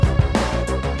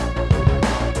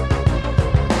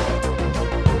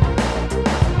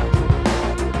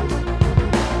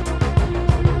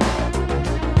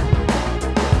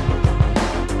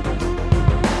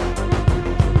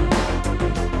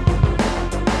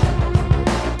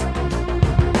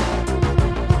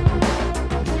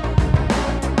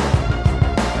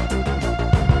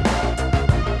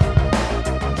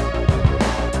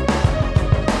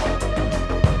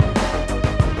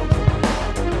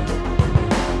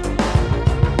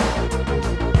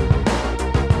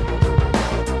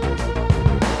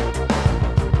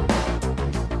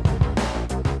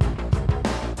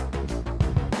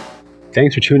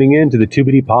Thanks for tuning in to the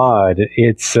Tubity Pod.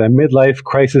 It's midlife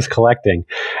crisis collecting.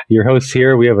 Your hosts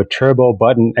here, we have a turbo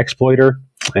button exploiter,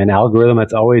 an algorithm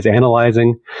that's always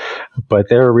analyzing, but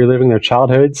they're reliving their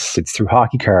childhoods. It's through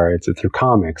hockey cards, it's through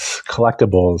comics,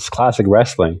 collectibles, classic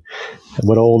wrestling.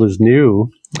 What old is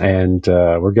new, and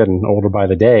we're getting older by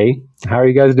the day. How are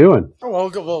you guys doing?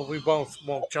 Well, we both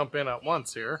won't jump in at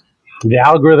once here. The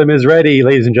algorithm is ready,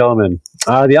 ladies and gentlemen.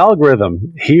 The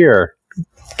algorithm here,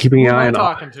 keeping an eye on.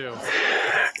 Talking to?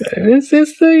 It's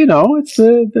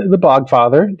the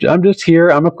Bogfather. I'm just here.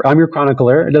 I'm your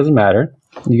chronicler. It doesn't matter.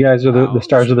 You guys are the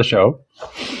stars of the show.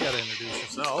 You gotta introduce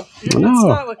yourself. It's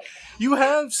not like you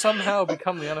have somehow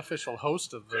become the unofficial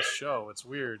host of this show. It's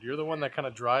weird. You're the one that kind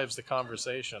of drives the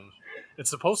conversation.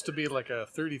 It's supposed to be like a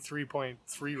 33.3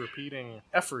 repeating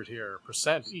effort here,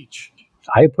 percent each.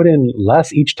 I put in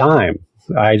less each time.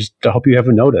 I just hope you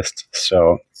haven't noticed.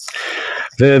 So,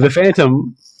 the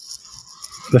Phantom.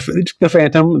 The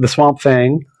Phantom, the Swamp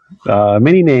Thing,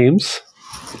 many names,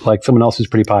 like someone else who's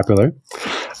pretty popular.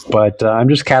 But I'm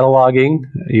just cataloging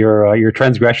your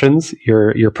transgressions,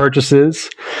 your purchases,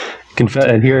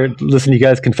 and here, listen, you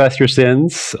guys confess your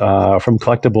sins from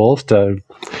collectibles to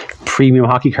premium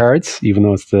hockey cards, even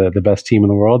though it's the best team in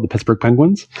the world, the Pittsburgh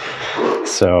Penguins.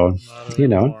 So, they're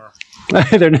not,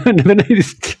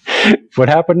 what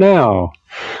happened now?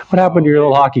 What happened to your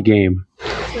little hockey game?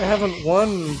 They haven't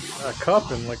won a cup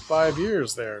in like 5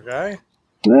 years there, guy.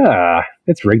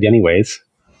 It's rigged anyways.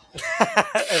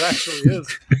 It actually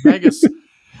is. Vegas,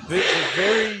 the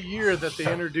very year that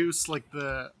they introduced like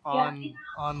the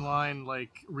online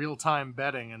like real-time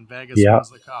betting, and Vegas wins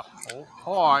the cup. Oh,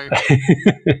 hi.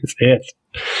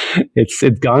 It's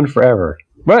gone forever.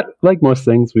 But like most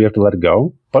things, we have to let it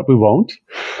go. But we won't.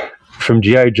 From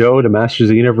G.I. Joe to Masters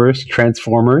of the Universe,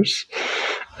 Transformers.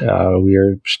 We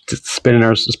are spinning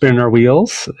our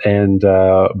wheels and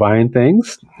buying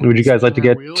things. Would you guys like to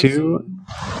get to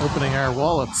opening our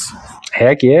wallets?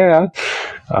 Heck yeah!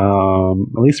 At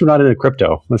least we're not into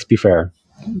crypto. Let's be fair.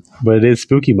 But it is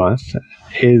spooky month.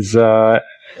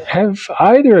 Have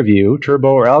either of you,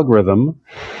 Turbo or Algorithm,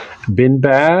 been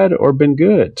bad or been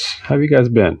good? How have you guys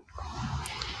been?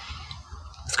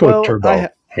 Let's go with Turbo.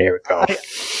 Here we go.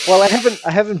 I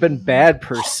haven't been bad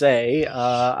per se.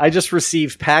 I just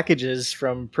received packages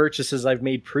from purchases I've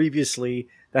made previously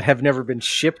that have never been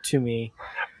shipped to me.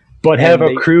 But have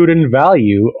accrued in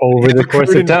value over the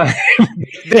course of time.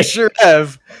 They sure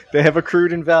have. They have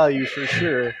accrued in value for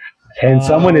sure. And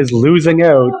someone is losing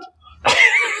out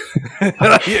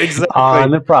exactly.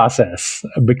 on the process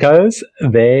because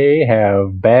they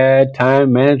have bad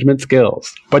time management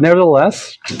skills. But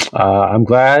nevertheless, I'm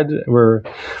glad we're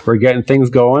getting things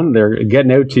going. They're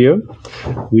getting out to you.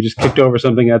 We just kicked over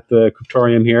something at the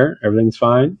Cryptorium here. Everything's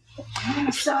fine.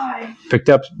 Picked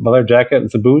up a leather jacket and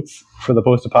some boots for the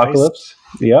post-apocalypse.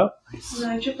 Nice. Yeah. And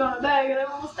I tripped on a bag and I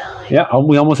almost died. Yeah,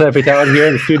 we almost had a fatality here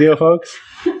in the studio, folks.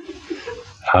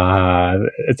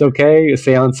 It's okay.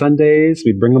 Say on Sundays,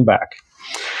 we bring them back.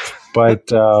 But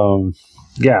Turbo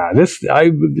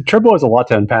has a lot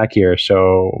to unpack here.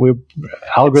 So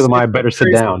algorithm, I better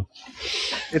sit down.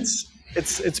 It's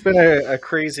been a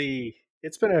crazy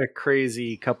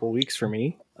couple weeks for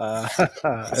me.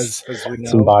 As we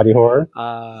know, some body horror.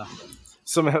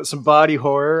 Some body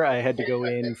horror. I had to go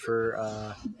in for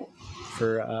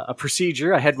a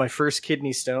procedure. I had my first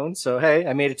kidney stone, so hey,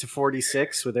 I made it to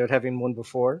 46 without having one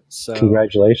before. So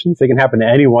congratulations! It can happen to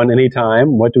anyone,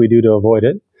 anytime. What do we do to avoid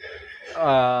it?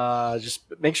 Just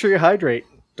make sure you hydrate.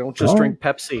 Don't just drink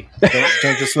Pepsi.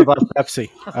 Don't just live on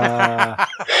Pepsi.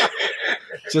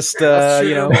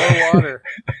 More water.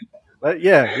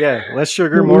 Less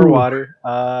sugar, more water.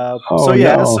 So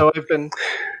the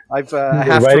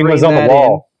writing was on the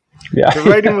wall. Yeah. The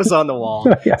writing was on the wall.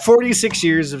 Yeah. 46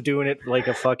 years of doing it like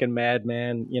a fucking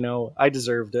madman. I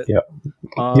deserved it. Yeah.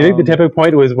 You think the tipping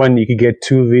point was when you could get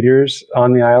 2 liters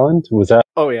on the island? Was that?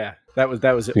 Oh yeah, that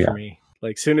was it for me.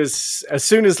 Like as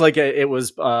soon as like it was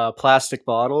plastic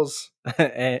bottles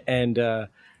and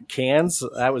cans,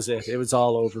 that was it. It was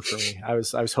all over for me. I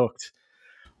was hooked.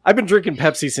 I've been drinking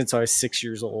Pepsi since I was 6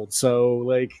 years old, so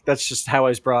like that's just how I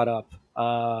was brought up.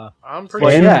 I'm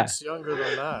pretty sure it's younger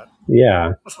than that.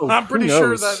 Yeah, I'm pretty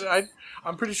sure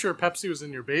I'm pretty sure Pepsi was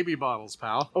in your baby bottles,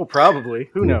 pal. Oh,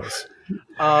 probably. Who knows?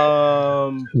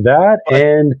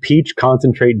 And peach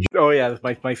concentrate juice. Oh yeah,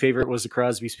 my favorite was the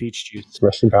Crosby's peach juice.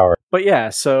 Rest in power. But yeah,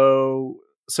 so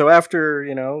after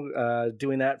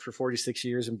doing that for 46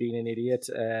 years and being an idiot,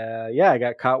 I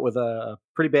got caught with a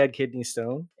pretty bad kidney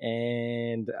stone,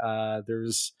 and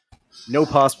there's no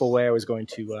possible way I was going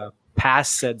to pass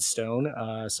said stone.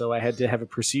 So I had to have a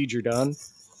procedure done.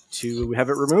 to have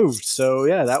it removed. So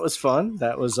yeah, that was fun.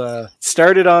 That was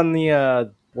started on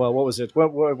the what was it?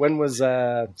 When was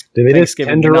Did they just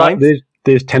Thanksgiving? tenderize?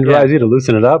 They just tenderize you to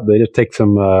loosen it up. They just take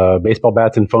some baseball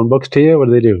bats and phone books to you. What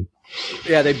do they do?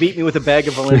 Yeah, they beat me with a bag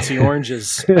of Valencia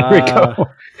oranges. There we go.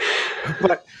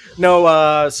 But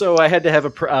no, so I had to have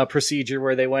a procedure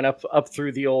where they went up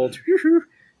through the old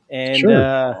and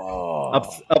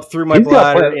up through my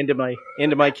bladder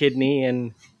into my kidney,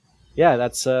 and yeah,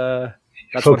 that's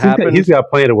Folks, what happened. He's got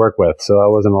plenty to work with, so I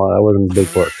wasn't big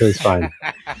for it. It was fine.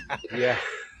 Yeah.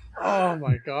 Oh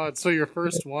my god! So your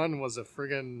first one was a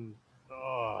friggin'.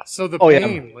 So the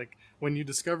pain, yeah. like when you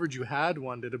discovered you had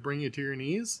one, did it bring you to your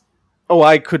knees? Oh,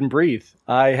 I couldn't breathe.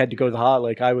 I had to go to the hot.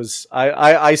 Like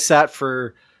I sat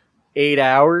for 8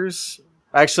 hours.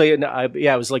 Actually,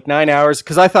 it was like 9 hours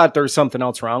because I thought there was something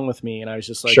else wrong with me, and I was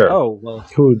just like, oh well,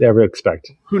 who would ever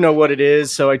expect? Who know what it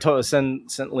is? So I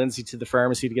sent Lindsay to the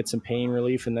pharmacy to get some pain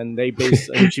relief, and then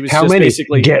she was how just many?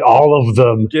 Basically get all of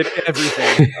them, get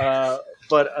everything.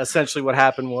 But essentially, what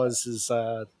happened was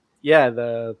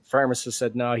the pharmacist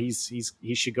said no, he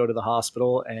should go to the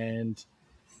hospital, and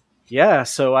yeah,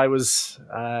 so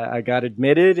I got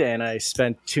admitted, and I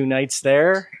spent 2 nights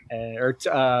there,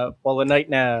 a night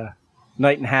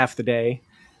and a half the day.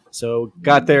 So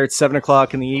got there at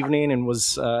 7:00 in the evening and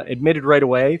was admitted right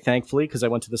away, thankfully, because I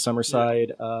went to the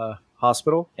Summerside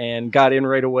hospital and got in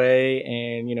right away,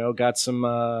 and got some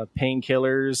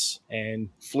painkillers and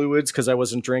fluids because I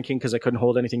wasn't drinking because I couldn't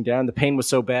hold anything down. The pain was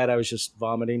so bad I was just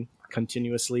vomiting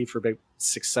continuously for about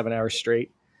 6-7 hours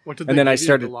straight. What did and they then give I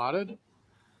started. You, Dilaudid?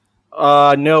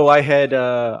 No, I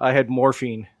had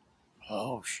morphine.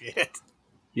 Oh shit.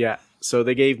 Yeah. So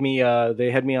they gave me they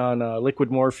had me on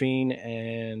liquid morphine,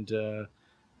 and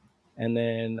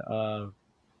then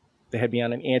they had me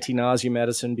on an anti-nausea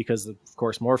medicine because of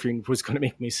course morphine was going to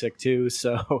make me sick too.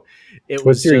 So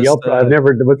What's your Yelp? I've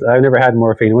never had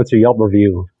morphine. What's your Yelp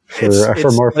review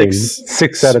for morphine? Like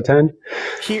 6 out of 10.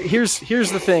 Here's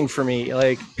the thing for me.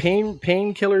 Like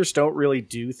painkillers don't really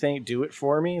do it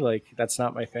for me. Like that's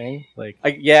not my thing. Like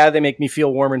they make me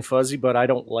feel warm and fuzzy, but I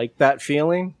don't like that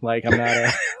feeling. Like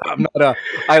I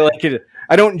like it.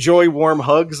 I don't enjoy warm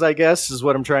hugs, I guess, is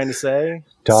what I'm trying to say.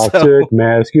 Toxic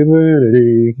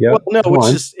masculinity. Yep. Well, no,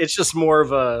 it's just more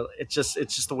of it's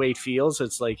just the way it feels.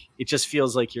 It's like it just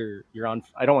feels like you're on.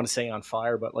 I don't want to say on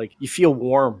fire, but like you feel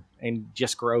warm and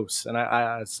just gross, and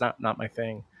it's not my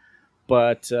thing.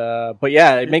 But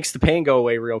yeah, it makes the pain go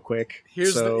away real quick. I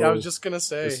was just gonna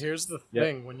say, here's the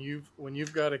thing: when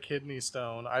you've got a kidney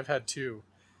stone, I've had 2,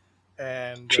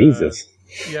 and Jesus,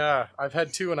 I've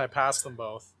had 2, and I passed them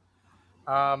both.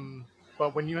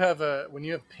 But when you have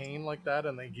pain like that,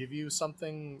 and they give you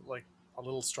something like a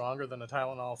little stronger than a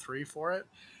Tylenol 3 for it,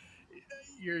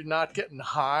 you're not getting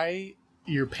high.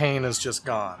 Your pain is just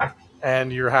gone,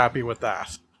 and you're happy with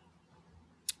that.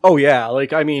 Oh yeah,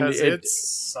 like I mean, it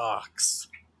sucks.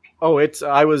 Oh,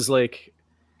 I was like,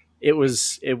 it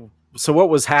was. So what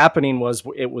was happening was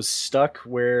it was stuck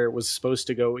where it was supposed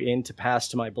to go in to pass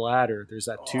to my bladder. There's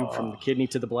that tube from the kidney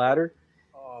to the bladder.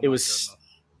 It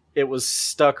was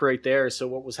stuck right there. So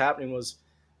what was happening was,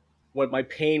 what my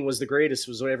pain was the greatest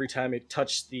was every time it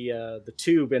touched the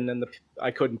tube, and then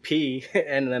I couldn't pee,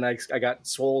 and then I got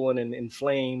swollen and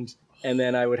inflamed. And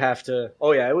then I would have to.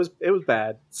 Oh yeah, it was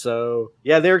bad. So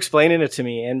yeah, they're explaining it to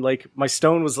me, and like my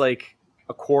stone was like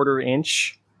a 1/4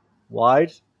 inch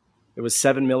wide. It was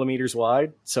 7 millimeters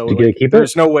wide. So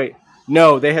there's no way.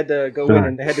 No, they had to go in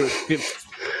and they had to.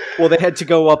 Well, they had to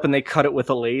go up and they cut it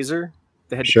with a laser.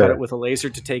 They had to cut it with a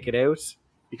laser to take it out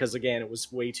because again, it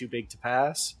was way too big to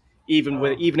pass. Even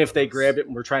if they grabbed it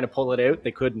and were trying to pull it out,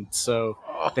 they couldn't. So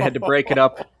they had to break it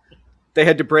up. They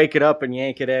had to break it up and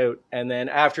yank it out. And then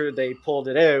after they pulled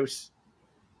it out,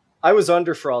 I was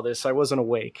under for all this. I wasn't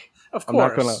awake. Of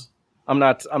course. I'm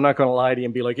not gonna lie to you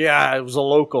and be like, yeah, it was a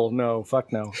local. No,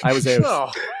 fuck no. I was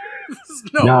out.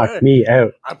 No knock way. Me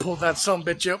out. I pulled that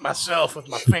sumbitch out myself with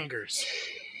my fingers.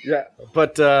 Yeah.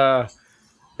 But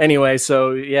anyway,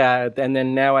 so yeah, and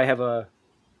then now I have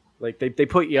they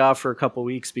put you off for a couple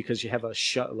weeks because you have a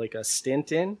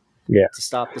stint in. Yeah. To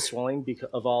stop the swelling because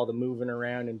of all the moving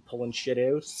around and pulling shit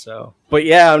out. So, but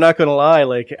yeah, I'm not gonna lie.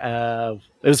 Like, it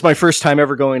was my first time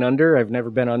ever going under. I've never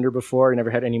been under before. I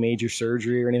never had any major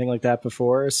surgery or anything like that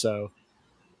before. So,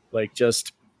 like,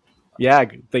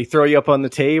 they throw you up on the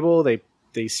table.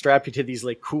 They strap you to these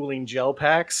like cooling gel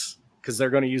packs because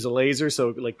they're going to use a laser.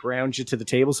 So like ground you to the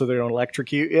table so they don't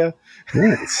electrocute you.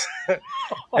 Nice.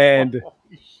 And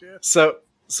so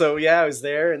yeah, I was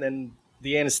there, and then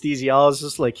the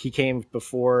anesthesiologist, like he came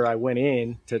before I went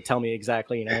in to tell me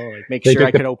exactly, like make They sure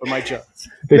I took could open my jaw.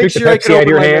 They Make took sure the I could Pepsi out of open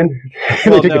your my hand.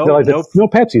 Well, They took no, it, nope. no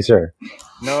Pepsi, sir.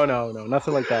 No,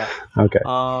 nothing like that. Okay.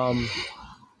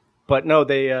 But no,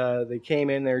 they came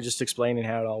in. They were just explaining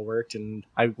how it all worked, and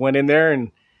I went in there,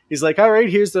 and he's like, "All right,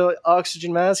 here's the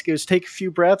oxygen mask. He goes, take a few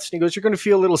breaths." And he goes, "You're going to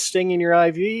feel a little sting in your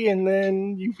IV, and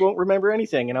then you won't remember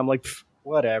anything." And I'm like,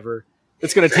 "Whatever.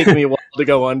 It's going to take me a while to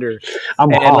go under."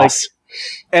 I'm and Hoss.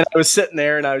 and I was sitting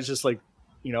there, and I was just like,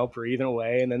 breathing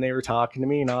away, and then they were talking to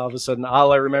me, and all of a sudden,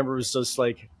 all I remember was just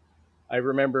like, I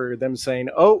remember them saying,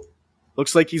 "Oh,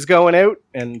 looks like he's going out,"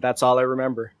 and that's all I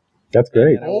remember. That's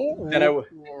great.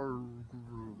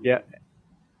 Yeah.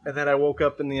 And then I woke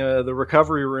up in the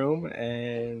recovery room,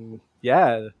 and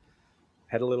had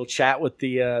a little chat with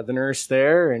the nurse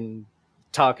there, and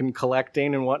talking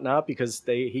collecting and whatnot, because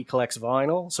he collects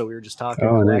vinyl, so we were just talking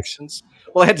collections.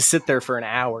 Nice. Well, I had to sit there for an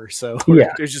hour, so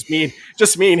it was just me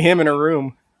and him in a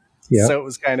room. Yeah. So it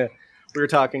was kind of, we were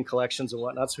talking collections and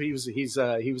whatnot. So he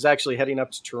was actually heading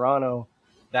up to Toronto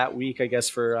that week, I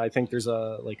guess, I think there's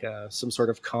some sort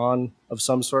of con of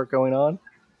some sort going on.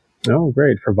 Oh,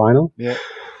 great. For vinyl?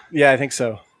 Yeah, I think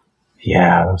so.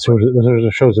 Yeah, those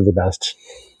shows are the best.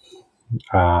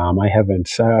 I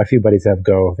haven't. A few buddies have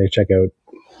go. They check out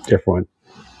different.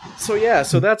 So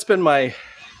that's been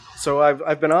so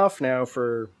I've been off now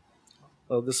for,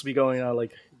 this will be going on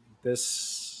like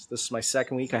this is my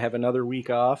second week. I have another week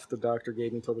off. The doctor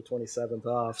gave me until the 27th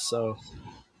off, so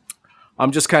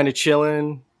I'm just kind of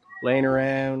chilling, laying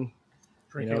around,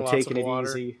 taking it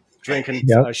easy, drinking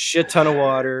a shit ton of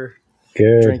water,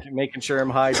 making sure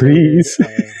I'm hydrated. Please.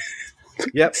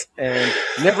 Yep, and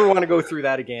never want to go through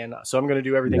that again. So I'm going to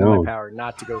do everything in my power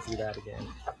not to go through that again.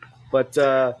 But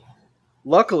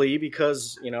luckily,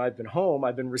 because I've been home,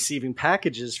 I've been receiving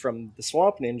packages from the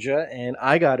Swampninja, and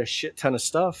I got a shit ton of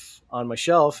stuff on my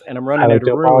shelf, and I'm running out of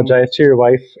room. I apologize to your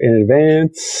wife in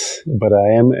advance, but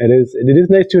it is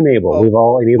nice to enable. We've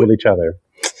all enabled each other.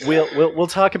 We'll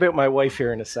talk about my wife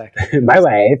here in a second. My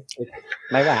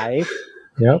wife.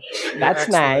 Yep. That's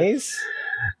nice.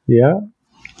 Yeah.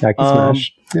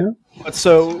 Smash. Yeah. But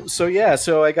so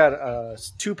I got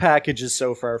 2 packages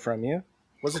so far from you.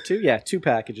 Was it 2? Yeah, 2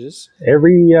 packages.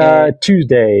 Every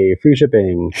Tuesday, free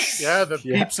shipping. Yeah, the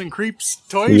Peeps and Creeps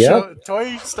toy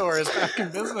store is back in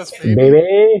business, baby.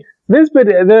 Baby. There's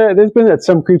been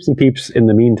some creeps and peeps in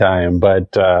the meantime,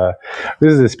 but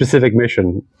this is a specific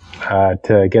mission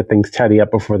to get things tidy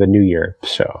up before the new year.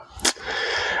 So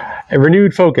a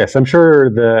renewed focus. I'm sure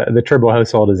the Turbo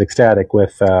household is ecstatic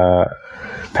with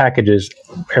packages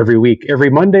every week, every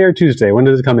Monday or Tuesday. When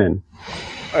does it come in?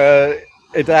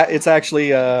 It's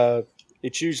actually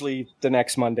it's usually the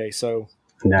next Monday. So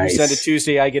nice. You send it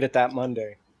Tuesday, I get it that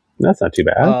Monday. That's not too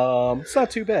bad. It's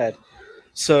not too bad.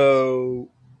 So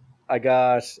I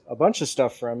got a bunch of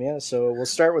stuff from you. So we'll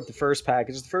start with the first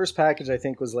package. The first package I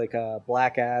think was like a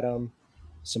Black Adam,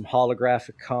 some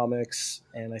holographic comics,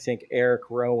 and I think an Eric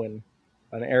Rowan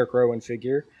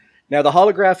figure. Now the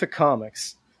holographic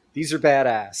comics, these are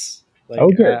badass. Like,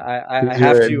 okay. I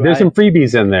have to. There's some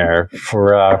freebies in there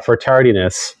for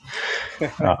tardiness,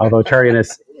 although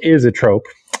tardiness is a trope,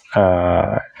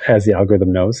 as the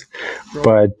algorithm knows.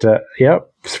 But yep.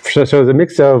 So it's a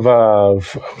mix of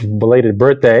belated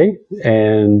birthday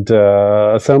and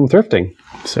some thrifting.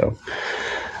 So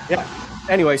yeah.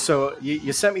 Anyway, so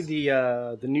you sent me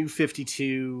the new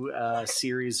 52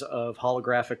 series of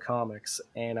holographic comics,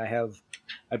 and I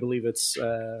believe it's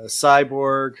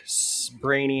Cyborg,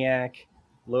 Brainiac,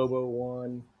 Lobo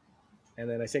 1, and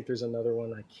then I think there's another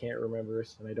one I can't remember,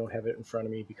 and I don't have it in front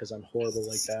of me because I'm horrible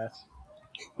like that.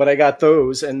 But I got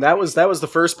those, and that was the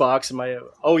first box. And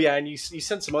and you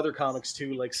sent some other comics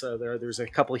too, like so there's a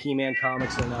couple of He-Man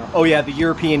comics, and the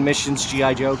European Missions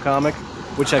G.I. Joe comic,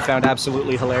 which I found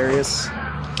absolutely hilarious.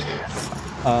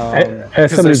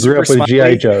 As somebody who grew up with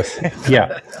G.I. Joes,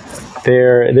 yeah,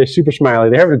 they're super smiley.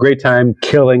 They're having a great time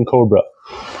killing Cobra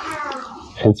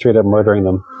and straight up murdering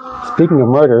them. Speaking of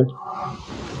murder,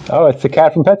 it's the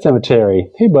cat from Pet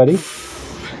Sematary. Hey, buddy.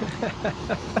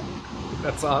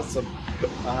 That's awesome.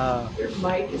 Your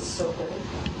mic is so good.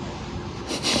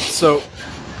 So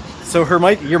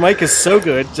your mic is so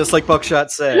good, just like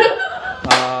Buckshot said.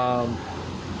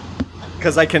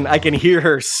 Because I can hear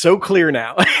her so clear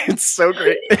now. It's so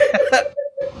great.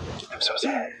 I'm so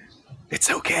sorry. It's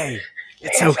okay.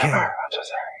 It's okay. I'm so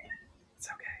sorry. It's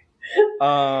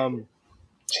okay.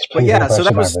 But yeah, so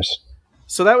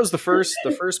that was the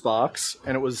first box,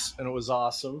 and it was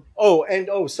awesome.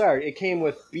 Sorry, it came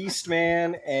with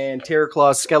Beastman and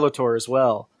Terrorclaw Skeletor as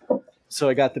well. So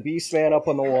I got the Beastman up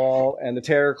on the wall and the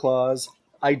Terrorclaws,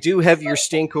 I do have your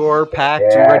Stinkor packed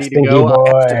and Yeah, ready to Stinky go.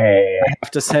 boy. I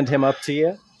have to send him up to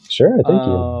you. Sure, thank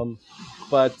you.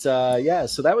 But yeah,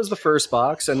 so that was the first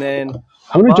box, and then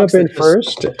I'm going to jump in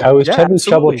first. I was having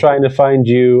trouble trying to find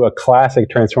you a classic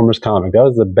Transformers comic. That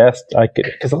was the best I could,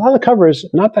 because a lot of the covers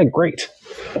not that great.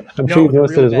 I'm sure you've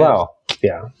noticed it as well.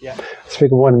 Yeah.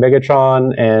 Speaking of one,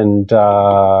 Megatron and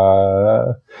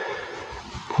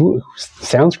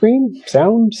Soundscreen,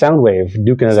 Soundwave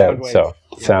duking it out. So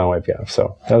Soundwave, yeah.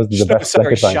 So that was the best I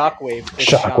could find.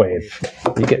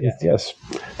 Shockwave. You get yes,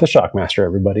 the Shockmaster,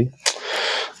 everybody.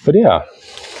 But yeah.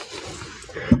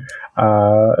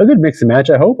 A good mix and match,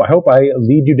 I hope. I hope I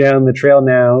lead you down the trail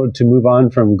now to move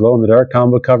on from glow-in-the-dark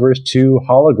combo covers to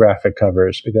holographic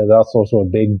covers, because that's also a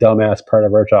big dumbass part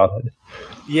of our childhood.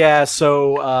 Yeah,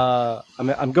 so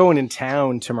I'm going in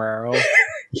town tomorrow.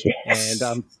 Yes. And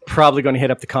I'm probably going to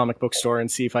hit up the comic book store and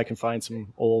see if I can find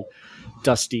some old,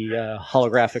 dusty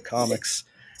holographic comics.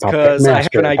 Because I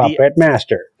have an idea. Puppet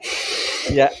Master.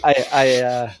 Yeah,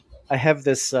 I have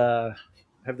this...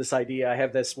 have this idea. I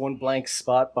have this one blank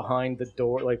spot behind the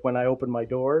door. Like when I open my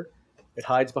door, it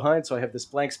hides behind. So I have this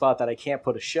blank spot that I can't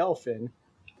put a shelf in.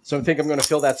 So I think I'm going to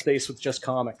fill that space with just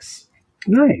comics.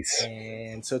 Nice.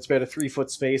 And so it's about a 3-foot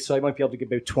space. So I might be able to get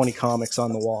about 20 comics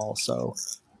on the wall. So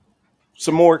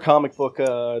some more comic book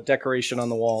decoration on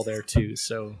the wall there too.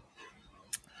 So,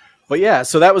 but yeah,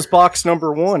 so that was box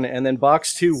number 1. And then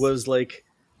box 2 was like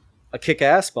a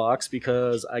kick-ass box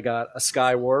because I got a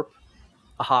Skywarp,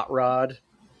 a Hot Rod,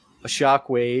 a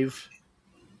Shockwave,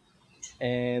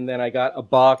 and then I got a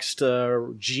boxed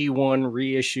G1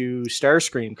 reissue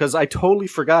Starscream, because I totally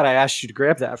forgot I asked you to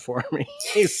grab that for me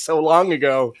so long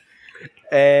ago.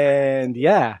 And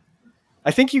yeah,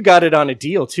 I think you got it on a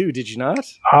deal too, did you not?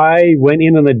 I went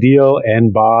in on the deal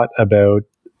and bought about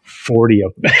 40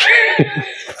 of them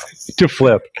to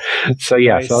flip. So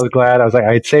yeah, nice. So I was glad. I was like,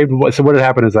 I had saved. So what had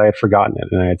happened is I had forgotten it,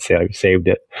 and I had saved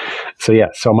it. So yeah,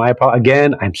 so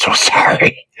again, I'm so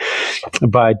sorry,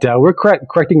 but we're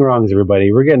correcting wrongs,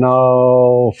 everybody. We're getting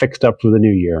all fixed up for the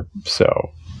new year.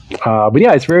 So, but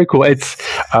yeah, it's very cool. It's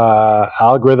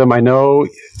Algorithm. I know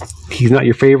he's not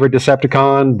your favorite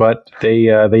Decepticon, but they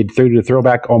did a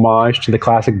throwback homage to the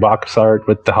classic box art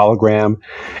with the hologram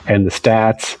and the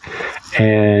stats.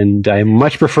 And I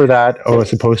much prefer that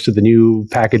as opposed to the new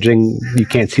packaging. You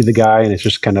can't see the guy, and it's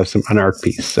just kind of an art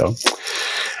piece. So,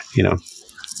 you know,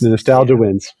 the nostalgia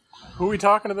wins. Who are we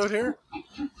talking about here?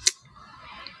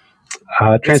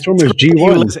 Transformers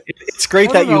G1. It's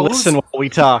great that you listen while we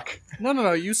talk.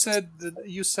 No. You said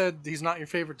he's not your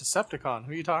favorite Decepticon.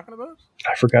 Who are you talking about?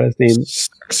 I forgot his name.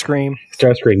 Starscream,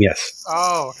 yes.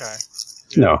 Oh, okay.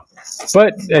 Yeah. No.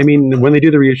 But, I mean, when they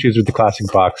do the reissues with the classic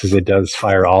boxes, it does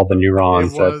fire all the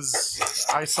neurons.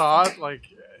 I saw it,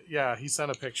 he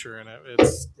sent a picture, and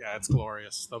it's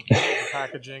glorious. The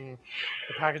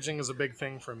packaging is a big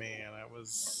thing for me, and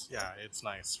it's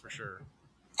nice for sure.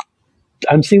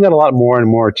 I'm seeing that a lot more and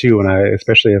more too,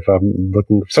 especially if I'm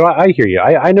looking. So I hear you.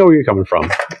 I know where you're coming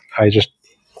from.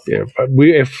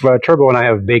 If Turbo and I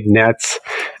have big nets,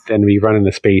 then we run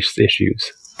into space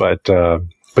issues.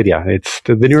 But yeah, it's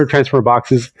the newer Transformer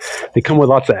boxes. They come with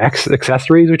lots of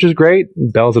accessories, which is great,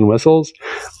 bells and whistles.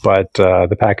 But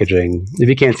the packaging, if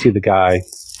you can't see the guy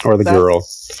or the girl,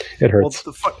 it hurts.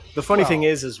 Well, the funny thing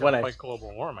is when I fight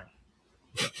global warming.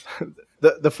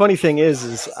 The funny thing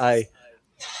is I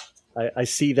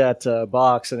see that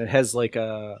box, and it has like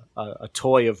a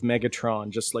toy of Megatron,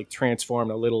 just like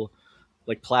transformed, a little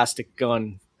like plastic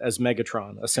gun as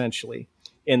Megatron, essentially,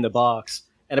 in the box.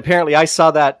 And apparently I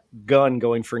saw that gun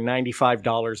going for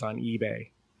 $95 on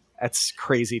eBay. That's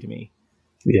crazy to me.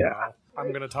 Yeah. I'm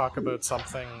going to talk about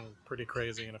something pretty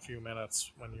crazy in a few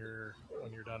minutes when you're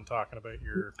done talking about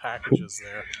your packages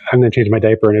there. I'm going to change my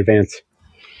diaper in advance.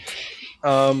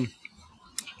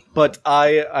 But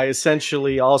I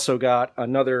essentially also got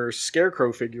another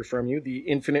Scarecrow figure from you, the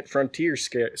Infinite Frontier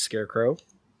Scarecrow.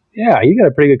 Yeah, you got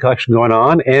a pretty good collection going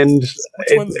on. And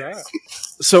which one's that?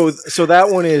 So that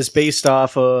one is based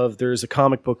off of, there's a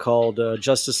comic book called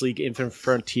Justice League Infinite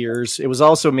Frontiers. It was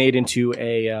also made into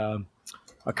a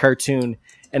cartoon,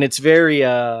 and it's very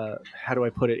how do I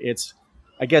put it?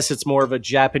 I guess it's more of a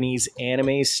Japanese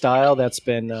anime style that's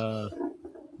been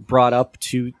brought up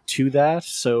to that.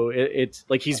 So it's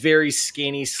like he's very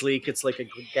skinny, sleek. It's like a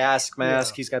gas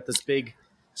mask. Yeah. He's got this big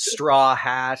straw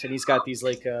hat, and he's got these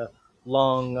like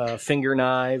long finger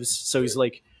knives. So he's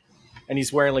like, and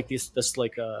he's wearing like this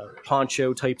like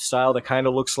poncho type style that kind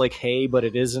of looks like hay, but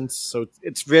it isn't. So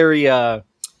it's very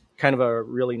kind of a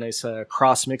really nice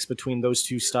cross mix between those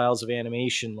two styles of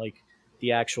animation, like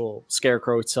the actual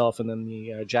Scarecrow itself and then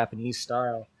the Japanese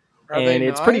style. Are they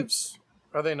it's knives?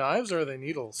 Are they knives or are they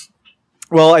needles?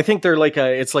 Well, I think they're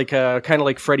it's like a kind of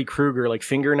like Freddy Krueger, like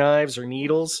finger knives or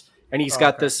needles, and he's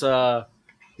got this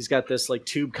like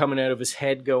tube coming out of his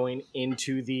head going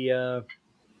into the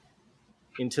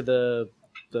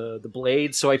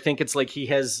blade. So I think it's like he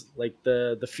has like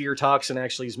the fear toxin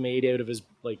actually is made out of his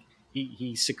like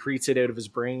he secretes it out of his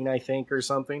brain, I think, or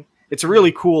something. It's a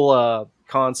really cool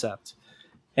concept,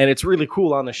 and it's really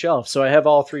cool on the shelf. So I have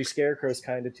all three scarecrows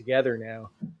kind of together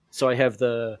now. So I have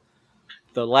the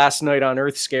Last Night on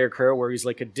Earth scarecrow, where he's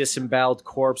like a disemboweled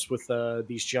corpse with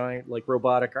these giant like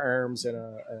robotic arms and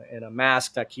a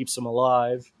mask that keeps him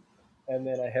alive. And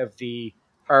then I have the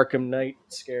Arkham Knight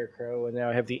scarecrow, and now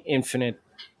I have the Infinite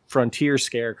Frontier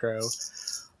scarecrow.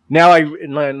 Now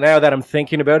that I'm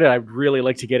thinking about it, I'd really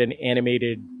like to get an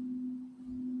animated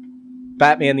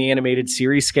Batman the Animated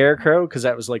Series scarecrow, because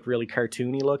that was like really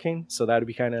cartoony looking. So that would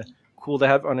be kind of cool to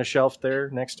have on a shelf there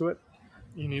next to it.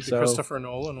 You need the Christopher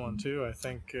Nolan one too. I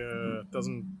think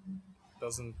doesn't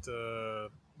the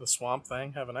Swamp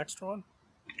Thing have an extra one?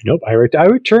 Nope, I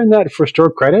returned that for store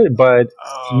credit, but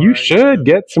you should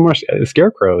get some more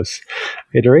scarecrows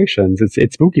iterations.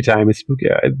 It's spooky time. It's spooky.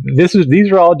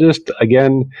 These are all just,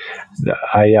 again,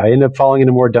 I end up falling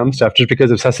into more dumb stuff just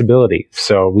because of accessibility.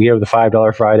 So we have the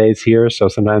 $5 Fridays here, so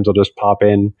sometimes I'll just pop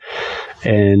in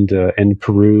and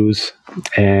peruse.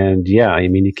 And yeah, I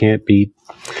mean, you can't beat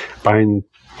buying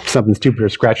something stupid or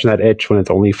scratching that itch when it's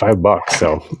only $5.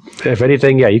 So if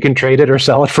anything, yeah, you can trade it or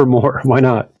sell it for more. Why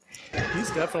not?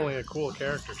 He's definitely a cool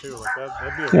character too. Like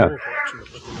that'd be a cool collection to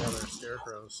put together,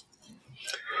 scarecrows.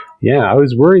 Yeah, I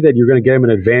was worried that you were going to get him in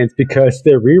advance because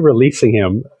they're re-releasing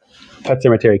him. Pet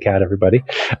Cemetery Cat, everybody.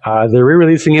 They're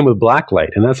re-releasing him with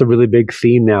blacklight, and that's a really big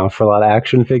theme now for a lot of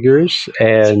action figures,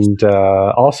 and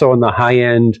also on the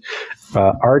high-end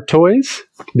art toys,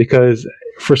 because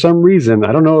for some reason,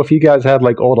 I don't know if you guys had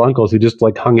like old uncles who just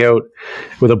like hung out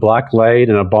with a black light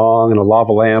and a bong and a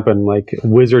lava lamp and like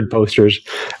wizard posters,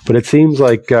 but it seems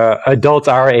like adults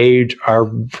our age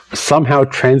are somehow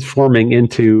transforming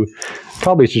into,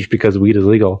 probably it's just because weed is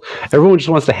legal, everyone just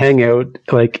wants to hang out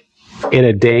like in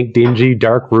a dank, dingy,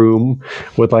 dark room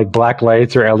with like black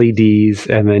lights or LEDs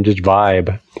and then just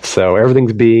vibe. So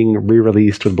everything's being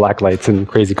re-released with black lights and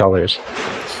crazy colors.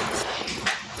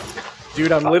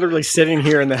 Dude, I'm literally sitting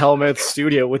here in the Hellmouth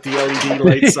studio with the LED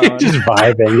lights on. Just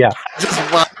vibing, yeah. Just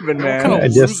vibing, man. What kind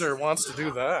of loser wants to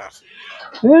do that?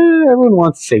 Everyone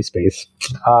wants a safe space.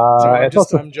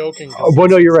 I'm joking. Well,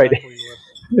 no, you're right.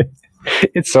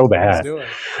 It's so bad.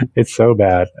 It's so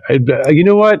bad. You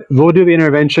know what? We'll do the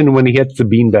intervention when he hits the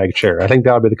beanbag chair. I think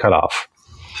that'll be the cutoff.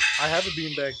 I have a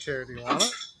beanbag chair. Do you want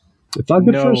it? It's not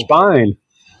good for his spine.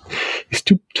 He's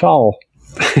too tall.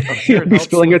 He'll be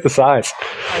spilling out the sides.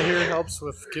 I hear it helps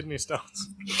with kidney stones.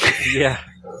 Yeah.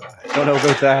 I don't know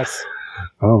about that.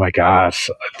 Oh my gosh.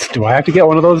 Do I have to get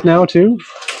one of those now too?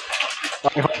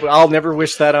 I'll never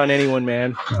wish that on anyone,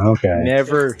 man. Okay.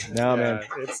 Never. No, man.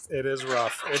 It is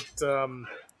rough. The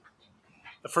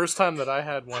first time that I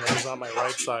had one, it was on my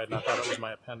right side, and I thought it was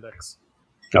my appendix.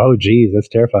 Oh, geez, that's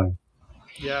terrifying.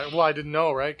 Yeah, well, I didn't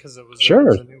know, right? Because it was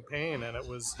a new pain, and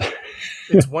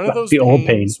it's one of those the old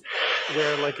pain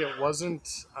where like it wasn't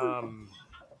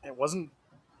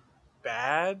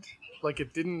bad. Like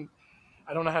it didn't.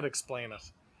 I don't know how to explain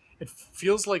it. It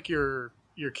feels like your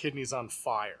kidney's on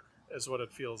fire, is what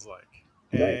it feels like.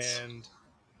 Nice. And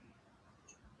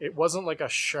it wasn't like a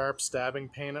sharp stabbing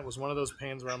pain. It was one of those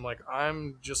pains where I'm like, I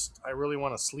really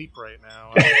want to sleep right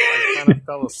now. I kind of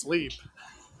fell asleep.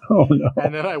 Oh no.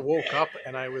 And then I woke up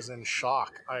and I was in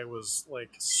shock. I was like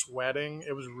sweating.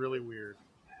 It was really weird.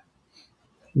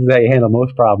 They handle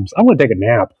most problems. I'm going to take a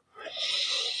nap.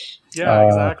 Yeah,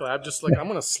 exactly. I'm just like, I'm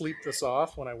going to sleep this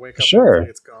off. When I wake up, sure.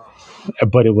 It's gone.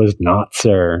 But it was not,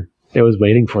 sir. It was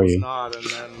waiting for you. It's not, and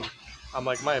then I'm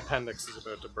like, my appendix is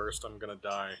about to burst. I'm going to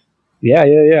die. Yeah.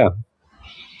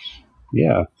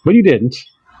 But you didn't.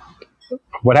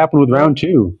 What happened with round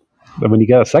 2 when you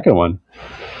got a second one?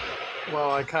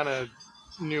 Well, I kind of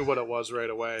knew what it was right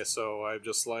away, so I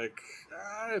just like,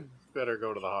 I better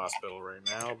go to the hospital right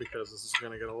now because this is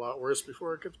going to get a lot worse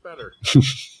before it gets better.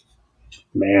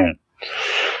 Man.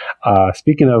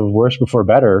 Speaking of worse before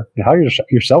better, how your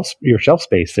shelf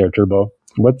space there, Turbo?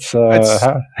 What's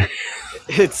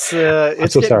it's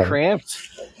getting cramped.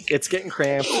 It's getting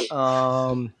cramped.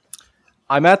 I'm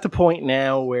at the point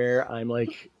now where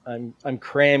I'm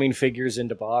cramming figures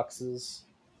into boxes.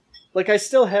 Like I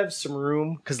still have some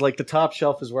room because like the top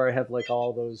shelf is where I have like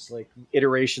all those like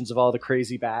iterations of all the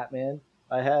crazy Batman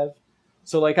I have.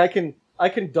 So like I can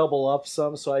double up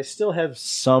some, so I still have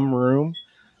some room.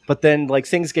 But then like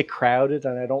things get crowded,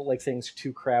 and I don't like things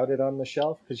too crowded on the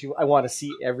shelf because I want to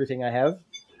see everything I have.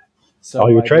 So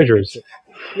all your treasures.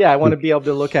 I want to be able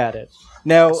to look at it.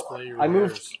 Now I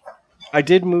moved. I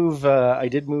did move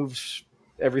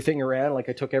everything around. Like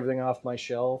I took everything off my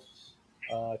shelf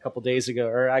a couple days ago,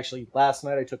 or actually last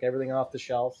night. I took everything off the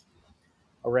shelf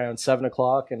around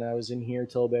 7:00, and I was in here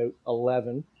till about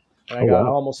 11. And I got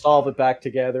almost all of it back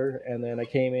together, and then I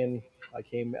came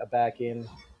back in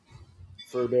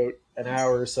for about an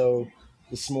hour or so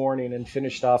this morning and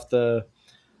finished off the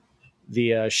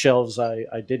shelves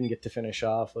I didn't get to finish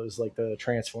off. It was like the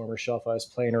Transformer shelf I was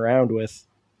playing around with.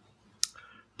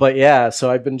 But yeah,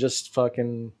 so I've been just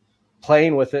fucking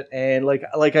playing with it, and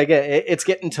like I get it's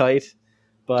getting tight,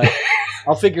 but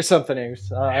I'll figure something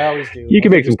out. I always do. You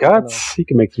can make some cuts. You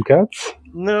can make some cuts.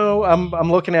 No, I'm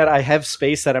looking at. I have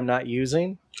space that I'm not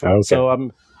using, so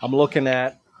I'm looking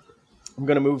at. I'm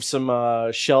gonna move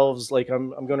some shelves. Like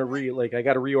I'm gonna I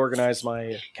got to reorganize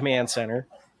my command center,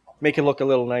 make it look a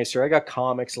little nicer. I got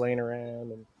comics laying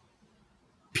around and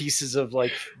pieces of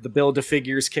like the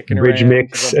Build-A-Figures kicking Bridge around.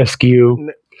 mix,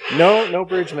 askew. No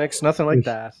bridge mix, nothing like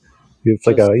that. It's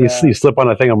like you slip on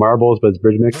a thing of marbles, but it's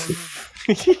bridge mix.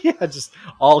 Yeah, just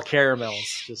all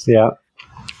caramels. Just they're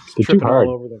too hard.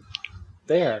 All over them.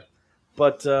 They are.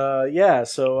 But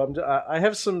so I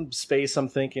have some space I'm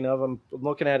thinking of. I'm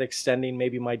looking at extending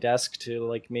maybe my desk to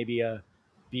like maybe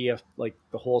be like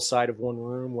the whole side of one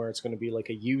room where it's going to be like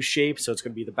a U shape. So it's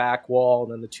going to be the back wall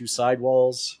and then the two side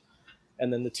walls,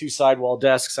 and then the two side wall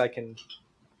desks I can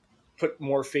put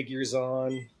more figures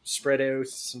on, spread out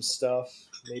some stuff.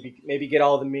 Maybe get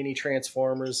all the mini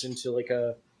Transformers into like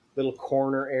a little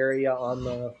corner area on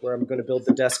where I'm going to build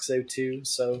the desks out to.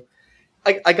 So.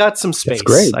 I got some space. That's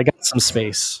great. I got some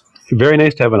space. Very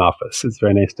nice to have an office. It's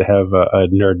very nice to have a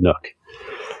nerd nook.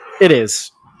 It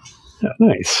is. Yeah,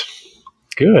 nice.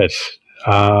 Good.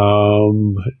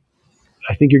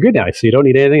 I think you're good now, so you don't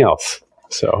need anything else.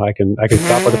 So I can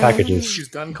stop with the packages. He's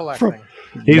done collecting.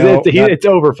 It's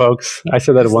over, folks. I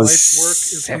said that once. Life's work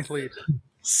is complete.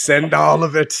 Send all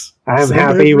of it. I'm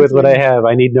happy with what I have.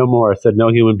 I need no more, said no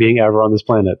human being ever on this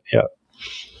planet. Yeah.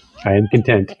 I am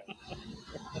content.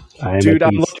 Dude,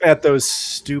 I'm looking at those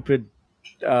stupid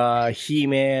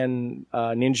He-Man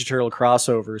Ninja Turtle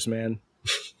crossovers, man.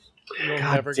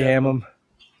 God damn them.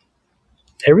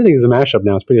 Everything is a mashup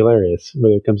now. It's pretty hilarious.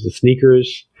 Whether it comes to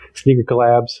sneakers, sneaker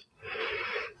collabs,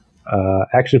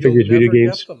 action figures, video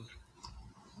games.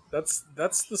 That's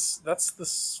the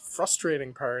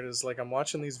frustrating part. Is like I'm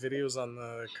watching these videos on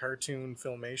the cartoon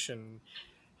filmation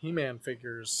He-Man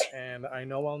figures, and I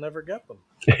know I'll never get them.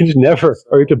 Just never.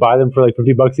 Or you have to buy them for like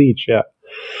 $50 each. Yeah.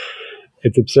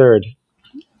 It's absurd.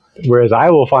 Whereas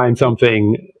I will find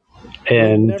something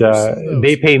and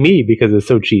they pay me because it's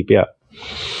so cheap. Yeah.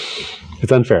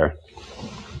 It's unfair.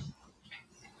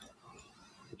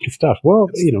 It's tough. Well,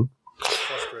 It's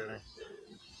frustrating.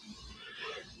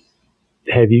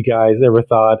 Have you guys ever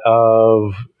thought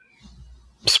of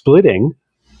splitting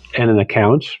an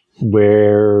account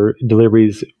where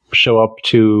deliveries show up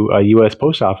to a U.S.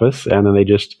 post office and then they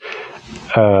just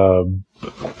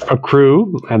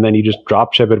accrue, and then you just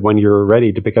drop ship it when you're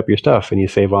ready to pick up your stuff, and you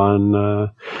save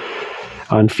on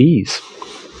fees?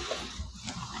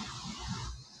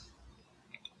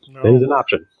 No. There's an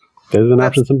option.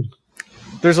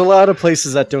 There's a lot of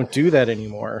places that don't do that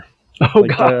anymore. Oh,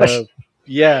 gosh.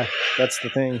 Yeah, that's the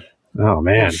thing. Oh,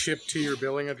 man. They ship to your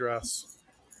billing address.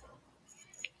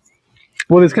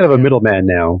 Well, there's kind of a middleman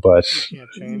now, but you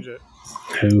can't change it.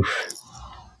 Oof.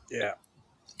 Yeah.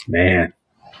 Man.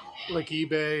 Like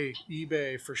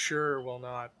eBay for sure will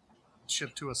not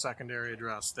ship to a secondary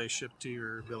address. They ship to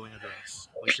your billing address,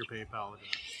 like your PayPal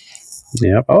address.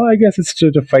 Yeah. Oh, I guess it's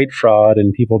to fight fraud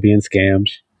and people being scammed,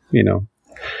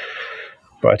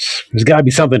 But there's got to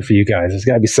be something for you guys. There's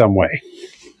got to be some way.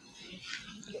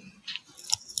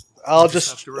 I'll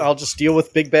just deal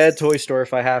with Big Bad Toy Store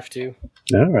if I have to.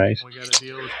 All right. We got to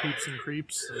deal with Peeps and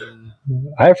Creeps.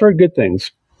 I've heard good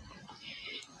things.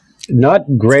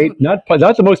 Not great. Not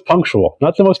the most punctual.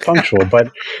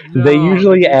 But no, they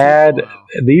usually add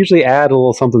a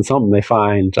little something they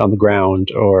find on the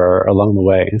ground or along the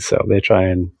way. So they try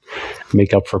and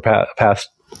make up for past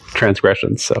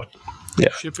transgressions. So yeah.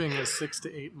 Shipping is 6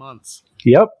 to 8 months.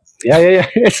 Yep. Yeah.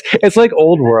 It's like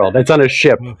Old World. It's on a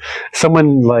ship.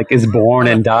 Someone is born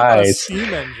and dies. A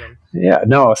steam engine. Yeah.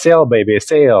 No, a sail, baby, a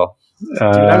sail. Dude,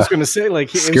 I was going to say it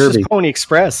was just Pony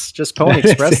Express. Just Pony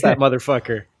Express that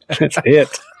motherfucker. That's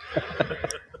it.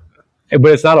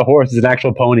 But it's not a horse; it's an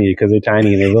actual pony because they're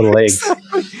tiny and they have little legs.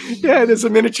 Yeah, it is a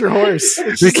miniature horse.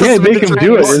 We can't make him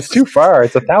do it. It's too far.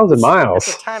 It's 1,000 miles.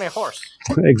 It's a tiny horse.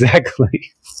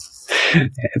 Exactly.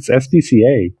 It's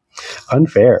SPCA.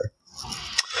 Unfair.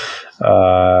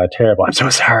 Terrible. I'm so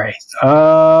sorry.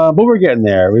 But we're getting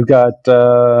there. We've got,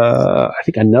 I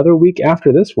think, another week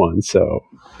after this one. So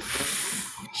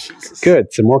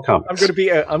good. Some more comics. I'm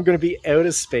gonna be out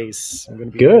of space. I'm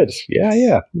gonna be good.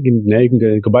 Yeah. Now you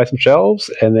can go buy some shelves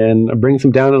and then bring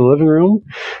some down in the living room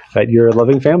that your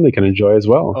loving family can enjoy as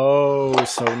well. Oh,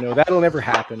 so no, that'll never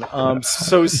happen.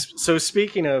 So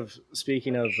speaking of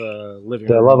living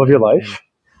the room, love of your life,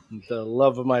 the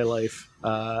love of my life.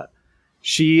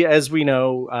 She, as we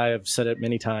know, I have said it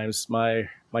many times. My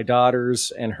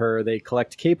daughters and her, they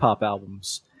collect K-pop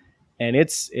albums, and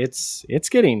it's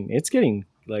getting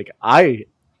like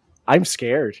I'm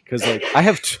scared because like I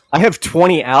have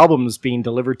 20 albums being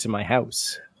delivered to my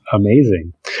house.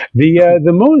 Amazing.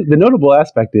 The notable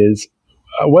aspect is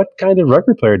what kind of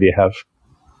record player do you have?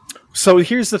 So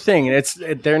here's the thing,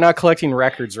 they're not collecting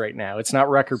records right now. It's not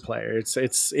record player. It's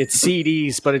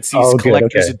CDs, but it's these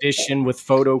collector's edition with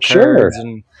photo cards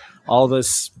and all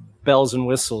this bells and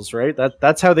whistles, right?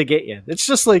 That's how they get you. It's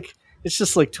just like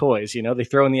toys, you know. They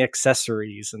throw in the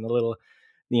accessories and the little,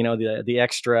 you know, the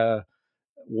extra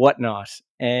whatnot,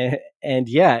 and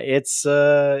yeah, it's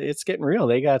getting real.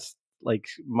 They got, like,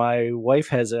 my wife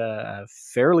has a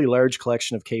fairly large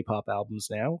collection of K-pop albums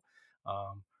now.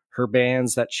 Her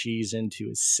bands that she's into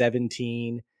is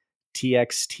 17,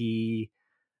 TXT.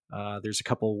 There's a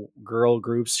couple girl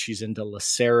groups she's into, La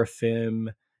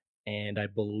Seraphim, and I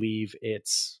believe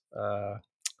it's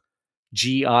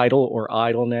G Idol or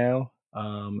Idol now.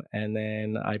 And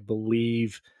then I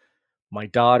believe my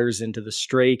daughter's into the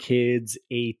Stray Kids,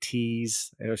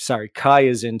 ATs.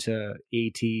 Kaya's into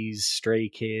ATs, Stray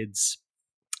Kids,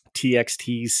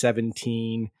 TXT,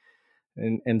 17.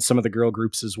 And some of the girl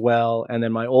groups as well. And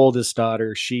then my oldest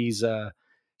daughter, she's into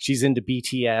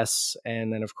BTS,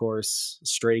 and then of course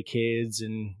Stray Kids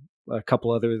and a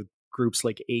couple other groups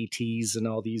like ATs and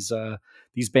all these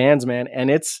bands, man.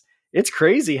 And it's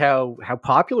crazy how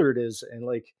popular it is, and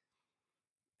like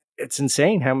it's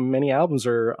insane how many albums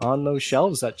are on those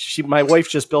shelves. That my wife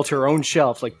just built her own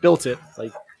shelf, built it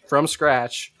from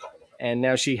scratch, and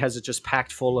now she has it just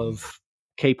packed full of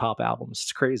K-pop albums.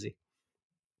 It's crazy.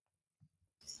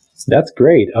 That's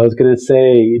great. I was going to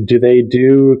say, do they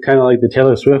do kind of like the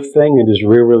Taylor Swift thing and just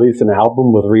re-release an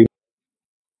album with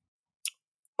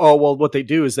Oh, well, what they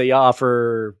do is they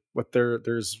offer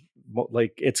there's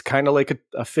like, it's kind of like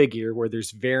a figure where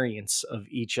there's variants of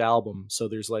each album. So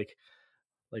there's like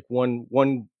one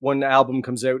album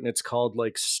comes out and it's called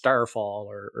like Starfall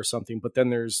or something, but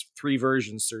then there's 3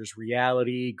 versions. There's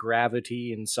Reality,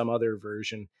 Gravity, and some other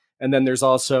version. And then there's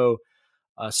also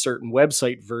a certain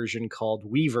website version called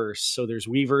Weverse. So there's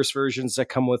Weverse versions that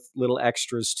come with little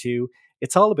extras too.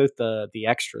 It's all about the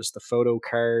extras, the photo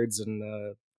cards and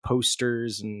the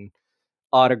posters and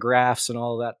autographs and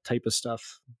all that type of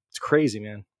stuff. It's crazy,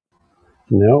 man.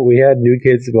 No, we had New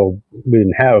Kids. Well, we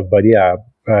didn't have, but yeah,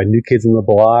 New Kids in the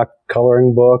Block,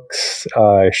 coloring books,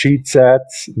 sheet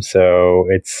sets. So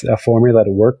it's a formula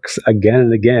that works again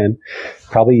and again.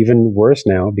 Probably even worse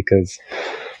now because,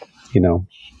 you know,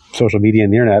 social media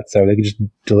and the internet, so they can just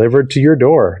deliver it to your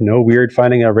door. No weird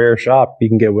finding a rare shop. You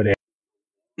can get whatever.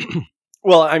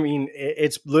 Well, I mean,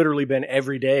 it's literally been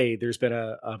every day. There's been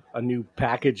a new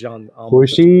package on. Was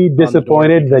she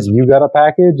disappointed that you got a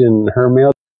package and her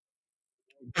mail?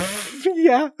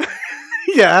 Yeah,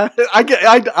 yeah.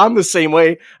 I'm the same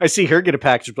way. I see her get a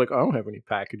package, I'm like, I don't have any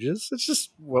packages. It's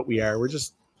just what we are. We're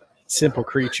just simple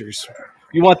creatures.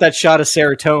 You want that shot of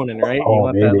serotonin, right? Oh, you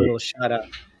want maybe. that little shot of,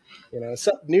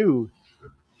 something new.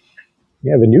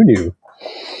 Yeah, the new.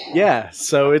 Yeah,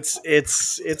 so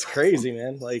it's crazy,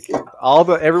 man. Like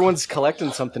everyone's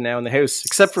collecting something now in the house,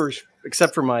 except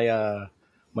for my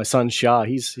son Shaw.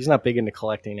 He's not big into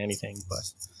collecting anything, but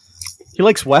he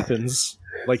likes weapons,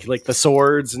 like the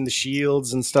swords and the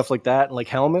shields and stuff like that, and like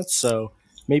helmets. So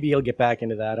maybe he'll get back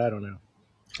into that. I don't know.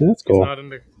 That's cool.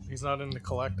 He's not into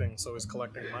collecting, so he's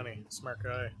collecting money. Smart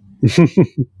guy.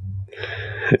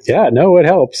 Yeah, no, it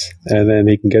helps, and then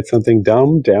he can get something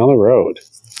dumb down the road.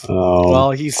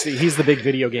 Well, he's the big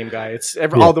video game guy.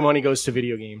 All the money goes to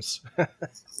video games.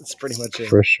 That's pretty much it.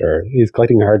 For sure. He's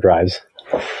collecting hard drives.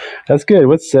 That's good.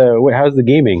 How's the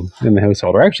gaming in the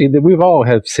household? Or actually, we've all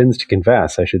had sins to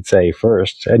confess, I should say,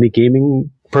 first. Any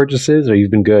gaming purchases, or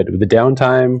you've been good? With the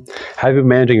downtime, how have you been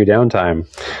managing your downtime?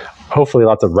 Hopefully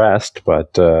lots of rest,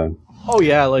 but... Oh,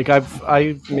 yeah. Like,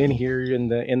 I've been here in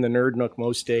the Nerd Nook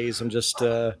most days. I'm just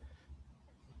laying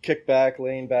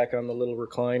back on the little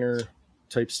recliner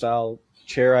type style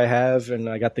chair I have, and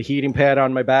I got the heating pad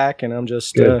on my back, and I'm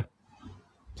just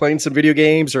playing some video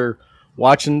games or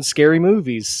watching scary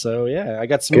movies. So yeah, I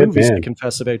got some movies to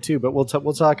confess about too, but we'll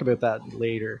talk about that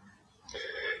later.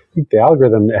 I think the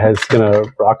algorithm is gonna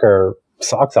rock our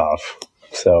socks off.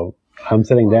 So I'm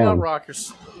sitting down. Not rock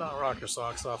your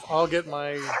socks off. I'll get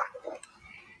my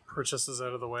purchases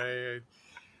out of the way.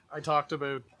 I talked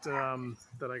about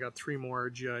that I got 3 more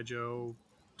G.I. Joe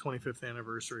 25th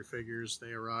anniversary figures.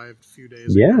 They arrived a few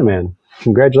days ago. Yeah, man.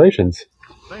 Congratulations.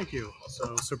 Thank you.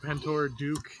 So Serpentor,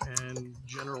 Duke, and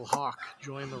General Hawk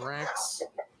joined the ranks.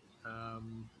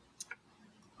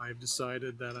 I've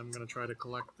decided that I'm going to try to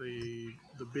collect the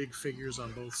big figures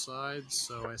on both sides,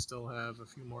 so I still have a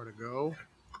few more to go.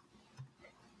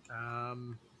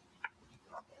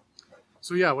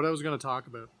 So yeah, what I was going to talk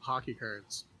about, hockey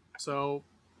cards. So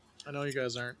I know you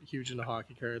guys aren't huge into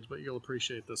hockey cards, but you'll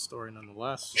appreciate this story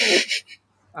nonetheless.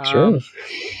 Sure.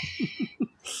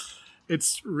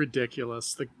 It's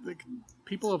ridiculous. The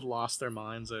people have lost their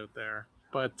minds out there.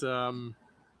 But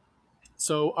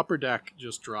so Upper Deck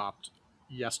just dropped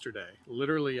yesterday,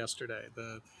 literally yesterday.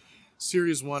 The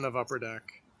Series 1 of Upper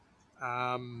Deck.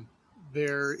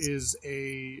 There is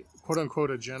a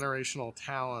quote-unquote a generational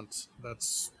talent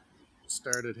that's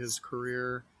started his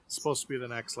career. It's supposed to be the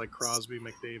next like Crosby,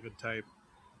 McDavid type.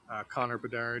 Connor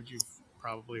Bedard, you've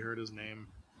probably heard his name.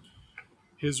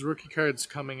 His rookie card's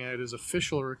coming out. His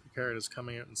official rookie card is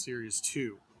coming out in Series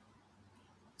 2.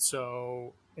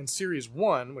 So in Series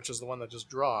 1, which is the one that just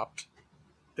dropped,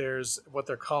 there's what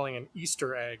they're calling an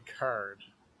Easter egg card.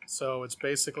 So it's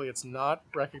basically, it's not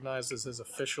recognized as his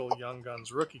official Young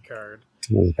Guns rookie card.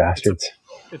 Those bastards.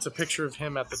 It's a picture of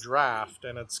him at the draft,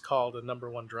 and it's called a number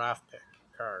 1 draft pick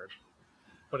card.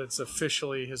 But it's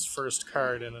officially his first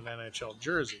card in an NHL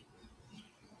jersey.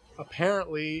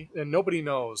 Apparently, and nobody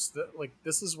knows, that, like,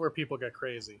 this is where people get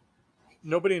crazy.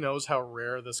 Nobody knows how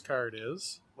rare this card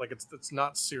is. Like, it's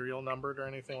not serial numbered or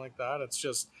anything like that. It's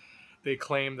just, they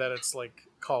claim that it's, like,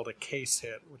 called a case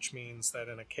hit, which means that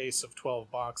in a case of 12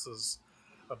 boxes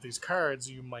of these cards,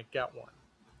 you might get one.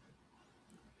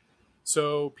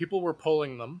 So people were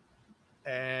pulling them,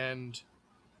 and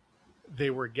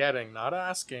they were getting, not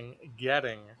asking,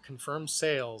 getting confirmed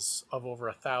sales of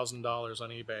over $1,000 on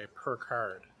eBay per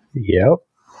card. Yep.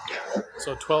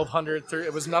 So $1,200,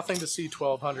 it was nothing to see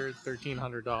 $1,200,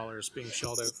 $1,300 being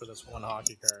shelled out for this one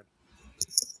hockey card.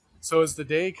 So as the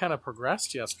day kind of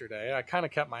progressed yesterday, I kind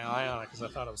of kept my eye on it because I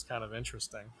thought it was kind of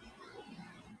interesting.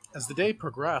 As the day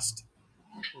progressed,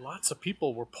 lots of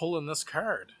people were pulling this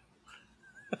card.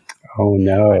 Oh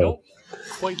no! I don't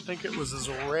quite think it was as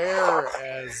rare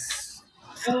as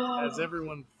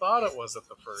everyone thought it was at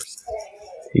the first.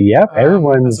 Yep,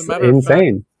 everyone's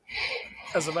insane.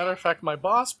 As a matter of fact, my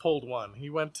boss pulled one. He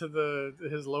went to the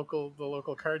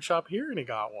local card shop here and he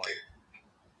got one.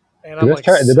 And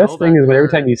the best thing is when every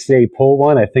time you say pull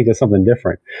one, I think of something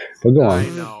different. But go on. I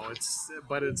know it's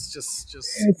just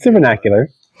it's the vernacular.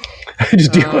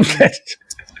 Just deal with it.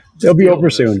 They'll be over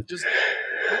soon.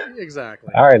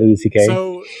 Exactly. All right, Louis C.K.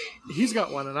 So he's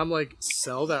got one, and I'm like,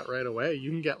 sell that right away. You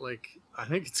can get like, I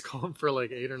think it's going for like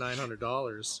 $800 or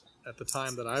 $900 at the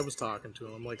time that I was talking to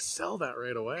him. I'm like, sell that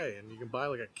right away, and you can buy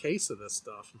like a case of this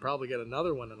stuff and probably get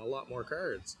another one and a lot more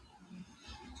cards.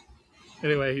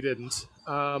 Anyway, he didn't.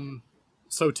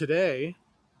 So today,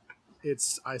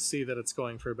 I see that it's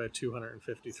going for about $250,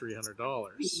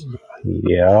 $300.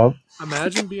 Yeah.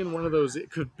 Imagine being one of those,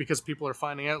 because people are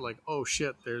finding out like, oh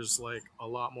shit, there's like a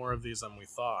lot more of these than we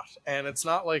thought. And it's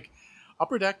not like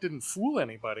Upper Deck didn't fool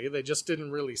anybody. They just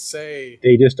didn't really say.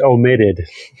 They just omitted.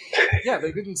 Yeah,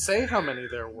 they didn't say how many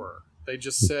there were. They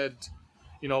just said,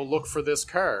 look for this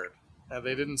card. And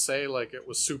they didn't say like it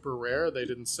was super rare. They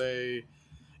didn't say,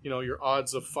 your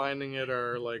odds of finding it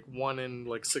are like 1 in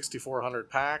like 6,400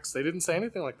 packs. They didn't say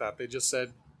anything like that. They just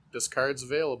said, this card's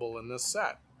available in this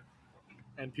set.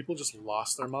 And people just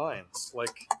lost their minds.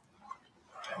 Like,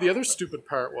 the other stupid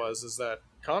part is that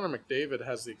Connor McDavid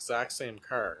has the exact same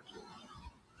card.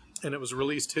 And it was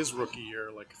released his rookie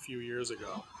year like a few years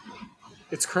ago.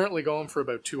 It's currently going for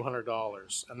about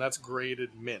 $200, and that's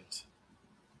graded mint.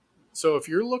 So if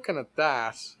you're looking at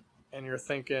that and you're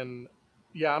thinking,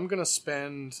 yeah, I'm going to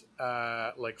spend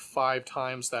like 5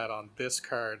 times that on this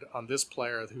card, on this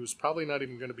player who's probably not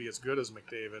even going to be as good as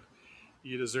McDavid,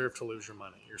 you deserve to lose your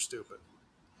money. You're stupid.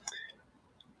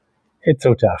 It's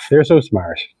so tough. They're so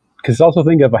smart. Because also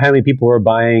think of how many people are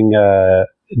buying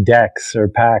decks or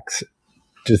packs.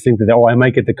 Just think that, I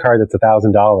might get the card that's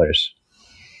 $1,000.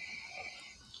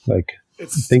 Like,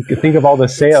 think of all the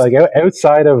sale, like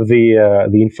outside of the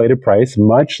inflated price,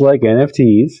 much like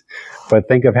NFTs. But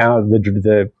think of how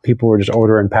the people were just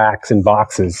ordering packs and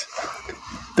boxes,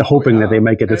 hoping that they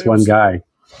might get this one guy.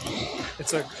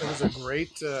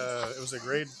 It was a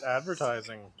great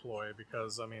advertising ploy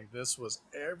because I mean this was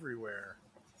everywhere.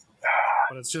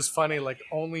 But it's just funny, like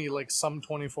only like some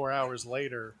 24 hours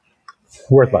later,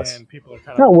 Worthless. and people are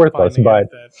kind of Not worthless, finding but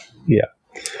out that yeah.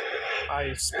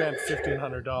 I spent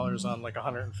 $1,500 on like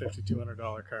 $150,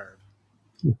 $200 card.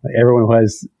 Like everyone who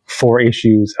has 4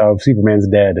 issues of Superman's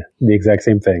Dead, the exact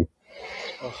same thing.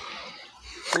 Oh,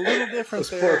 a little different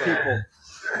Those there. poor people.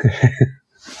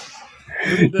 A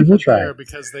little different there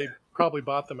because they probably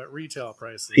bought them at retail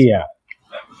prices. Yeah.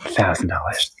 $1,000.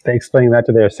 They explain that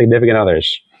to their significant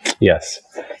others. Yes.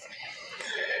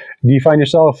 Do you find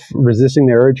yourself resisting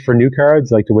the urge for new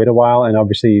cards, like to wait a while? And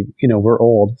obviously, we're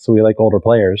old, so we like older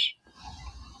players.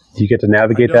 Do you get to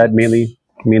navigate that mainly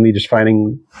just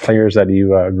finding players that you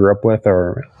grew up with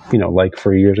or, like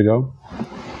 4 years ago?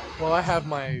 Well, I have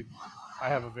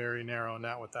a very narrow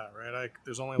net with that, right?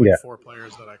 There's only 4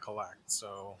 players that I collect,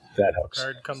 so that helps. If a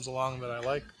card comes along that I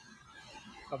like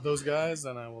of those guys,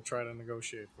 then I will try to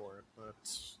negotiate for it. But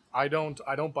I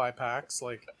don't buy packs.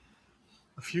 Like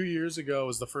a few years ago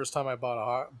was the first time I bought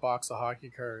a box of hockey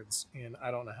cards in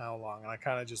I don't know how long, and I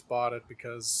kind of just bought it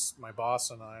because my boss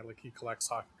and I, like, he collects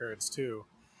hockey cards too,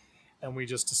 and we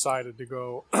just decided to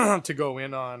go to go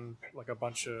in on like a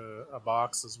bunch of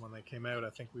boxes when they came out. I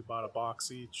think we bought a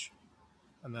box each,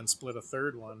 and then split a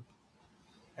third one,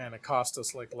 and it cost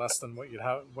us like less than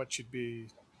what you'd be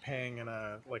paying in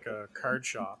a card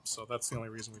shop. So that's the only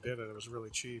reason we did it. It was really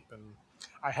cheap, and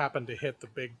I happened to hit the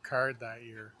big card that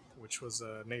year, which was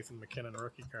a Nathan McKinnon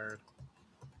rookie card.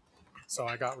 So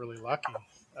I got really lucky.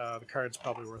 The card's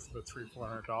probably worth about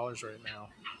 $300-$400 right now,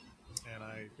 and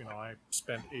I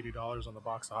spent $80 on the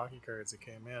box of hockey cards that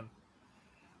came in.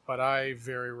 But I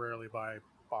very rarely buy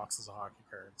boxes of hockey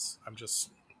cards. I'm just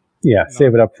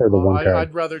save it up for the one card.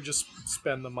 I'd rather just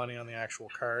spend the money on the actual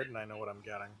card, and I know what I'm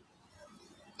getting.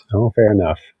 Oh, fair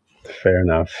enough.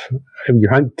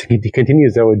 Your hunt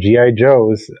continues though with G.I.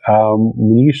 Joes.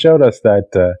 When you showed us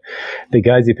that the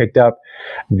guys you picked up,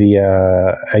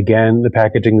 again, the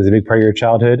packaging is a big part of your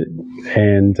childhood,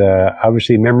 and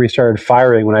obviously memory started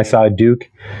firing when I saw Duke.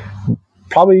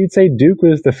 Probably you'd say Duke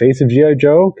was the face of G.I.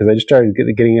 Joe, because I just started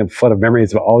getting a flood of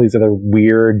memories of all these other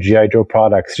weird G.I. Joe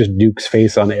products, just Duke's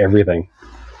face on everything.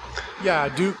 Yeah,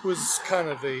 Duke was kind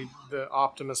of the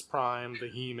Optimus Prime, the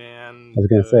He-Man. I was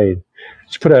going to say,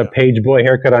 just put a Page Boy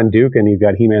haircut on Duke and you've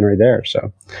got He-Man right there.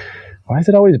 So why is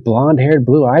it always blonde-haired,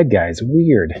 blue-eyed guys?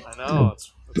 Weird. I know,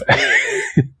 it's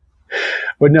weird.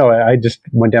 But no, I just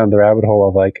went down the rabbit hole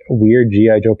of like weird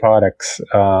G.I. Joe products.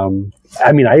 I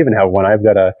mean, I even have one. I've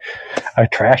got a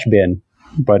trash bin,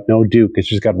 but no Duke. It's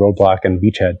just got Roadblock and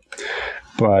Beachhead.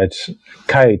 But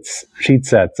kites, sheet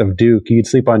sets of Duke. You could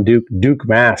sleep on Duke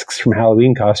masks from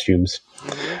Halloween costumes,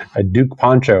 a Duke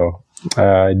poncho,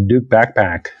 Duke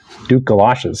backpack, Duke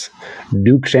galoshes,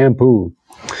 Duke shampoo.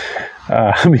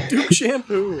 Duke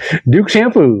shampoo. Duke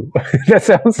shampoo. That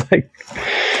sounds like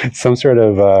some sort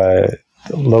of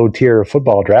low tier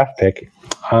football draft pick.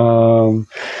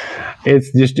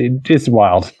 It's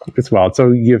wild. It's wild.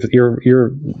 So your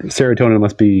serotonin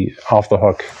must be off the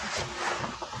hook,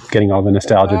 getting all the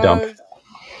nostalgia dump.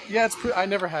 Yeah, I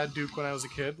never had Duke when I was a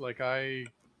kid. Like I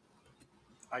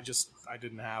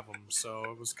didn't have them, so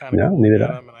it was kind of cool to get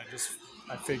them. And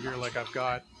I figure like I've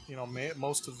got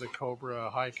most of the Cobra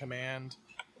High Command.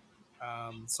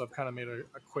 So I've kind of made a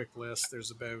quick list.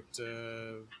 There's about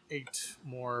 8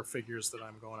 more figures that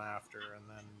I'm going after, and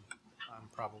then I'm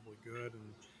probably good.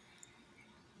 And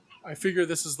I figure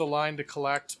this is the line to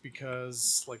collect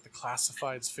because like the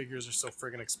classifieds figures are so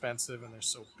friggin' expensive and they're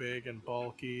so big and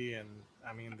bulky. And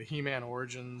I mean the He-Man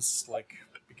Origins, like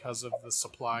because of the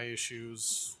supply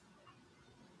issues,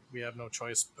 we have no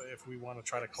choice. But if we want to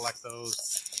try to collect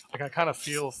those, like I kind of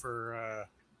feel for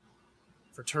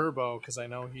Turbo, because I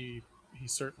know he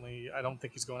certainly, I don't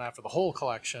think he's going after the whole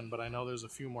collection, but I know there's a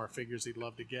few more figures he'd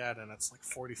love to get, and it's like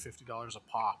 $40-$50 a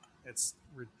pop. It's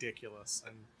ridiculous,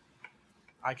 and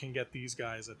I can get these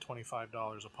guys at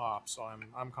 $25 a pop, so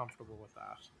I'm comfortable with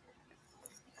that.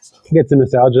 So. You get some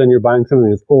nostalgia, and you're buying something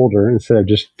that's older instead of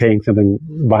just buying something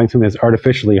that's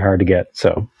artificially hard to get.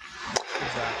 So,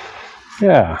 exactly.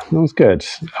 Yeah, that was good.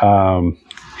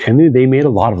 And they made a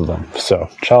lot of them. So,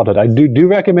 childhood. I do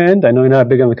recommend. I know you're not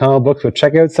big on the comic books, but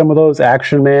check out some of those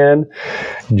Action Man,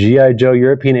 G.I. Joe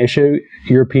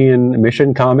European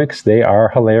Mission comics. They are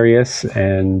hilarious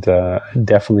and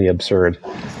definitely absurd.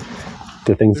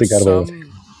 The things they got away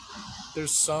with.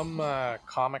 There's some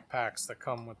comic packs that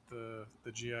come with the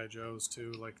G.I. Joes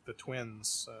too, like the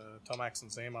twins, Tomax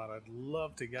and Zaymot. I'd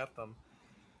love to get them,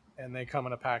 and they come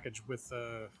in a package with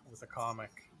a comic.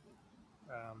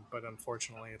 but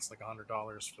unfortunately, it's like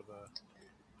 $100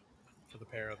 for the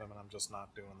pair of them, and I'm just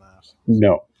not doing that.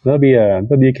 No, there'll be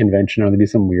a convention, or there'll be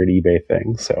some weird eBay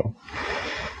thing. So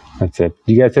that's it.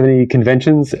 Do you guys have any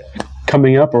conventions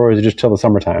coming up, or is it just till the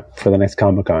summertime for the next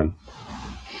Comic-Con?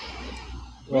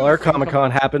 Well, our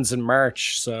Comic-Con happens in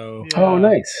March, so... Yeah. Oh,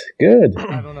 nice. Good.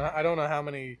 I don't know how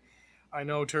many... I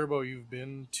know, Turbo, you've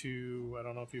been to... I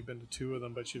don't know if you've been to 2 of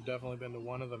them, but you've definitely been to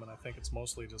one of them, and I think it's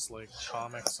mostly just, like,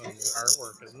 comics and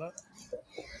artwork, isn't it?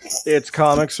 It's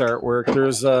comics, artwork.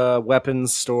 There's a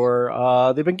weapons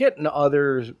store. They've been getting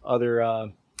other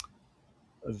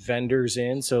vendors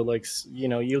in, so, like, you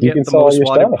know, you'll get the most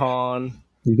wanted pawn.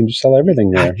 You can just sell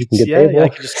everything there. You can get table. Yeah, I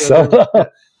can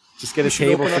just get a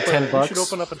table for $10. You should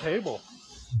open up a table.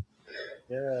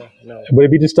 Yeah, no. Would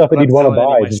it be just stuff that you'd want to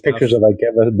buy? Just pictures of, like,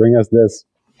 bring us this.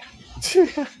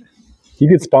 You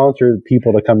could sponsor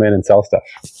people to come in and sell stuff.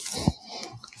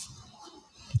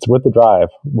 It's worth the drive.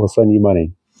 We'll send you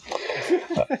money.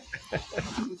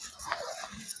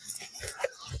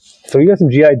 So you got some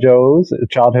G.I. Joes,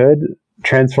 childhood,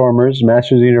 Transformers,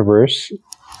 Masters of the Universe,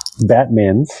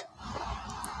 Batmans.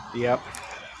 Yep.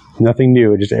 Nothing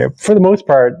new. Just for the most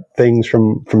part, things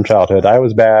from childhood. I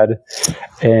was bad,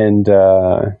 and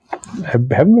I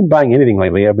haven't been buying anything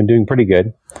lately. I've been doing pretty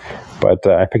good, but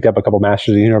I picked up a couple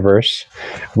Masters of the Universe.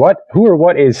 Who or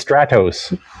what is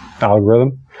Stratos?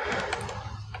 Algorithm.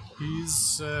 He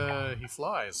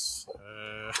flies.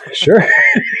 Sure,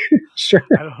 sure.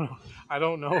 I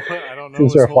don't know.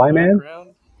 Is there a fly man?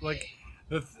 Like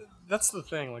that's the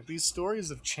thing. Like, these stories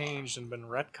have changed and been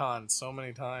retconned so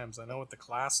many times. I know with the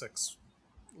Classics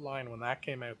line, when that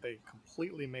came out, they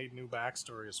completely made new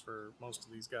backstories for most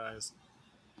of these guys.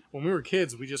 When we were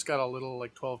kids, we just got a little,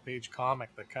 like, 12-page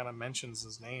comic that kind of mentions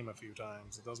his name a few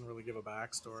times. It doesn't really give a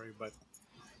backstory, but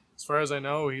as far as I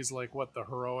know, he's like, the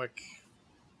heroic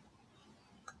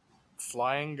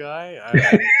flying guy? I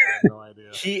have no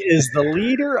idea. He is the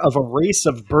leader of a race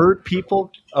of bird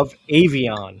people of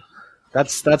Avion.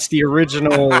 That's the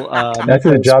original. That's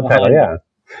his job title. Yeah.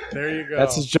 There you go.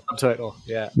 That's his job title.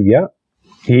 Yeah. Yeah.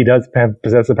 He does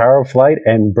possess the power of flight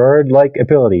and bird-like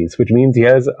abilities, which means he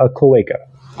has a cloaca.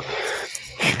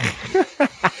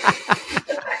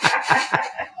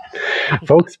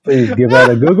 Folks, please give that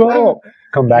a Google.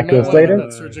 Come back to us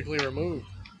later. Surgically removed.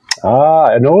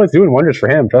 No, it's doing wonders for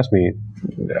him. Trust me.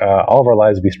 All of our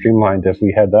lives would be streamlined if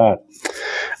we had that.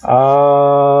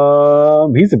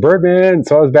 He's a Birdman,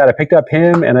 so I was bad. I picked up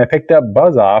him, and I picked up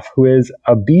Buzz-Off, who is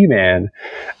a B-Man.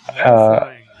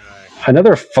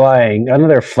 Another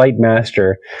flight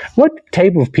master. What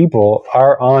type of people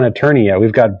are on Eternia?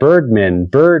 We've got Birdmen,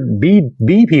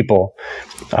 bee people,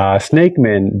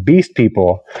 Snakemen, beast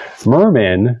people,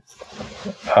 Mermen,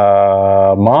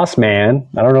 Mossman.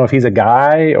 I don't know if he's a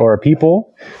guy or a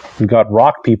people. We've got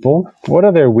rock people. What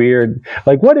other weird,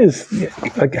 how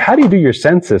do you do your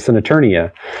census in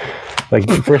Eternia? Like,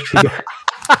 first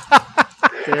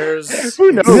there's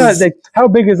who knows? How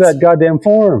big is that goddamn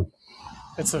farm?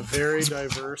 It's a very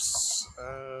diverse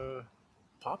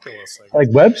populace. Like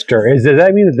Webster. Does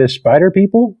that mean that there's spider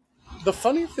people? The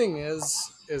funny thing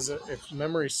is if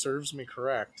memory serves me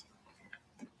correct,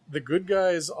 the good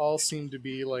guys all seem to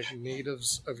be like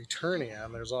natives of Eternia,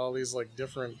 and there's all these like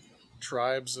different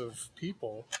tribes of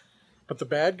people, but the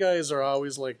bad guys are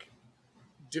always like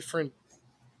different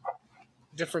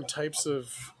types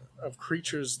of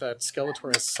creatures that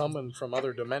Skeletor has summoned from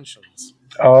other dimensions.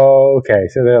 Oh, okay.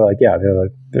 So they're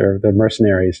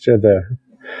mercenaries. They're the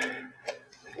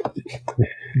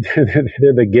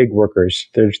gig workers.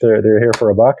 They're here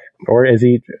for a buck, or is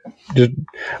he just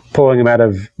pulling them out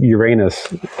of Uranus?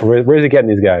 Where's he getting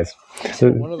these guys?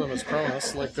 One of them is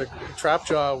Cronus. Like the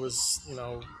Trapjaw was,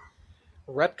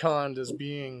 retconned as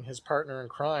being his partner in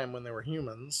crime when they were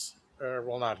humans.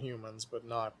 Well, not humans, but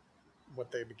not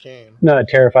what they became. Not a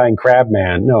terrifying crab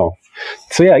man, no.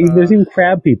 So yeah, there's even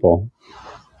crab people.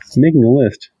 I'm making a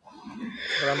list.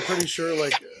 But I'm pretty sure,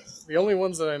 like, the only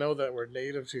ones that I know that were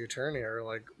native to Eternia are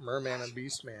like Merman and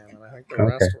Beastman, and I think the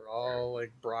rest were all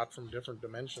like brought from different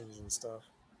dimensions and stuff.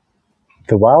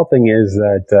 The wild thing is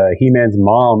that He-Man's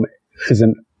mom is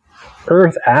an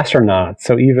Earth astronaut,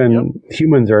 so even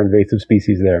humans are invasive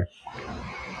species there.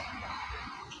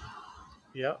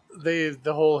 Yeah,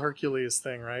 the whole Hercules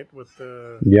thing, right? With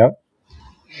the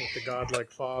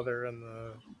godlike father and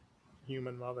the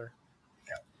human mother.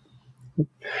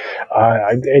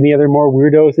 Any other more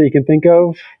weirdos that you can think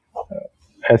of?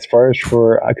 As far as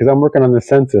because I'm working on the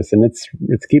census and it's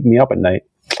keeping me up at night.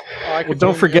 Well,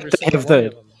 don't forget to have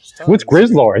what's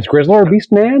Grizzlor? Is Grizzlor a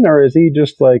beast man, or is he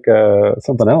just like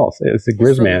something else? Is it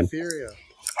Grizzman?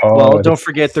 Well, don't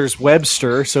forget there's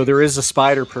Webster, so there is a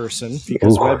spider person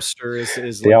because Webster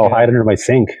is. They all hide under my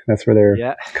sink. That's where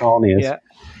their colony is. Yeah,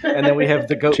 and then we have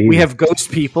we have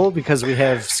ghost people because we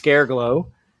have Scareglow,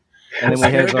 and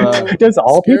then we have. Does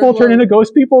all people turn into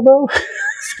ghost people though?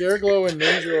 Scareglow and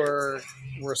Ninja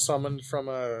were summoned from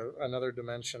another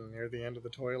dimension near the end of the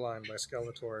toy line by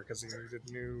Skeletor because he needed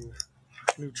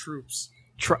new troops.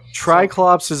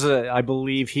 Triclops is I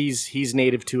believe he's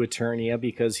native to Eternia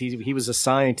because he was a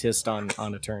scientist on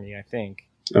Eternia, I think.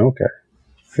 Okay,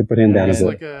 so put him down as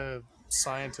like a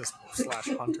scientist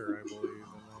 / hunter, I believe.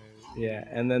 Yeah,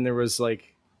 and then there was I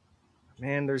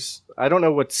don't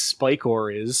know what Spikor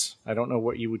is. I don't know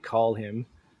what you would call him.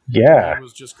 Yeah, he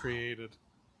was just created.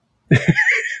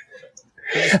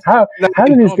 How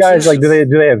do these guys do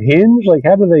they have hinge? Like,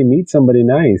 how do they meet somebody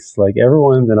nice? Like,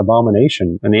 everyone's an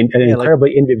abomination, an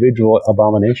incredibly individual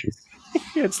abomination.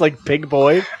 It's like Pig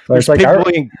Boy. There's Pig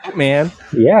Boy and Goat Man.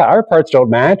 Yeah, our parts don't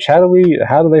match. How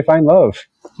do they find love?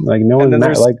 Like, no one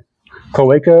like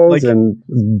Coecos and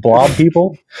blob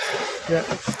people. Yeah.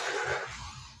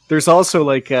 There's also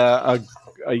like a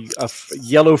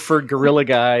yellow furred gorilla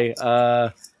guy.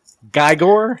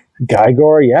 Gygor,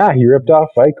 yeah, he ripped off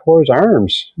Vicor's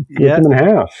arms, ripped him in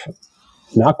half.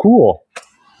 Not cool.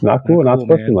 Not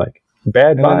supposed to like.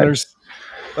 Bad vibes.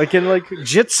 There's in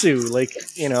Jitsu,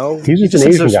 he's just an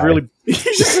Asian guy. He's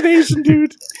just an Asian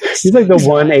dude. He's like the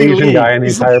one Asian guy on the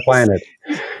entire planet.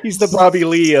 He's the Bobby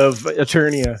Lee of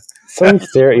Eternia.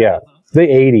 Yeah, the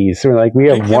 80s. So we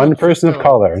have one person of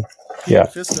color. Yeah,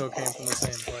 Fisto came from the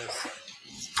same place.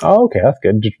 Oh, okay, that's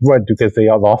good. What? Because they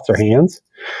all lost their hands?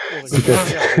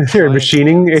 Because they're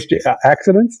machining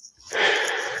accidents?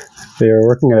 They were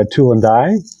working at a tool and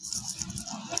die?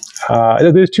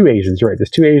 There's two Asians, you're right. There's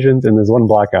two Asians and there's one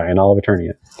black guy in all of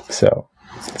Eternia. So,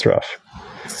 it's rough.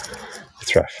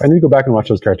 It's rough. I need to go back and watch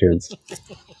those cartoons.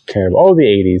 Terrible. Oh, the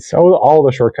 80s. Oh, all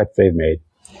the shortcuts they've made.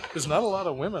 There's not a lot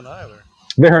of women either.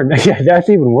 That's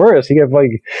even worse. You have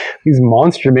these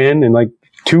monster men and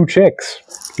two chicks.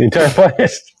 The entire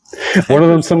planet. One of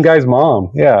them, some guy's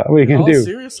mom. Yeah, what are you gonna do?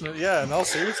 In all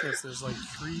seriousness, there's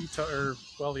three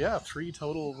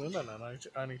total women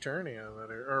on Eternia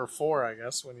or four, I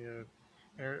guess, when you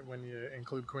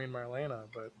include Queen Marlena.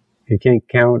 But you can't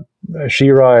count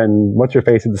She-Ra and what's her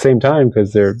face at the same time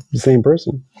because they're the same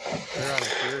person. They're on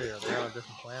Etheria. They're on a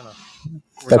different planet.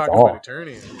 That's all. About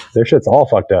Eternia. Their shit's all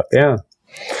fucked up. Yeah.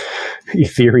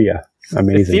 Etheria.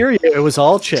 Amazing. Etheria, it was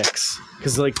all chicks.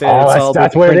 Because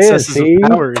that's where it is. See,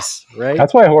 powers, right?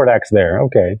 That's why Hordak's there.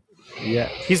 Okay. Yeah,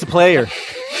 he's a player.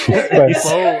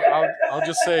 I'll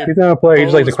just say he's not a player. He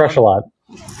just likes to crush a lot.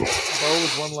 Bo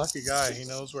is one lucky guy. He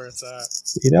knows where it's at.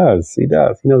 He does. He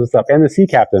knows what's up. And the sea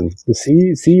captain, the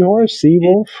seahorse, sea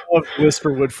wolf, of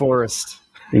Whisperwood Forest.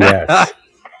 Yes.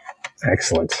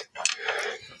 Excellent.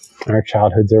 Our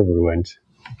childhoods are ruined.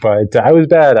 But I was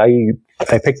bad. I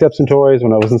picked up some toys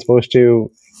when I wasn't supposed to.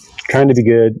 Trying to be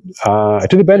good. To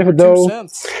the benefit, though,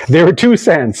 they were 2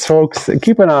 cents, folks.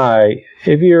 Keep an eye.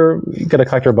 If you're got a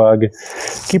collector bug,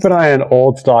 keep an eye on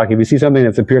old stock. If you see something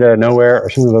that's appeared out of nowhere or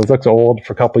something that looks old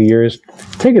for a couple of years,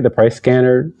 take it to the price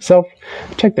scanner,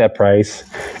 check that price,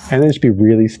 and then just be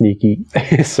really sneaky.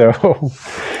 So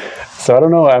I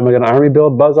don't know. Am I going to army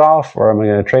build Buzz Off or am I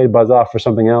going to trade Buzz Off for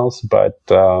something else? But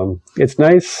it's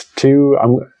nice to.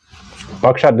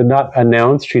 Buckshot did not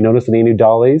announce she noticed any new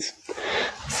dollies.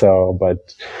 So, but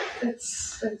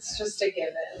it's just a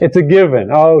given. It's a given.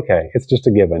 Oh, okay. It's just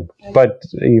a given. But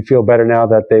you feel better now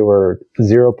that they were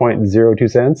 0.02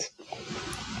 cents?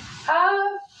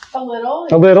 A little.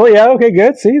 A little, yeah. Okay,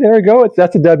 good. See, there we go.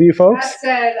 That's a W, folks. That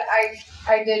said,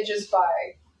 I did just buy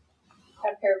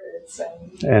a pair of boots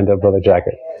and a brother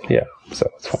jacket. Yeah, so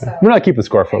it's fine. So, we're not keeping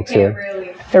score, folks, here.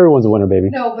 Really, everyone's a winner, baby.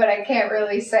 No, but I can't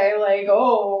really say, you're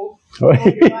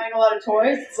buying a lot of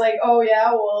toys. It's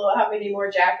how many more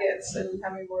jackets and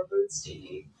how many more boots do you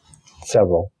need?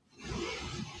 Several.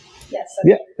 Yes.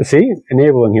 Yeah, see?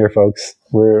 Enabling here, folks.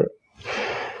 We're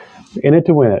in it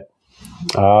to win it.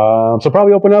 So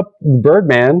probably open up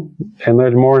Birdman and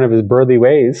learn more of his birdly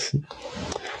ways.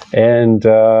 And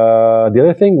the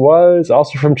other thing was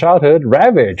also from childhood,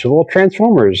 Ravage, a little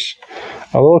Transformers,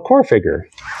 a little core figure.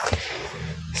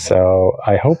 So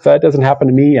I hope that doesn't happen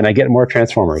to me and I get more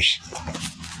Transformers.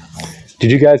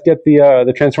 Did you guys get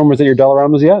the Transformers at your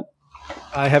Dollaramas yet?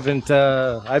 I haven't.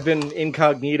 I've been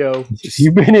incognito.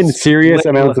 You've been in serious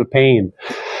amounts of pain.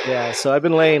 Yeah, so I've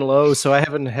been laying low, so I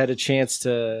haven't had a chance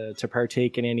to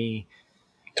partake in any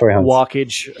toy hunts,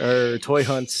 walkage or toy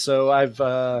hunts. So I'm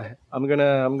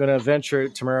gonna venture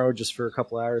out tomorrow just for a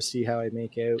couple hours, see how I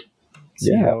make out,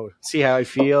 see how I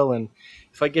feel, and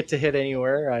if I get to hit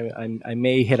anywhere, I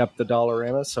may hit up the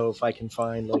Dollarama. So if I can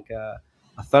find like a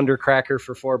Thundercracker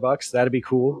for $4, that'd be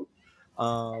cool.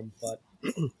 But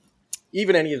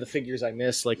even any of the figures I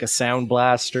missed, like a Sound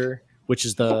Blaster, which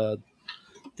is the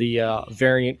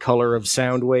variant color of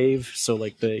Soundwave. So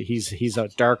like he's a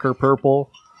darker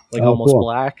purple, like almost cool.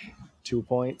 black to a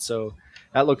point. So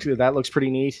that looks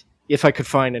pretty neat. If I could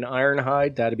find an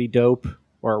Ironhide, that'd be dope,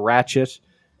 or a Ratchet,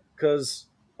 because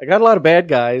I got a lot of bad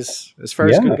guys. As far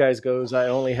as good guys goes, I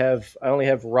only have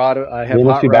Rod. I have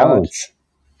Hot Rod. Balance.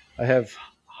 I have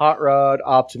Hot Rod,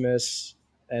 Optimus,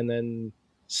 and then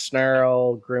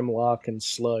Snarl, Grimlock, and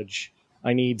Sludge.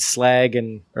 I need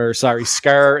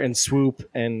Scar and Swoop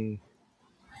and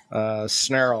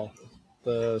Snarl,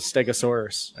 the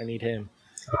Stegosaurus. I need him.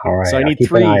 All right. So I need keep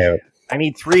 3. an eye out. I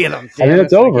need 3 of them. And then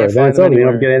it's over. Then it's over. You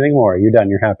don't get anything more. You're done.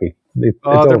 You're happy. They're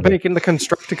making the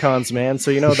Constructicons, man.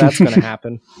 So you know that's going to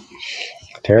happen.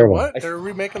 Terrible. What? They're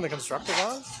remaking the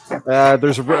Constructicons?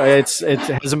 It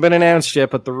hasn't been announced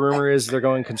yet, but the rumor is they're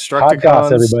going Constructicons. Hot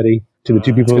goss, everybody. To the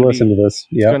 2 people who listen to this.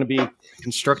 Yeah. It's going to be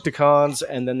Constructicons,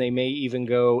 and then they may even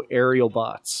go aerial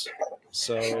bots.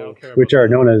 So, which are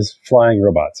known as flying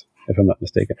robots, if I'm not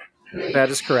mistaken. That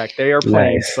is correct. They are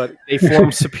planes, but they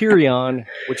formed Superion,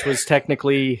 which was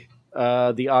technically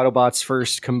the Autobots'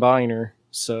 first combiner.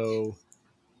 So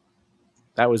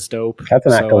that was dope. That's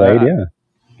an accolade, yeah.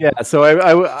 Yeah, so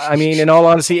I mean, in all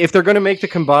honesty, if they're going to make the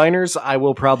combiners, I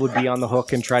will probably be on the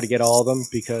hook and try to get all of them,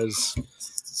 because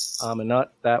I'm a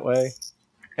nut that way.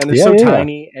 And they're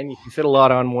tiny, and you can fit a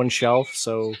lot on one shelf,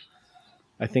 so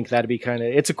I think that'd be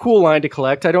it's a cool line to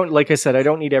collect. I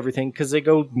don't need everything, because they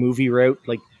go movie route.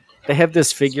 Like, they have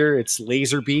this figure, it's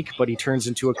Laserbeak, but he turns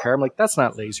into a car. I'm like, that's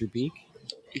not Laserbeak.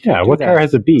 Yeah, what car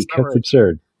has a beak? That's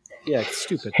absurd. Yeah, it's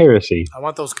stupid. Heresy. I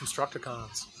want those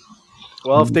Constructicons.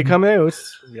 Well, if they come out,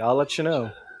 I'll let you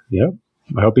know. Yep.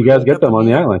 I hope you guys get them on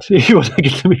the island. You won't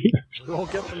get them here. We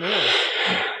won't get them here.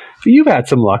 You've had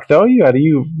some luck, though.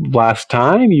 Last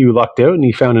time you lucked out and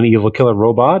you found an evil killer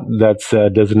robot that's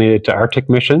designated to Arctic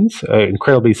missions, an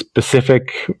incredibly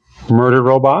specific murder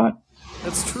robot.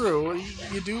 That's true.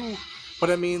 You do, but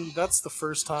I mean, that's the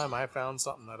first time I found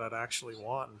something that I'd actually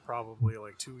want in probably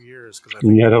like 2 years.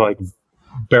 And you had to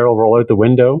barrel roll out the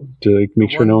window to make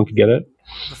sure no one could get it.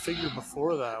 The figure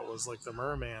before that was like the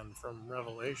Merman from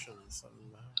Revelations, and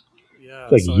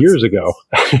years ago.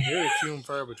 It's very few and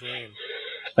far between.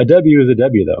 A W is a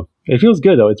W, though. It feels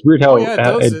good, though. It's weird how it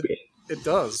does. It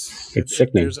does. It's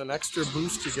sickening. There's an extra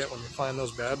boost you get when you find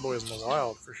those bad boys in the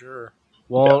wild, for sure.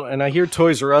 Well, and I hear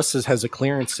Toys R Us has a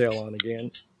clearance sale on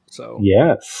again. So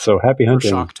yes, so happy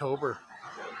hunting. Shocktober.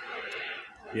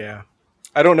 Yeah,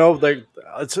 I don't know.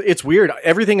 It's weird.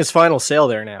 Everything is final sale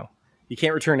there now. You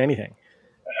can't return anything.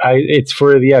 It's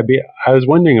for I was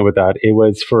wondering about that. It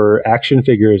was for action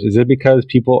figures. Is it because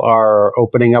people are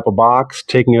opening up a box,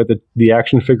 taking out the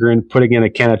action figure and putting in a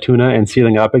can of tuna and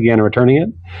sealing it up again and returning it?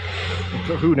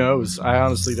 Who knows? I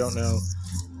honestly don't know.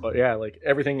 But yeah,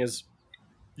 everything is,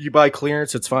 you buy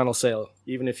clearance, it's final sale.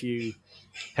 Even if you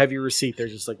have your receipt, they're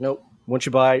just like, nope. Once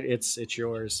you buy it, it's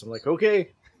yours. I'm like,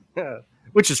 okay,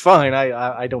 which is fine.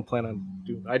 I don't plan on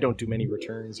I don't do many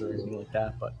returns or anything like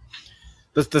that, but.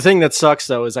 The thing that sucks,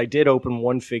 though, is I did open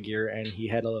one figure and he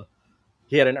had an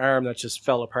arm that just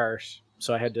fell apart,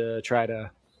 so I had to try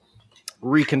to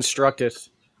reconstruct it.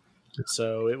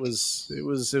 So it was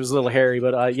a little hairy,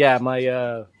 but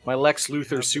my Lex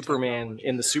Luthor Superman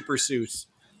in the super suit,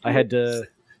 I had to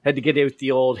get out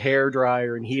the old hair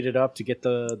dryer and heat it up to get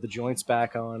the joints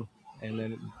back on. And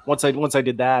then once I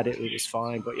did that, it was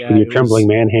fine. But yeah, your trembling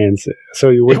man hands, so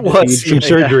you would need some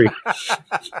surgery.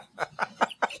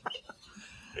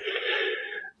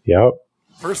 Yep.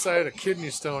 First I had a kidney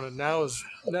stone, and now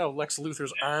Lex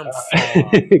Luthor's arm fell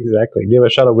off. Exactly. Do you have a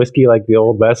shot of whiskey like the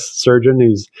old West surgeon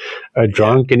who's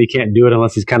drunk and he can't do it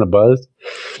unless he's kind of buzzed?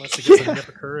 Unless he gets a nip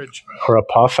of courage. Or a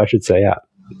puff, I should say, yeah.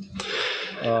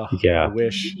 I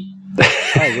wish.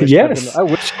 Yes. I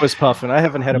wish I was puffing. I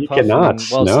haven't had a puff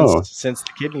since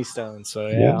the kidney stone. So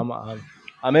yeah.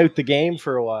 I'm out the game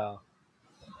for a while.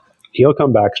 He'll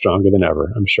come back stronger than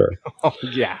ever, I'm sure. Oh,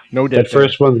 yeah, no doubt. That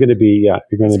first one's going to be, you're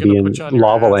going to be in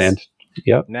lava land.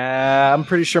 Yep. Nah, I'm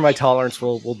pretty sure my tolerance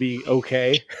will be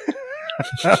okay.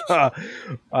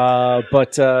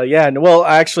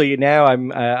 Actually, now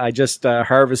I just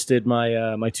harvested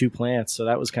my 2 plants, so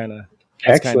that was kind of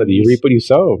excellent. You reap what you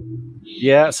sow.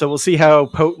 Yeah, so we'll see how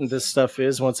potent this stuff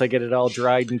is once I get it all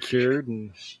dried and cured.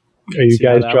 And are you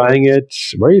guys drying it?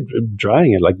 Where are you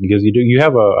drying it? Because you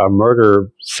have a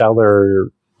murder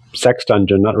cellar sex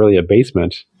dungeon, not really a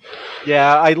basement.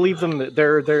 Yeah, I leave them.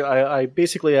 I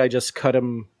just cut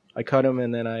them I cut them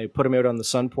and then I put them out on the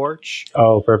sun porch.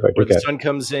 Oh, perfect. Where Okay. the sun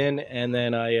comes in, and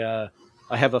then I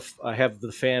have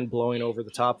the fan blowing over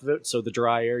the top of it, so the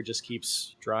dry air just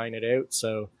keeps drying it out.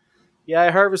 So yeah,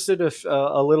 I harvested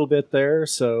a little bit there,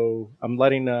 so I'm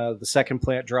letting the second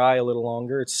plant dry a little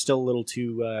longer. It's still a little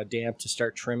too damp to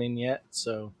start trimming yet.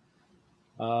 So,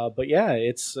 but yeah,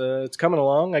 it's coming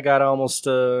along. I got almost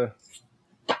I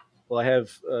have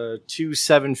 2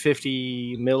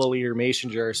 750 milliliter mason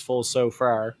jars full so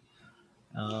far.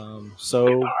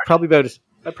 So I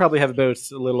probably have about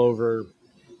a little over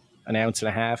an ounce and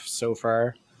a half so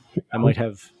far. I might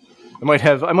have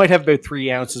about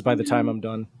 3 ounces by the time I'm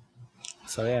done.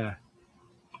 So yeah,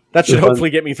 that should hopefully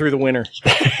get me through the winter.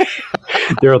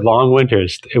 There are long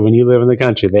winters when you live in the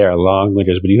country. They are long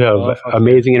winters, but you have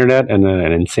amazing internet and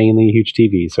an insanely huge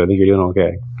TV, so I think you're doing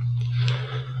okay.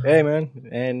 Hey man,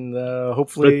 and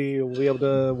hopefully we'll be able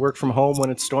to work from home when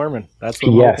it's storming. That's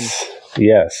what I'm hoping.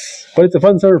 Yes. But it's a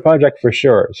fun summer project for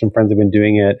sure. Some friends have been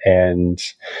doing it, and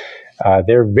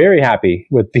they're very happy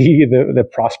with the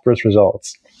prosperous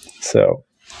results. So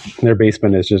their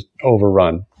basement is just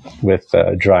overrun with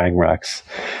drying racks.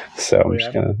 So I'm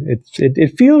just gonna.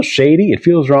 It feels shady. It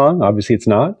feels wrong. Obviously, it's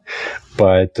not.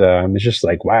 But it's just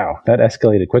like, wow, that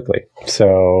escalated quickly.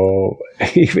 So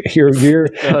your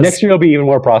next year will be even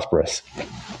more prosperous.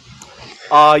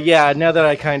 Yeah. Now that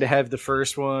I kind of have the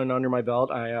first one under my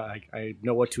belt, I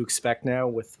know what to expect now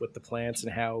with the plants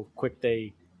and how quick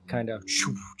they kind of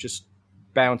just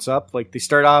bounce up. Like they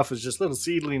start off as just little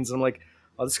seedlings. And I'm like,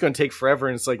 oh, this is going to take forever.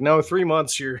 And it's like, no, 3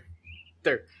 months,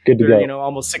 they're good to go.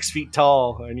 Almost 6 feet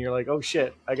tall, and you're like, oh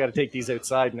shit, I got to take these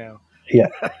outside now. Yeah,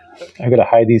 I got to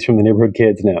hide these from the neighborhood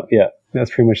kids now. Yeah, that's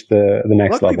pretty much the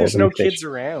next Luckily, level. There's no kids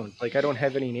around. Like I don't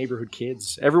have any neighborhood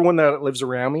kids. Everyone that lives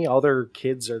around me, all their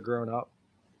kids are grown up.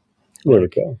 There we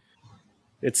go.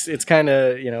 It's kind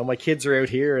of my kids are out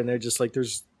here, and they're just like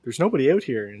there's nobody out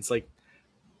here, and it's like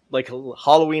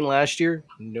Halloween last year,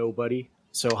 nobody.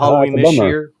 So Halloween this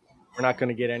year, we're not going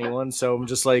to get anyone. So I'm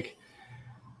just like,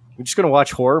 we're just going to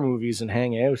watch horror movies and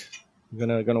hang out.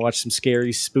 I'm gonna watch some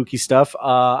scary, spooky stuff.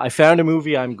 I found a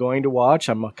movie I'm going to watch.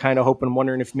 I'm kind of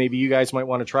wondering if maybe you guys might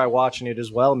want to try watching it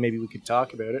as well. Maybe we could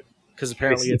talk about it because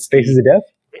apparently it's Faces of Death.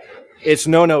 It's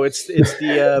the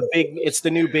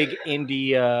new big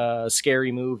indie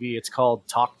scary movie. It's called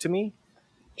Talk to Me.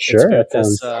 Sure,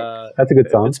 that's a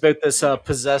good song. It's about this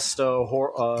possessed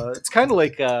horror. It's kind of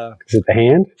like is it The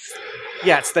Hand?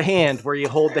 Yeah, it's The Hand, where you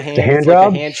hold the hand. The hand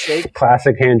job, like a handshake.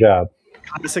 Classic hand job.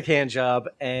 Classic hand job,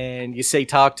 and you say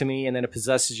 "talk to me," and then it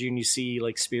possesses you, and you see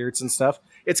like spirits and stuff.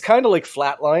 It's kind of like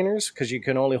Flatliners because you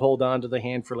can only hold on to the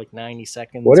hand for like 90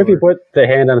 seconds. What if you put the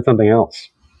hand on something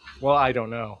else? Well, I don't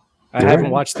know. I haven't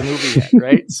watched the movie yet,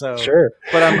 right? So sure,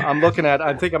 but I'm looking at.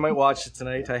 I think I might watch it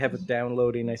tonight. I have it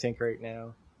downloading. I think right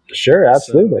now. Sure,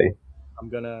 absolutely. So I'm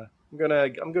gonna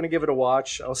give it a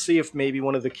watch. I'll see if maybe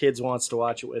one of the kids wants to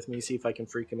watch it with me. See if I can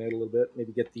freak him out a little bit.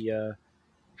 Maybe get the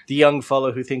young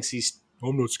fellow who thinks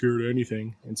I'm not scared of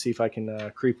anything, and see if I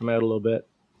can creep him out a little bit.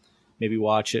 Maybe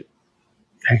watch it.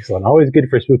 Excellent. Always good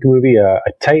for a spooky movie. A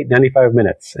tight 95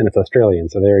 minutes, and it's Australian,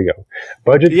 so there you go.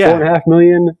 Budget $4.5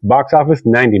 million, box office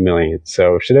 $90 million.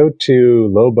 So shout out to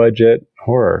low budget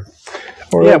horror.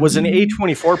 It was an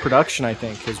A24 production, I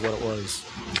think, is what it was.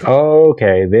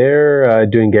 Okay, they're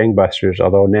doing gangbusters,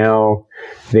 although now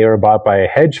they were bought by a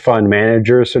hedge fund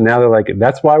manager, so now they're like,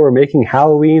 that's why we're making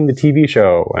Halloween the TV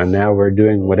show, and now we're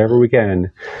doing whatever we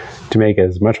can to make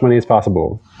as much money as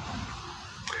possible.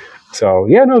 So,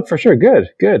 yeah, no, for sure, good.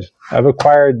 I will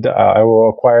acquire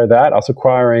that. Also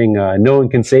acquiring No One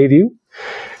Can Save You,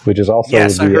 which is also I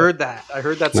heard that. I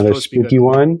heard that's another supposed to be spooky good.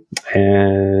 one,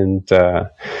 and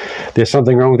There's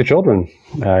Something Wrong with the Children.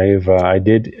 I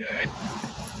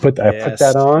put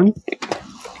that on,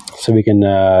 so we can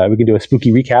do a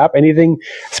spooky recap. Anything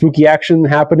spooky action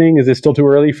happening? Is it still too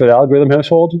early for the algorithm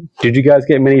household? Did you guys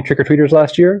get many trick or treaters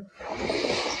last year?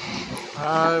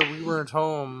 We weren't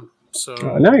home, so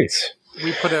nice.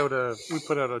 We put out a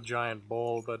giant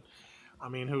bowl, but I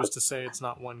mean, who's to say it's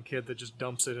not one kid that just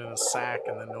dumps it in a sack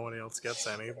and then nobody else gets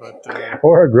any? But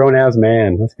or a grown-ass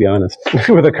man, let's be honest,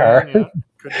 with a car. Yeah.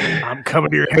 I'm coming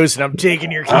to your house and I'm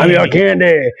taking your I'm candy. your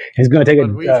candy. He's going to take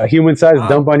a human-sized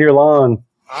dump on your lawn.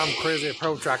 I'm crazy at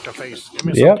protractor face. Give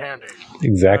me some candy.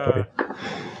 Exactly.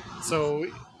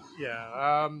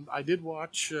 I did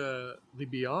watch The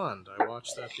Beyond. I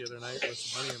watched that the other night with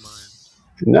a buddy of mine.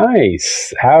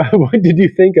 Nice. What did you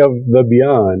think of The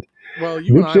Beyond? Well,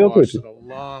 you and I watched it a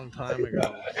long time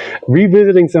ago.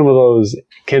 Revisiting some of those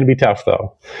can be tough,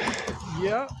 though.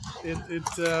 Yeah,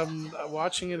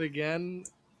 watching it again,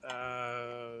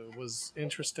 was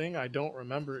interesting. I don't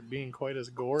remember it being quite as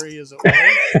gory as it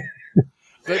was.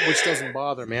 Which doesn't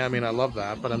bother me. I mean, I love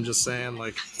that, but I'm just saying,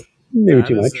 like, maybe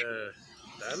too much.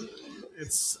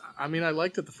 I mean, I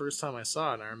liked it the first time I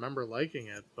saw it, and I remember liking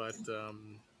it, but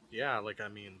yeah, like, I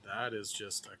mean, that is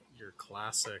just your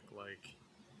classic, like,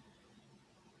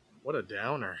 what a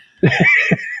downer.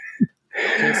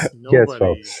 Just nobody, yes,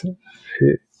 folks.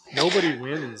 Nobody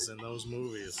wins in those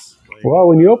movies. Like, well,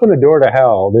 when you open the door to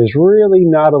hell, there's really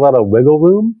not a lot of wiggle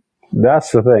room.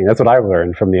 That's the thing. That's what I've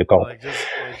learned from the occult. Like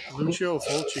Lucio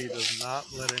Fulci does not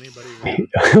let anybody win.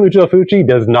 Lucio Fulci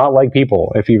does not like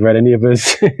people. If you've read any of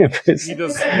his he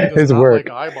does his not work,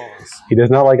 like eyeballs. He does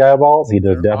not like eyeballs. He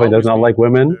definitely does not like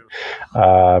women.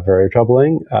 Very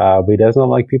troubling. But he does not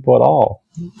like people at all.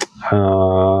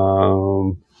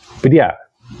 But yeah,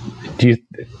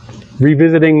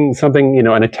 revisiting something,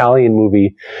 an Italian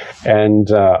movie, and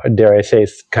dare I say,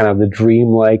 it's kind of the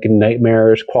dreamlike,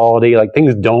 nightmarish quality. Like,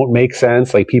 things don't make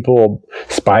sense. Like,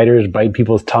 spiders bite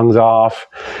people's tongues off.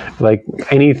 Like,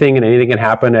 anything can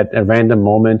happen at a random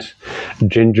moment.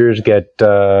 Gingers get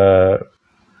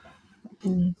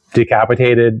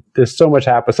decapitated. There's so much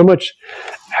happens. So much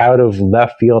out of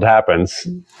left field happens.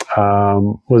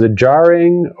 Was it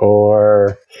jarring,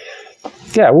 or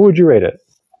what would you rate it?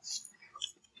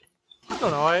 I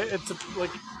don't know. It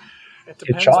depends.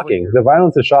 It's shocking. The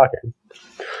violence is shocking.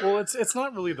 Well, it's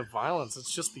not really the violence.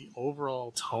 It's just the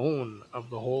overall tone of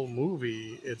the whole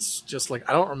movie. It's just like,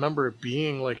 I don't remember it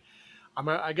being like.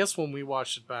 I guess when we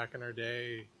watched it back in our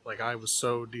day, like, I was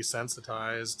so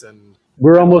desensitized, and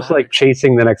we're almost like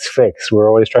chasing the next fix. We're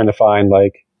always trying to find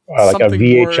like a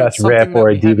VHS rip or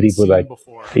a DVD bootleg.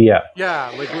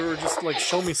 Yeah, like we were just like,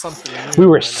 show me something new. We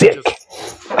were sick.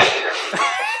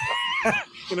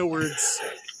 In a words.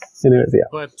 Anyways, yeah.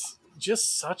 But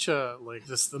just such a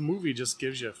the movie just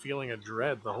gives you a feeling of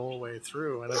dread the whole way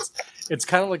through, and it's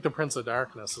kind of like The Prince of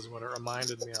Darkness is what it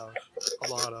reminded me of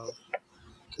a lot of.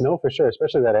 No, for sure,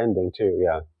 especially that ending too.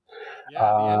 Yeah. Yeah,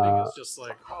 the ending is just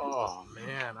like, oh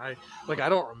man, I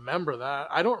don't remember that.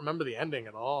 I don't remember the ending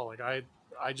at all. Like, I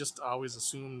just always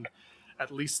assumed,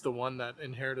 at least the one that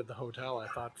inherited the hotel, I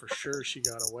thought for sure she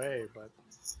got away, but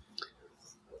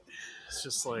it's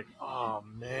just like, oh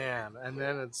man. And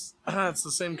then it's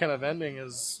the same kind of ending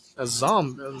as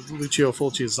Lucio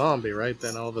Fulci's Zombie, right?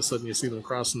 Then all of a sudden you see them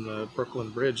crossing the Brooklyn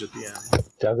Bridge at the end.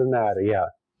 Doesn't matter, yeah.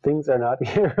 Things are not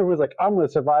here. It was like, I'm going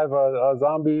to survive a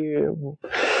zombie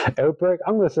outbreak.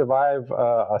 I'm going to survive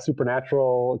a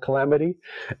supernatural calamity.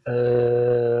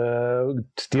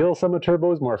 Steal some of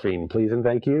Turbo's morphine, please and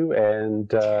thank you,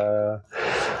 and a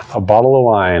bottle of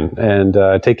wine, and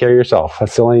take care of yourself.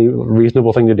 That's the only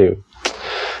reasonable thing to do.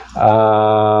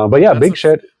 But yeah, that's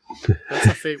shit. That's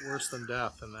a fate worse than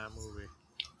death in that movie.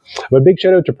 But big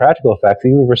shout out to practical effects,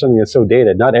 even for something that's so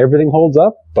dated. Not everything holds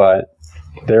up, but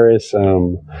there is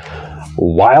some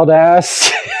wild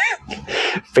ass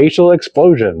facial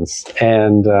explosions,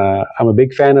 and I'm a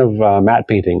big fan of matte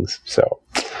paintings. So,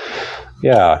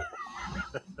 yeah.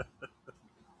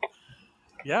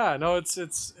 Yeah, no,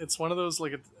 it's one of those,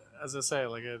 like, as I say,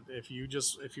 like, if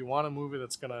you want a movie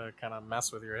that's gonna kind of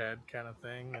mess with your head, kind of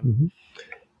thing, and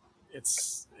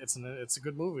it's a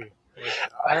good movie. Like,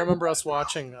 I remember us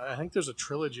watching. I think there's a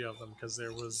trilogy of them, because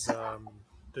there was.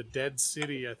 The Dead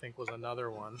City, I think, was another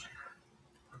one.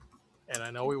 And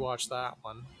I know we watched that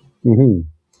one. Mm-hmm.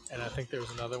 And I think there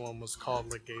was another one was called,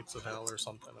 like, Gates of Hell or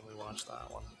something, and we watched that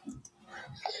one.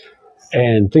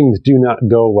 And things do not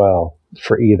go well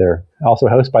for either. Also,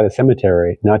 House by the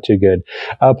Cemetery, not too good.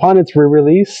 Upon its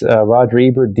re-release, Roger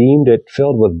Ebert deemed it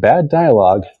filled with bad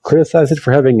dialogue, criticized it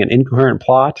for having an incoherent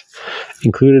plot,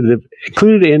 included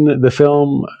in the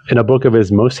film in a book of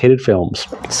his most hated films.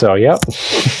 So, yep.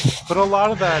 But a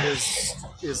lot of that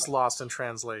is lost in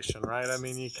translation, right? I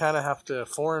mean, you kind of have to,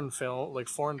 foreign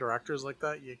directors like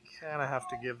that, you kind of have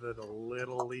to give it a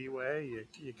little leeway.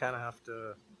 You kind of have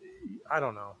to, I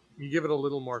don't know, you give it a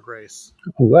little more grace.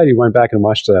 I'm glad you went back and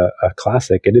watched a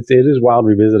classic. It is wild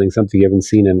revisiting something you haven't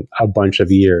seen in a bunch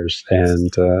of years,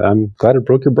 and I'm glad it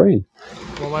broke your brain.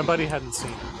 Well, my buddy hadn't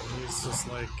seen it. He's just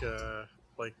like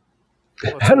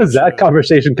how does that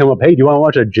conversation come up? Hey, do you want to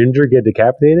watch a ginger get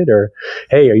decapitated? Or,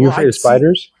 hey, are you afraid of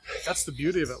spiders? That's the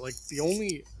beauty of it. Like,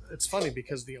 it's funny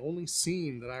because the only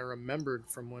scene that I remembered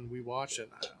from when we watched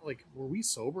it, like, were we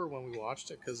sober when we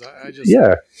watched it? Because I just,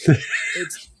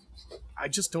 I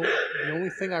just don't. The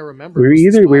only thing I remember we were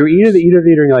either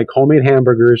eating like homemade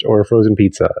hamburgers or frozen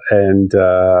pizza and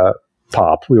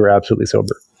pop. We were absolutely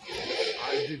sober.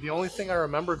 The only thing I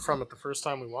remembered from it the first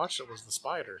time we watched it was the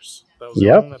spiders. That was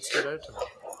the thing that stood out to me.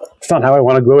 not how I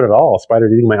want to go out at all.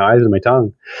 Spiders eating my eyes and my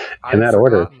tongue in that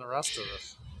order. The rest of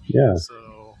it. Yeah.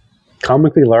 So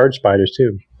comically large spiders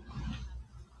too.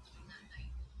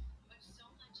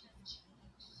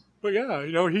 But yeah,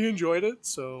 he enjoyed it,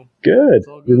 so good.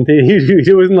 Good.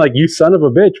 He wasn't like, you son of a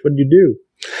bitch, what did you do?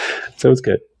 So it's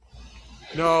good.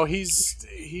 No,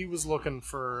 he was looking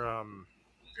for a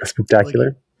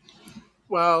spectacular.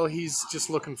 He's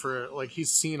just looking for he's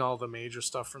seen all the major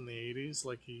stuff from the 80s.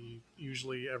 Like he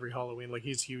usually every Halloween,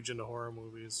 he's huge into horror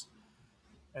movies,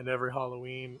 and every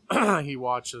Halloween he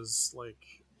watches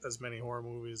as many horror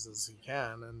movies as he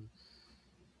can, and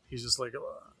he's just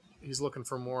he's looking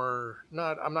for more,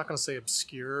 I'm not going to say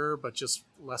obscure, but just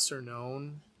lesser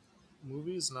known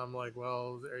movies. And I'm like,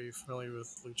 well, are you familiar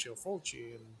with Lucio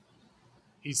Fulci? And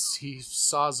he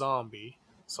saw Zombie.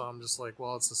 So I'm just like,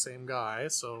 well, it's the same guy.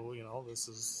 So,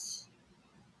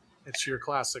 it's your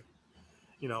classic,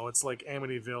 it's like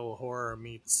Amityville horror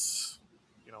meets,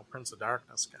 Prince of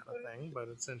Darkness kind of thing, but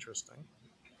it's interesting.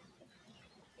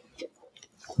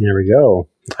 There we go.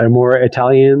 And more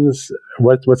Italians.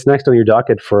 What's next on your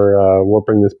docket for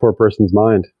warping this poor person's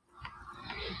mind?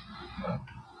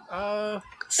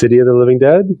 City of the Living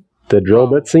Dead? The drill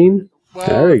bit scene? Well,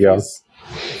 there you go.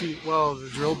 The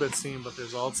drill bit scene, but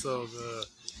there's also the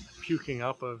puking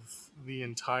up of the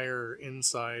entire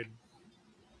inside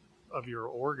of your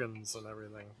organs and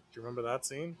everything. Do you remember that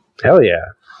scene? Hell yeah.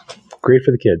 Great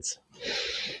for the kids.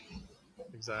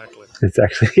 Exactly. It's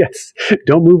actually, yes.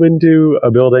 Don't move into a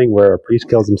building where a priest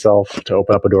kills himself to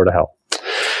open up a door to hell.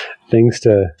 Things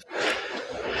to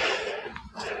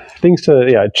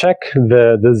check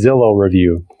the Zillow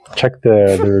review. Check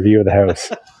the review of the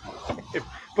house.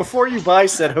 Before you buy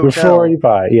said hotel. Before you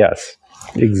buy, yes.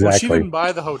 Exactly. Well, she didn't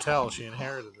buy the hotel, she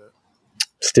inherited it.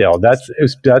 Still, that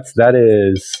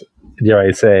is, dare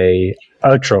I say,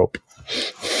 a trope.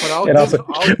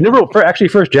 But actually,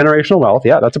 first, generational wealth.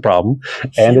 Yeah, that's a problem.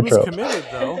 And she was committed,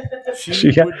 though. She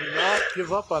would not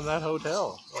give up on that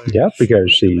hotel.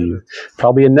 Because she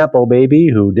probably a nepo baby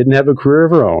who didn't have a career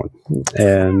of her own,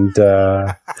 and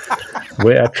a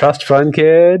trust fund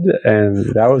kid,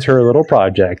 and that was her little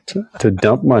project to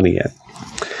dump money in.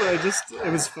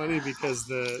 It was funny because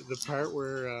the part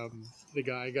where the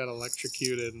guy got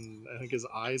electrocuted and I think his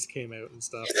eyes came out and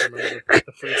stuff. Remember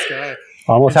the first guy?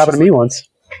 Almost happened to me once.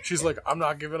 She's like, I'm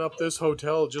not giving up this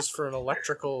hotel just for an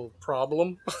electrical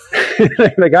problem.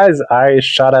 The guy's eyes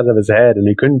shot out of his head and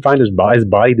he couldn't find his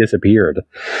body disappeared.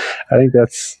 I think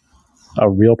that's a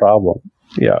real problem.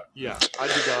 Yeah. Yeah,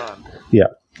 I'd be gone. Yeah.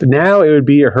 Now it would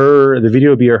be the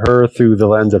video would be her through the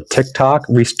lens of TikTok,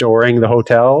 restoring the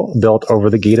hotel built over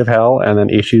the gate of hell, and then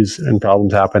issues and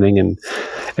problems happening and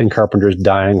carpenters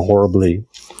dying horribly.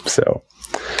 So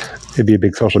it'd be a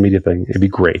big social media thing. It'd be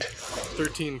great.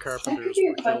 13 carpenters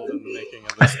were killed in the making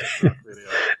of this TikTok video.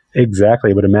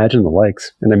 Exactly, but imagine the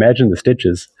likes and imagine the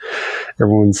stitches.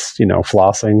 Everyone's,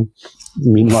 flossing.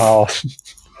 Meanwhile,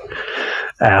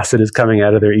 acid is coming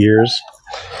out of their ears.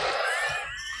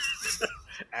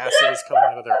 Acid is coming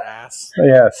out of their ass.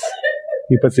 Yes.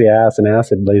 He puts the ass in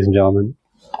acid, ladies and gentlemen.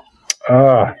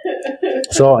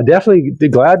 So definitely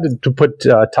glad to put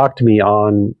Talk to Me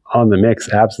on the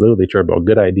mix. Absolutely, Turbo.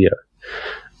 Good idea.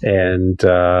 And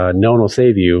No One Will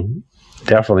Save You,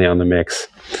 definitely on the mix.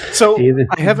 So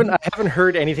I haven't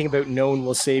heard anything about No One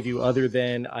Will Save You other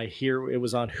than I hear it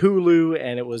was on Hulu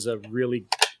and it was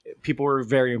people were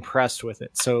very impressed with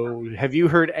it. So have you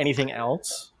heard anything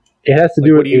else? It has to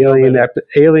do with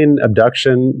alien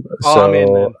abduction. Oh, I'm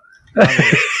in, man.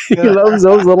 He loves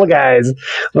those little guys,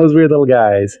 those weird little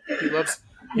guys.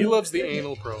 He loves the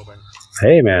anal probing.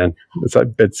 Hey, man,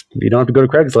 it's you don't have to go to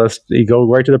Craigslist. You go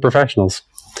right to the professionals.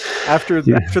 After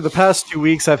the past 2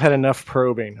 weeks, I've had enough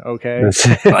probing. Okay, that's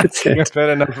it. I've had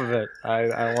enough of it. I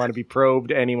don't want to be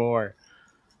probed anymore.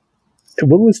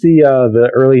 What was the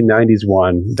early '90s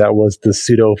one that was the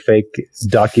pseudo fake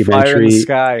documentary? Fire in the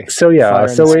Sky. So yeah,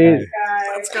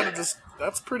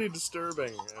 that's pretty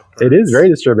disturbing. It is very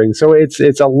disturbing. So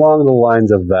it's along the lines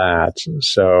of that.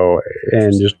 So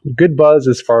and just good buzz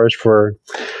as far as for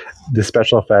the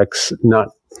special effects.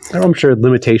 I'm sure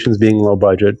limitations being low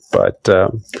budget, but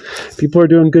people are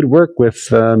doing good work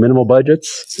with minimal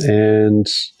budgets, and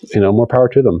more power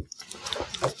to them.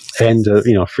 And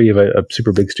free of a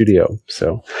super big studio.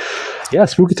 So yeah,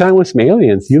 spooky time with some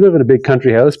aliens. You live in a big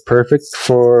country house, perfect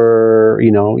for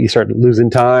you start losing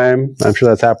time. I'm sure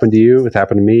that's happened to you. It's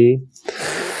happened to me.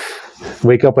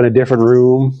 Wake up in a different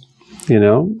room.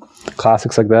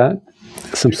 Classics like that.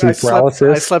 Some sleep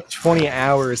paralysis. I slept 20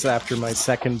 hours after my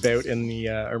second bout in the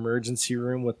emergency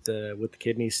room with the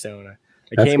kidney stone.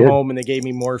 I came home and they gave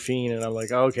me morphine, and I'm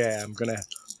like, okay, I'm gonna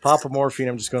pop a morphine.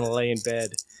 I'm just going to lay in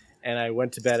bed. And I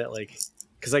went to bed at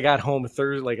because I got home a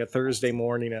Thursday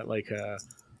morning at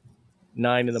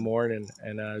 9 in the morning,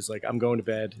 and I was like, I'm going to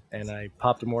bed. And I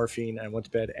popped a morphine. I went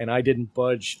to bed, and I didn't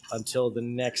budge until the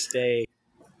next day.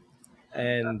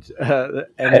 And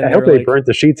then I hope they burnt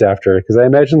the sheets after, because I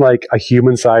imagine like a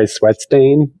human-sized sweat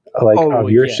stain, of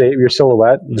your shape, your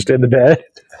silhouette, just in the bed.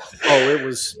 Oh, it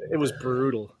was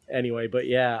brutal. Anyway, but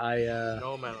yeah,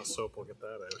 no amount of soap will get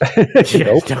that out.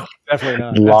 Nope. No, definitely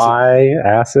not. Lye,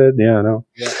 acid, no.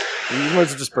 Yeah, you might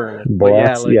just burn it.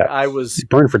 Bullets, but I was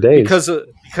burned for days because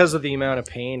of the amount of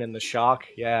pain and the shock.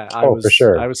 Yeah, for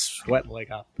sure. I was sweating like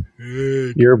a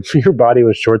pig. Your body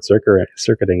was short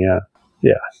circuiting.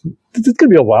 Yeah. It's gonna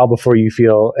be a while before you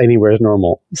feel anywhere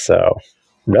normal. So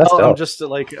rest up. I'm just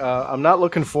I'm not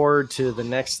looking forward to the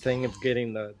next thing of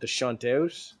getting the shunt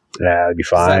out. Yeah, it'd be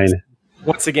fine.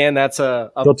 Once again, that's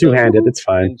still two-handed. It's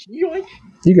fine. You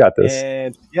got this.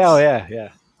 And yeah.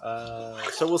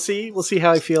 So we'll see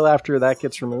how I feel after that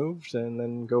gets removed, and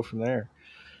then go from there.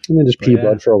 And then just pee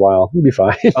blood for a while. You'll be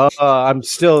fine.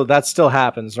 That still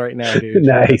happens right now, dude.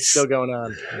 Nice. It's still going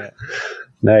on. Yeah.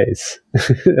 Nice.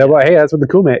 Well, hey, that's what the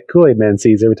Kool-Aid man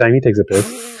sees every time he takes a piss.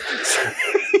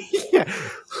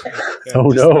 Yeah, oh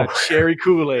no! Cherry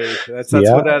Kool-Aid. That's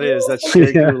what that is. That's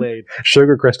cherry Kool-Aid.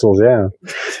 Sugar crystals. Yeah,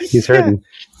 he's hurting.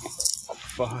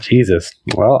 Fuck. Jesus.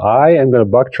 Well, I am going to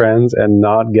buck trends and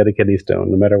not get a kidney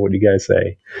stone, no matter what you guys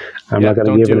say. I'm not going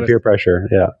to give in to peer pressure.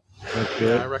 Yeah.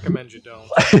 I recommend you don't.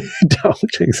 Don't,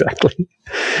 exactly.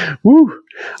 Woo!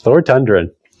 Lord Tundra.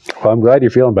 Well, I'm glad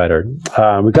you're feeling better.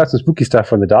 We got some spooky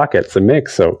stuff on the docket. It's a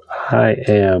mix, so I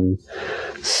am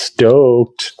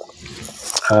stoked.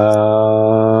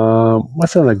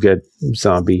 What's on a good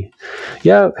zombie?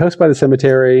 Yeah, House by the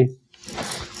Cemetery.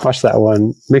 Watch that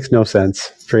one. Makes no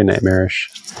sense. Very nightmarish.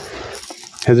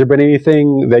 Has there been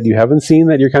anything that you haven't seen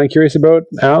that you're kind of curious about,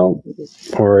 Al?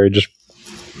 Or just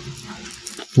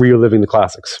reliving the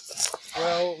classics?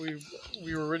 Well,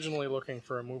 we were originally looking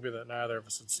for a movie that neither of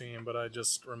us had seen, but I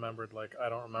just remembered, I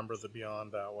don't remember The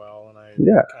Beyond that well, and I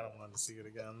kind of wanted to see it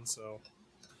again, so...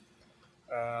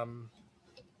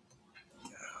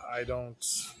 I don't...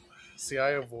 See,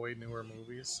 I avoid newer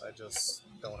movies. I just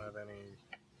don't have any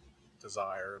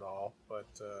desire at all, but...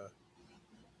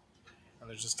 and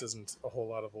there just isn't a whole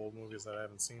lot of old movies that I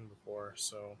haven't seen before,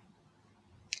 so...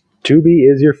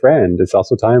 Tubi is your friend. It's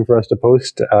also time for us to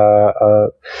post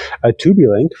a Tubi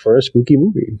link for a spooky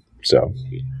movie. So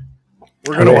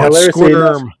we're going to watch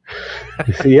Squirm.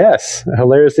 Yes,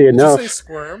 hilariously enough. Did you say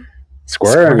Squirm?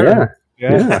 Squirm,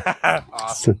 yeah.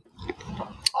 Awesome.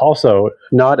 Also,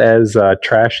 not as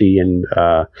trashy and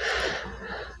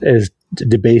as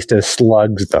debased as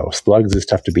Slugs, though. Slugs is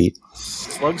tough to beat.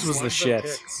 Slugs was the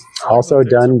shit. Also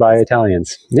done by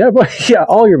Italians. Yeah, but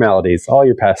all your maladies, all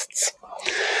your pests.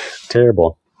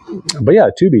 Terrible. But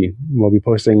yeah, Tubi. We'll be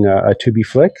posting a Tubi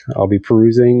flick. I'll be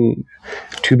perusing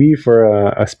Tubi for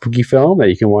a spooky film that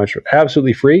you can watch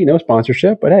absolutely free. No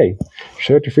sponsorship, but hey,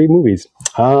 show it to free movies.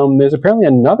 There's apparently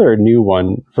another new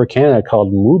one for Canada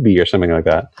called Mubi or something like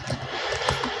that.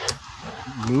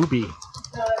 Mubi.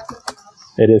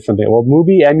 It is something. Well,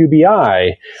 Mubi,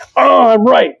 M-U-B-I. Oh, I'm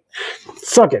right.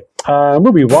 Suck it.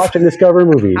 Mubi, watch and discover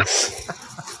movies.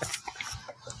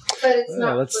 But it's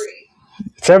not free.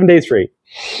 7 days free.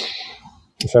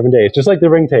 7 days. Just like the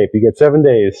Ring Tape. You get 7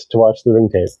 days to watch the Ring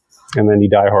Tape. And then you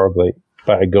die horribly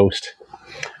by a ghost.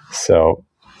 So,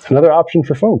 another option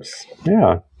for folks.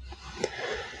 Yeah.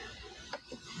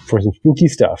 For some spooky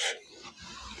stuff.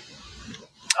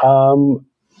 I'm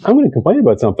going to complain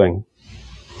about something.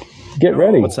 Get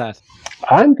ready. What's that?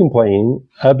 I'm complaining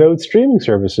about streaming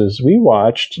services. We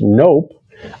watched Nope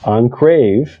on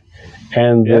Crave.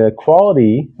 And the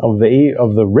quality of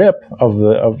the rip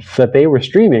that they were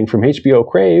streaming from HBO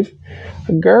Crave,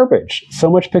 garbage.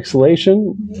 So much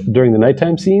pixelation during the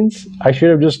nighttime scenes. I should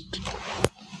have just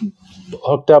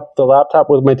hooked up the laptop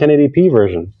with my 1080p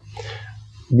version.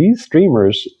 These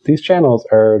streamers, these channels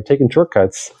are taking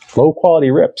shortcuts, low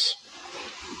quality rips,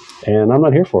 and I'm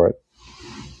not here for it.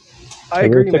 I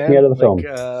agree, man. Took me out of the film.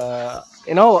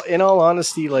 In all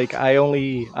honesty, I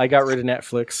got rid of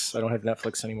Netflix. I don't have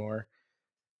Netflix anymore.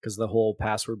 Because the whole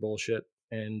password bullshit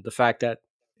and the fact that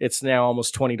it's now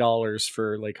almost $20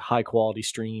 for high quality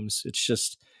streams. It's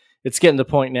getting to the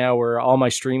point now where all my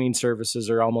streaming services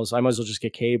are I might as well just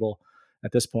get cable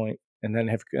at this point and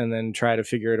then try to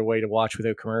figure out a way to watch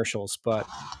without commercials. But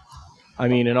I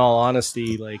mean, in all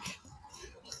honesty,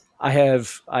 I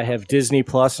have Disney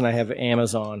Plus and I have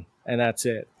Amazon and that's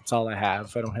it. That's all I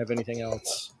have. I don't have anything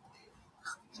else.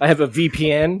 I have a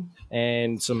VPN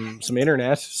and some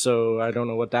internet. So I don't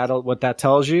know what that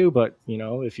tells you, but you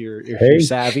know, if you're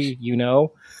savvy, you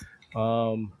know.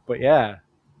 But yeah,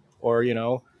 or you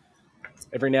know,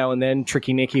 every now and then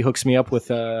Tricky Nicky hooks me up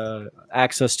with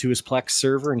access to his Plex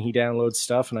server, and he downloads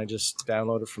stuff, and I just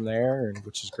download it from there, and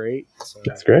which is great. So,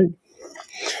 that's great.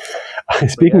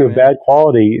 Speaking of bad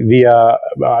quality,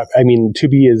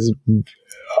 Tubi is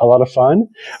a lot of fun,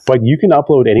 but you can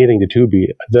upload anything to Tubi.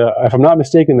 If I'm not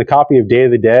mistaken, the copy of Day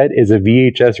of the Dead is a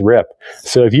VHS rip.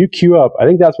 So if you queue up, I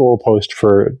think that's what we'll post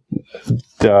for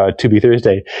Tubi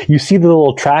Thursday. You see the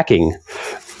little tracking.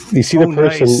 You see the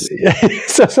person.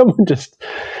 Nice. So someone just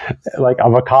like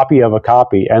of a copy,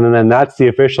 and then that's the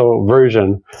official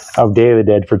version of Day of the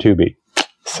Dead for Tubi.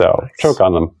 So nice. Choke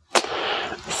on them.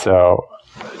 So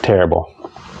terrible.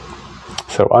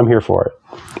 So I'm here for it.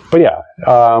 But yeah,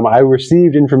 I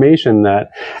received information that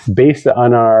based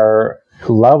on our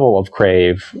level of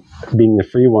Crave being the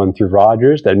free one through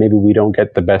Rogers, that maybe we don't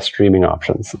get the best streaming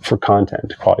options for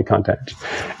quality content,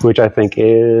 which I think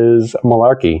is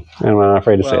malarkey, and I'm not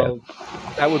afraid to say it.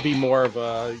 That would be more of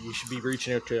a, you should be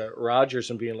reaching out to Rogers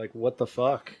and being like, what the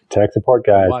fuck? Tech support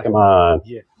guys, come on.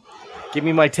 Yeah. Give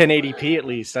me my 1080p at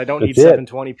least. I don't need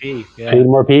 720p. Yeah. I need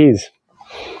more Ps.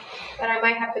 But I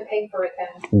might have to pay for it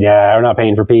then. Yeah, we're not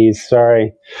paying for Ps.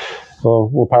 Sorry.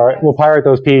 We'll pirate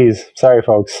those Ps. Sorry,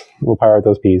 folks. We'll pirate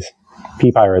those Ps.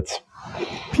 P pirates.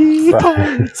 P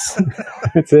pirates.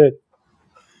 That's it.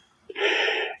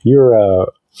 You're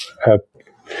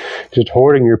just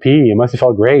hoarding your pee. It must have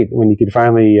felt great when you could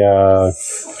finally.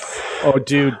 Oh,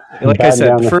 dude! Like I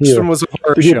said, the first one was a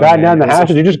horror show. Did you batten down the hatch?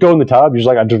 Did you just go in the tub? You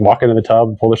just walk into the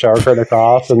tub, pull the shower curtain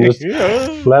across, and just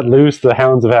let loose the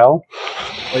hounds of hell.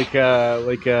 Like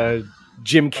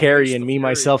Jim Carrey and Me,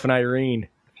 Myself, and Irene.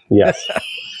 Yes.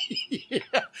 Yeah.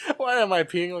 Why am I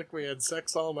peeing like we had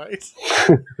sex all night?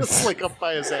 It's like up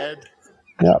by his head.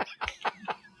 Yeah.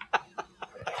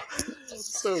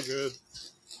 So good.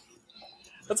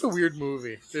 That's a weird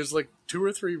movie. There's like 2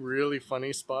 or 3 really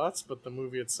funny spots, but the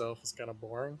movie itself is kind of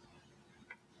boring.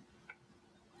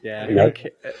 Yeah. Hank,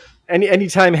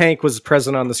 anytime Hank was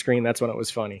present on the screen, that's when it was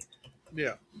funny.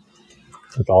 Yeah.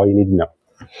 That's all you need to know.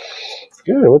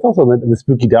 Good. What's also the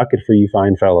spooky docket for you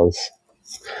fine fellows?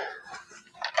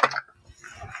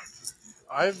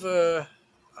 I've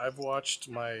watched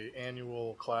my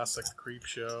annual classic Creep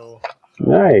Show.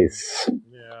 Nice.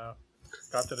 Yeah.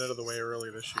 Got that out of the way early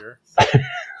this year.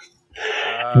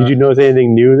 Did you notice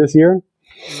anything new this year?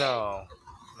 No,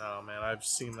 man. I've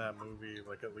seen that movie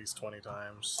like at least 20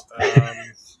 times.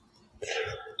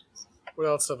 What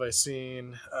else have I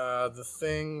seen? The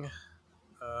Thing.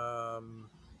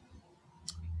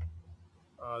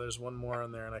 There's one more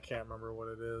in there, and I can't remember what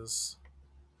it is.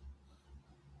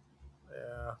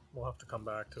 Yeah, we'll have to come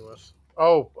back to it.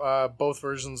 Oh, both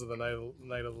versions of the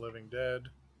Night of the Living Dead.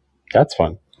 That's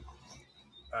fun.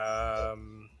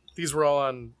 These were all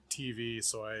on TV,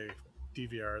 so I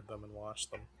DVR'd them and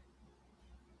watched them.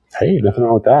 Hey, nothing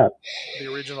wrong with that. The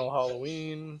original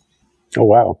Halloween. Oh,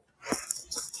 wow.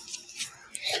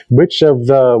 Which of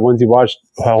the ones you watched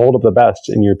hold up the best,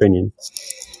 in your opinion?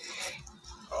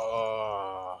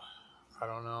 I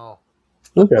don't know.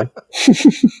 Okay.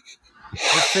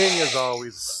 The Thing is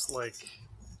always, like,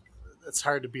 it's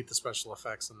hard to beat the special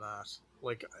effects in that.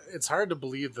 Like, it's hard to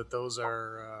believe that those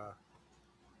are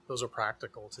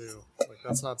practical, too. Like,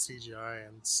 that's not CGI,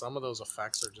 and some of those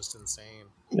effects are just insane.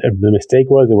 The mistake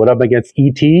was it went up against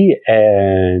E.T.,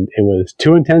 and it was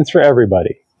too intense for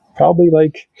everybody. Probably,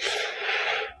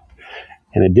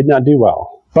 and it did not do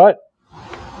well. But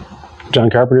John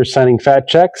Carpenter's signing fat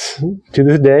checks to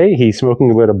this day. He's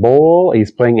smoking about a bowl.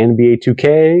 He's playing NBA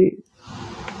 2K.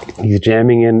 He's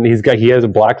jamming in. He has a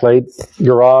blacklight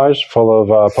garage full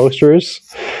of posters,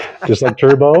 just like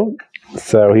Turbo.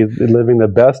 So he's living the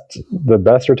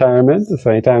best retirement.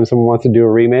 So anytime someone wants to do a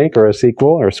remake or a sequel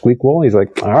or a squeakquel, he's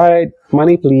like, "All right,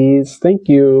 money, please, thank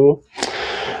you."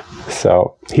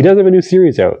 So he does have a new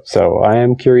series out. So I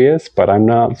am curious, but I'm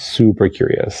not super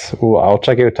curious. Ooh, I'll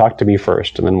check it out. Talk to me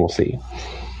first, and then we'll see.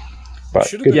 But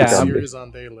should have done a series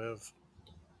on They Live.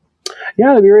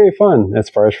 Yeah, it'd be really fun as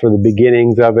far as for the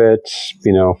beginnings of it.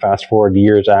 Fast forward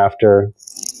years after.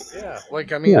 Yeah,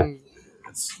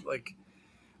 it's like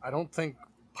I don't think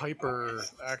Piper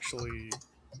actually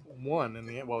won in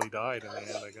the end. Well, he died in the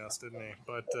end, I guess, didn't he?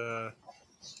 But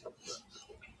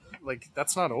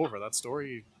that's not over. That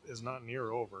story is not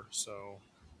near over. So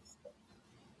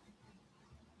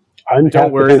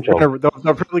don't worry,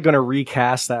 they're probably going to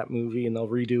recast that movie and they'll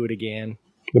redo it again.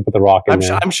 They put the Rock in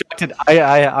there. I'm shocked.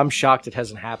 I'm shocked it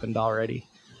hasn't happened already.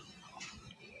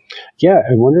 Yeah,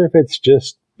 I wonder if it's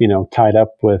just tied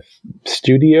up with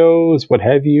studios, what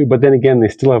have you. But then again, they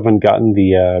still haven't gotten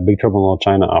the Big Trouble in Little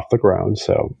China off the ground,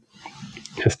 so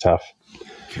it's tough.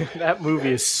 That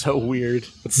movie is so weird.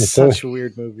 It's such a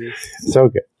weird movie. So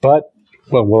good. But,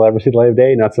 well, will I ever see the light of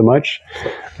day? Not so much.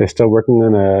 They're still working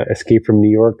on a Escape from New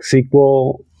York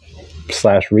sequel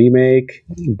 / remake.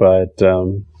 But,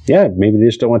 maybe they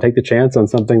just don't want to take the chance on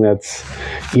something that's,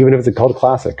 even if it's a cult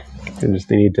classic, they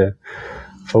need to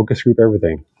focus group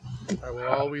everything. I will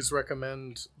always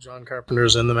recommend John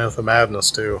Carpenter's In the Mouth of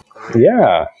Madness, too.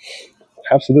 Yeah,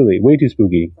 absolutely. Way too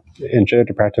spooky. And shout out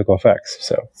to practical effects,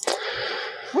 so...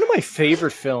 One of my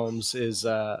favorite films is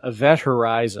Event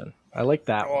Horizon. I like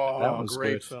that one. Oh, that one's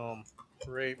great good. film.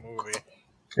 Great movie.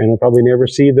 And we'll probably never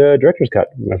see the director's cut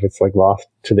if it's lost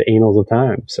to the annals of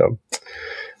time. So,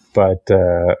 but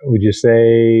would you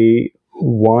say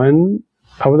one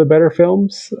of the better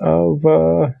films of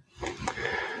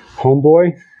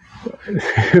Homeboy,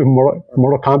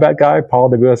 Mortal Kombat guy, Paul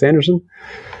W.S. Anderson?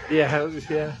 Yeah.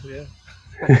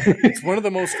 It's one of the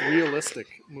most realistic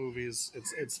movies.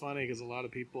 It's funny because a lot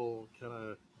of people kind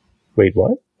of... Wait,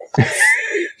 what?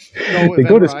 No, they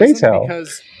go to space hell.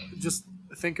 Because just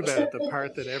think about it, the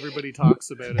part that everybody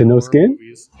talks about the in no horror skin?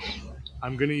 movies.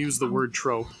 I'm going to use the word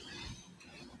trope.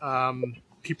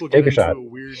 People Take get a shot.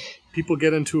 People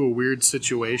get into a weird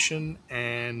situation,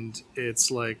 and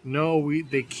it's like, no,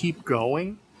 they keep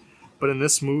going. But in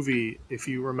this movie, if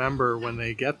you remember, when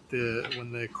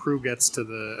the crew gets to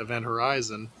the Event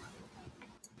Horizon,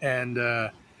 and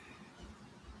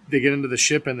they get into the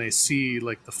ship and they see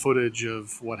the footage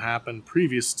of what happened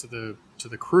previous to the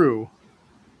crew,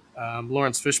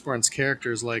 Lawrence Fishburne's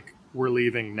character is like, "We're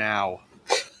leaving now."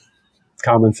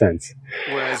 Common sense.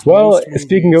 Whereas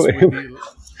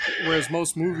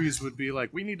most movies would be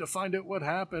like, "We need to find out what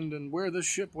happened and where the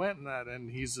ship went," and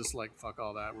he's just like, "Fuck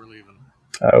all that, we're leaving."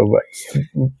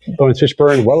 Lawrence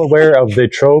Fishburne, well aware of the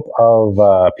trope of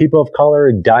people of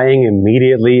color dying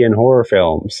immediately in horror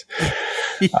films.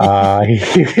 He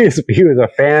was a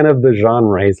fan of the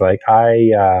genre. He's like,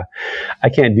 I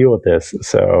can't deal with this,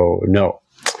 so no.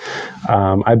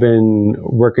 I've been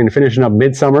finishing up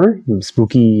Midsummer,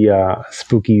 spooky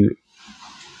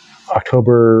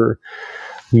October.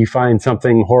 We find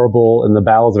something horrible in the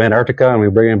bowels of Antarctica and we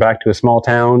bring it back to a small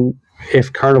town.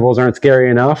 If carnivals aren't scary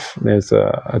enough, there's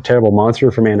a terrible monster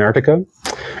from Antarctica.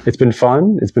 It's been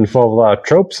fun. It's been full of a lot of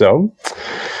tropes, though.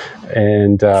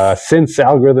 And since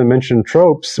Algorithm mentioned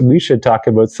tropes, we should talk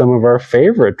about some of our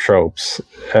favorite tropes.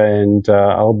 And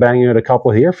I'll bang out a couple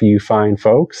here for you fine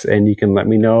folks, and you can let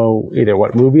me know either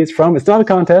what movie it's from. It's not a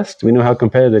contest. We know how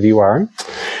competitive you are.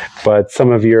 But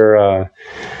some of your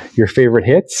favorite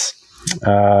hits.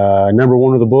 Number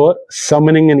one with a bullet,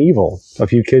 Summoning an Evil. So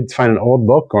if you kids find an old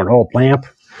book or an old lamp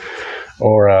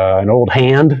or an old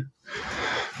hand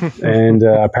and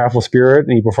a powerful spirit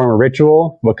and you perform a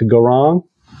ritual, what could go wrong?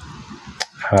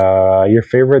 Your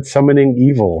favorite Summoning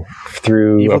Evil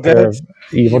through Evil a pair of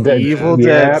Evil Dead. Evil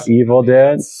Dead. Yeah, Evil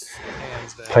Dead.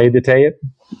 Played the tape.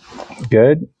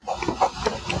 Good.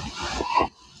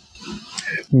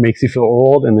 Makes you feel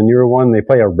old, and the newer one, they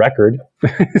play a record.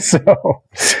 So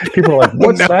people are like,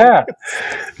 what's that?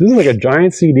 This is like a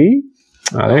giant CD?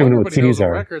 I don't even know what CDs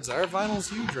are. Records are. Vinyl's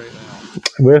huge right now.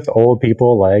 With old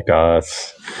people like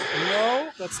us. No,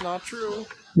 that's not true.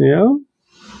 Yeah?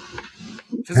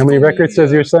 How many records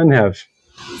does your son have?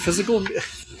 Physical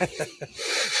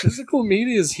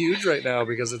media is huge right now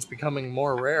because it's becoming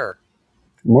more rare.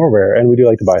 More rare, and we do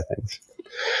like to buy things.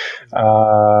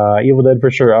 Evil Dead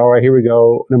for sure. All right, here we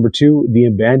go. Number 2, The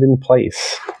Abandoned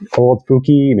Place. Old,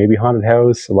 spooky, maybe haunted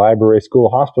house, library, school,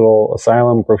 hospital,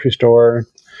 asylum, grocery store,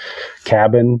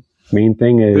 cabin. Main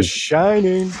thing is The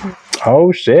Shining.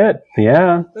 Oh shit!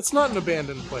 Yeah. That's not an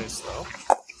abandoned place, though.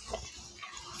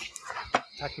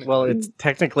 Well, it's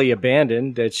technically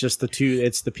abandoned. It's just the two.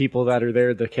 It's the people that are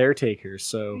there, the caretakers.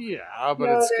 So yeah, but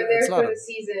no, it's they're not there for the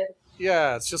season.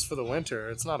 Yeah, it's just for the winter.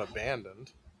 It's not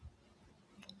abandoned.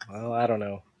 Well, I don't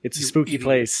know. It's a spooky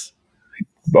place.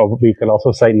 Well, we could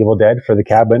also cite Evil Dead for the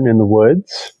cabin in the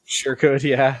woods. Sure could,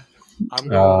 yeah. I'm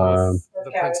going with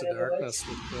the Prince of Darkness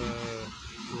with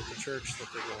the church that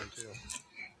they're going to.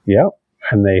 Yep,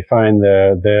 and they find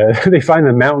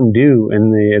the Mountain Dew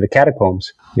in the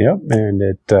catacombs. Yep, and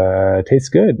it tastes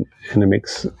good, and it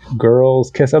makes girls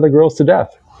kiss other girls to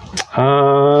death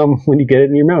when you get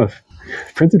it in your mouth.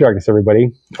 Prince of Darkness,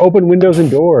 everybody. Open windows and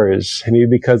doors. Maybe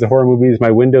because of horror movies,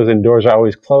 my windows and doors are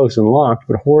always closed and locked,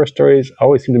 but horror stories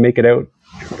always seem to make it out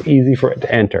easy for it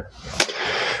to enter.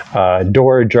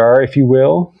 Door ajar, if you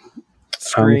will.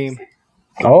 Scream.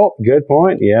 Oh, good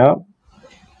point. Yeah.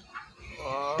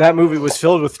 That movie was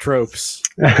filled with tropes.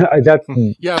 That's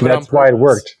why it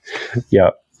worked. Yeah.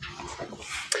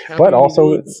 But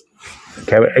also,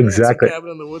 exactly.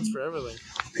 Cabin in the Woods for everything.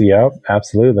 Yep,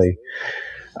 absolutely.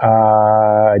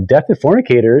 Death of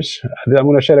Fornicators. I'm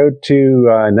going to shout out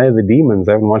to Night of the Demons.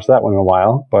 I haven't watched that one in a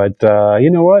while, but you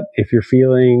know what? If you're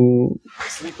feeling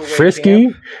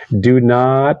frisky, do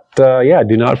not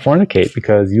fornicate,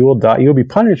 because you will die. You'll be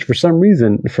punished for some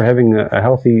reason for having a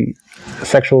healthy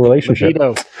sexual relationship.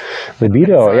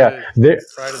 Libido, yeah.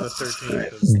 Friday the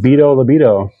 13th.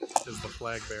 Libido is the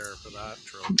flag bearer for that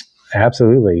trope.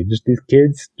 Absolutely. Just these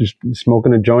kids just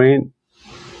smoking a joint,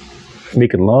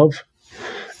 making love.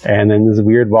 And then this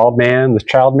weird wild man, this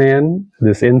child man,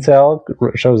 this incel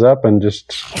shows up and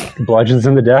just bludgeons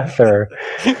them to death, or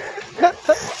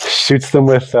shoots them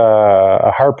with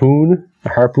a harpoon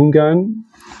gun.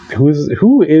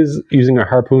 Who is using a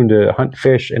harpoon to hunt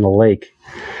fish in a lake,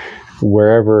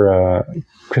 wherever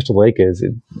Crystal Lake is,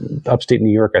 upstate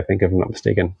New York, I think, if I'm not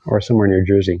mistaken, or somewhere near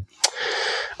Jersey.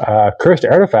 Cursed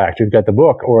Artifact. We've got the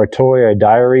book, or a toy, a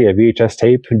diary, a VHS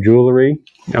tape, jewelry.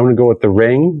 I'm going to go with the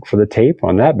ring for the tape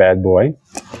on that bad boy.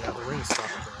 Yeah, the ring's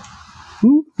tough.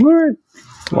 All right.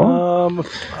 Well,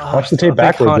 watch the tape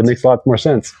backwards. It makes a lot more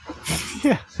sense.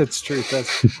 Yeah, that's true.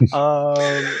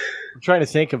 I'm trying to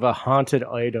think of a haunted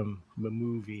item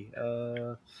movie.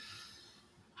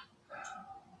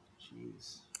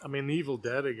 Jeez. I mean, The Evil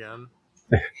Dead again.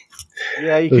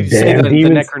 Yeah, you could say the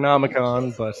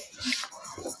Necronomicon, but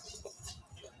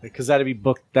because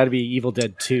that'd be Evil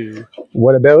Dead 2.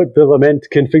 What about the Lament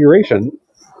Configuration?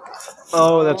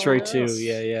 Oh, that's right too.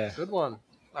 Yeah. Good one.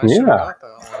 I should have got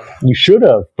that one. You should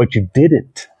have, but you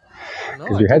didn't,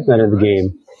 because your head's not in the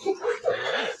game.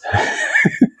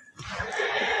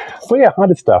 But yeah,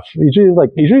 haunted stuff.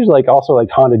 Usually like also like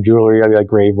haunted jewelry, like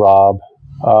grave rob,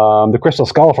 the Crystal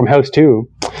Skull from House 2.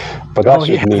 But that's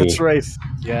just me. That's right.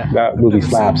 Yeah, that movie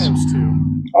slaps.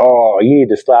 Oh, you need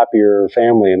to slap your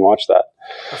family and watch that.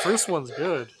 The first one's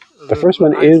good. The first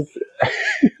one is.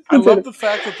 I love the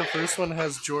fact that the first one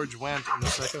has George Wendt and the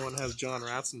second one has John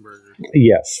Ratzenberger.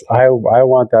 Yes, I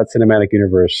want that cinematic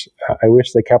universe. I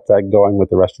wish they kept that going with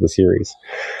the rest of the series,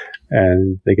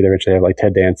 and they could eventually have like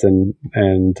Ted Danson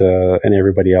and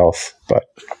everybody else. But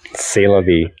c'est la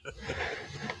vie.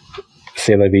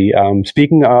 C'est la vie.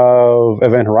 Speaking of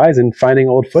Event Horizon, finding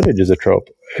old footage is a trope.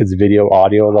 It's video,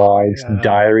 audio logs,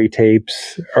 diary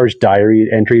tapes, or just diary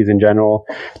entries in general,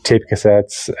 tape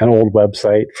cassettes, an old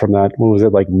website from that, what was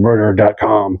it, like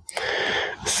murder.com.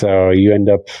 So you end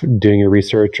up doing your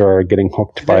research or getting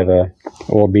hooked by the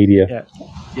old media.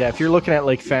 Yeah, if you're looking at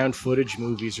like found footage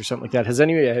movies or something like that,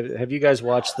 have you guys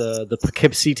watched the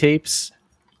Poughkeepsie tapes?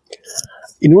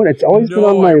 You know what? It's always been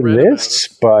on my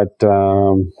list, but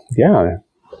yeah.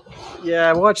 Yeah,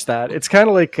 I watched that. It's kind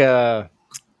of like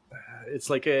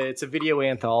it's a video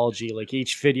anthology. Like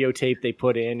each videotape they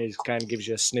put in is kind of gives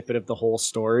you a snippet of the whole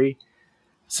story.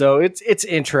 So it's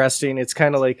interesting. It's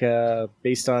kind of like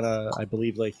based on I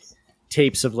believe like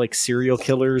tapes of like serial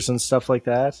killers and stuff like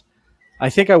that.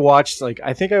 I think I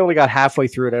only got halfway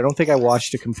through it. I don't think I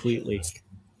watched it completely.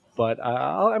 But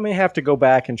I may have to go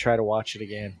back and try to watch it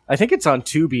again. I think it's on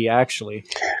Tubi, actually.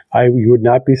 You would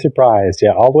not be surprised.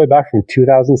 Yeah, all the way back from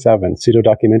 2007,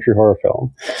 pseudo-documentary horror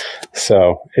film.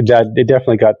 So it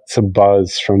definitely got some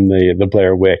buzz from the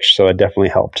Blair Witch, so it definitely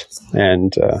helped.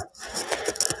 And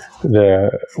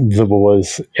the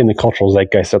was in the cultural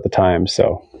zeitgeist at the time,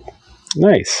 so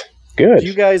nice. Good. Do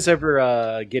you guys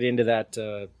ever get into that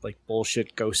like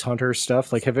bullshit ghost hunter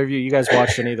stuff? Like, have you guys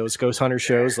watched any of those ghost hunter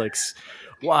shows, like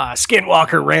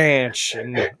Skinwalker Ranch,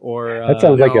 or that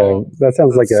sounds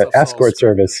like an escort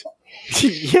service.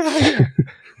 Yeah.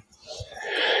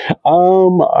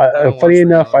 Funny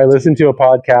enough, I listened to a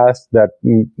podcast that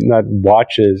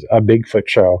watches a Bigfoot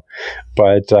show,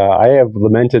 but I have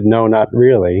lamented no, not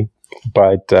really.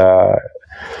 But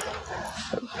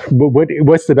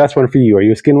what's the best one for you? Are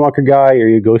you a Skinwalker guy? Or are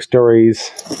you ghost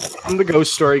stories? I'm the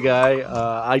ghost story guy.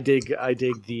 I dig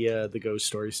the ghost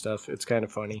story stuff. It's kind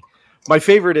of funny. My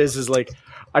favorite is like,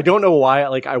 I don't know why,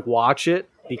 like I watch it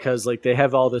because like they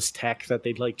have all this tech that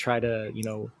they'd like try to,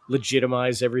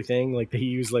 legitimize everything. Like they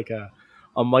use like a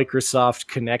Microsoft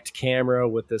Kinect camera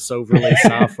with this overlay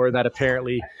software that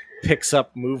apparently picks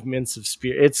up movements of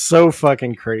spirit. It's so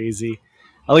fucking crazy.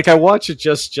 Like I watch it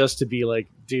just to be like,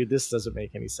 dude, this doesn't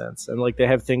make any sense. And like they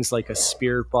have things like a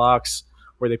spirit box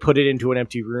where they put it into an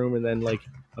empty room and then like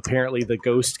apparently the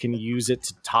ghost can use it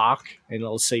to talk and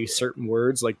it'll say certain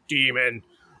words like demon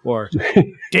or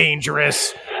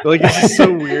dangerous. Like it's just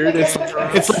so weird. It's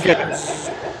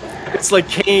like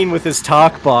Kane with his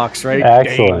talk box, right?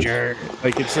 Excellent. Danger.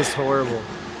 Like it's just horrible.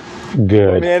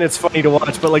 Good. Man, it's funny to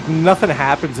watch, but like nothing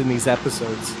happens in these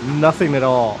episodes. Nothing at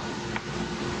all.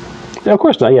 Yeah, of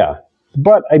course not. Yeah,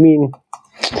 but I mean,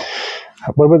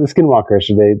 what about the Skinwalkers?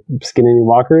 Do they skin any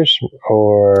walkers?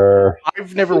 Or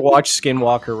I've never watched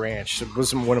Skinwalker Ranch. It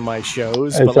wasn't one of my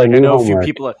shows, It's but like our I new know a few homework.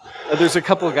 people. There's a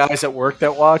couple of guys at work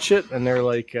that watch it, and they're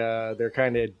like,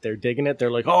 they're digging it.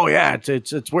 They're like, oh yeah,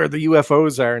 it's where the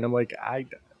UFOs are, and I'm like, I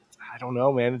don't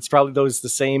know, man. It's probably the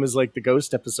same as like the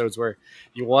ghost episodes where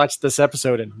you watch this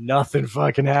episode and nothing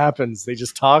fucking happens. They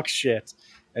just talk shit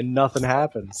and nothing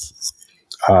happens.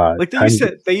 Like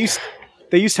they used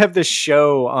to have this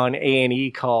show on A&E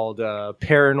called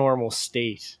Paranormal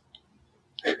State.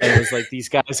 And it was like these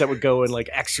guys that would go and like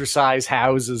exercise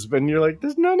houses, but you're like,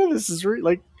 there's none of this is real.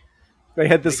 Like they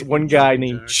had this one guy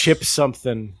named Chip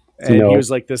something, and he was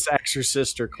like this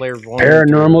exorcist or clairvoyant.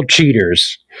 Paranormal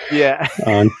cheaters. Yeah.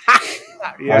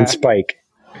 On Spike.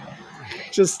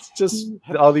 Just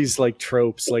all these like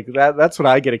tropes like that. That's what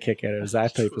I get a kick out of, is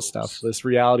that type of stuff. This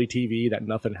reality TV that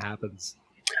nothing happens.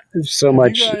 So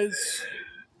much. You guys...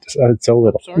 so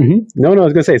little. Sorry? Mm-hmm. No, I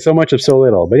was going to say so much of so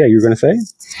little. But yeah, you were going to say?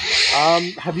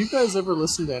 Have you guys ever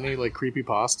listened to any like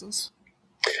creepypastas?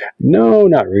 No,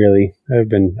 not really. I've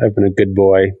been a good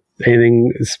boy.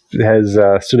 Anything has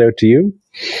stood out to you?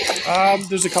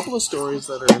 There's a couple of stories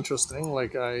that are interesting.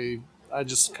 Like I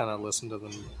just kind of listen to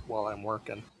them while I'm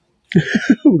working.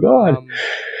 Oh God!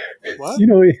 What? You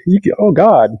know, oh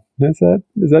God! Is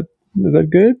that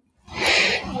good?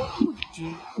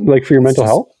 Like for your mental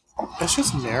health? It's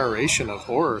just narration of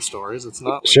horror stories. It's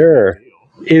not like sure.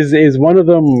 Is one of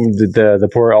them the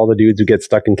poor all the dudes who get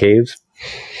stuck in caves?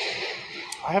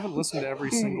 I haven't listened to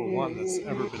every single one that's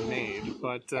ever been made,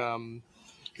 but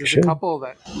there's a couple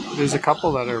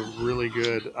that are really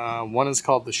good. One is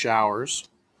called The Showers.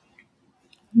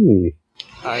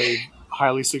 I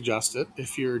highly suggest it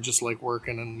if you're just like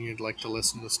working and you'd like to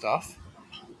listen to stuff.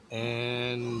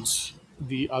 And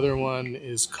the other one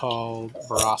is called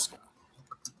Baraska.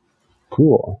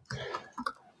 Cool.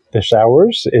 The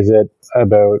Showers, is it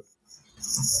about...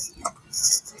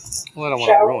 Well, I don't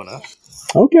want to ruin it.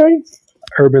 Okay.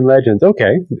 Urban legends.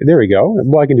 Okay, there we go.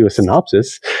 Well, I can do a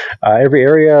synopsis. Every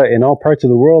area in all parts of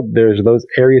the world, there's those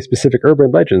area-specific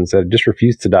urban legends that just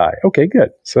refuse to die. Okay,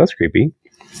 good. So that's creepy.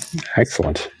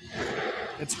 Excellent.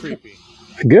 It's creepy.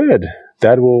 Good.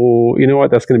 That will, you know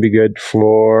what? That's going to be good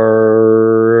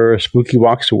for spooky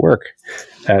walks to work.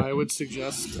 I would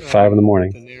suggest 5 a.m.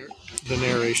 The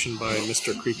narration by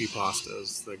Mr. Creepypasta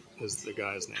is the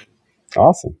guy's name.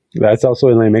 Awesome. That's also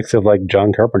in a mix of like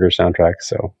John Carpenter soundtracks.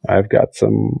 So I've got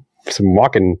some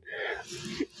walking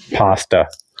pasta.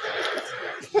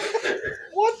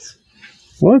 What?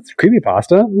 Well, it's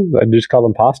creepypasta. I just call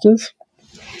them pastas.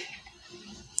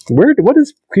 What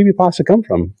does creepypasta come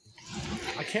from?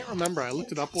 I can't remember. I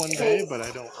looked it up one day, but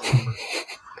I don't remember.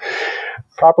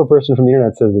 Proper person from the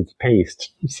internet says it's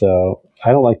paste, so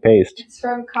I don't like paste. It's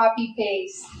from copy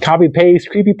paste. Copy paste,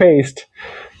 creepy paste.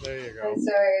 There you go. And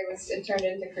sorry, it turned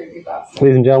into creepypasta.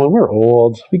 Ladies and gentlemen, we're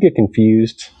old. We get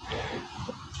confused.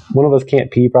 One of us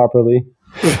can't pee properly.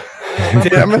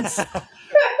 Damn it!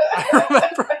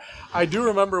 I do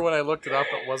remember when I looked it up,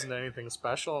 it wasn't anything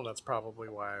special, and that's probably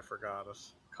why I forgot it.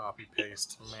 Copy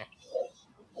paste. Meh.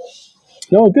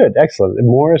 No, good, excellent. The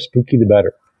more spooky, the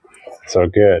better. So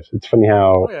good. It's funny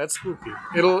how. Oh yeah, it's spooky.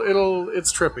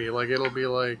 It's trippy. Like it'll be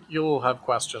like you'll have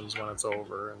questions when it's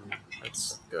over, and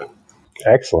it's good.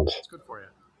 Excellent. It's good for you.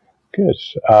 Good.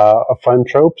 A fun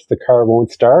tropes. The car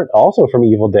won't start. Also from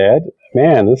Evil Dead.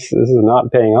 Man, this is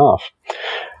not paying off.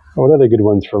 What other good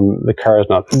ones from the cars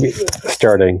not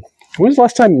starting? When was the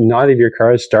last time neither of your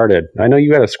cars started? I know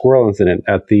you had a squirrel incident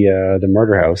at the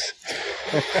murder house.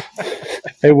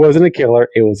 It wasn't a killer.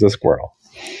 It was a squirrel.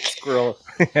 Squirrel.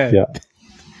 Yeah.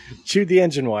 Chewed the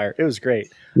engine wire. It was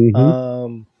great.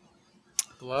 Mm-hmm.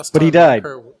 But he died.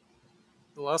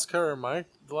 The last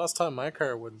time my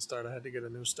car wouldn't start, I had to get a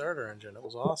new starter engine. It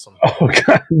was awesome. Oh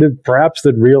God! Perhaps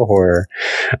the real horror.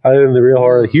 Other than the real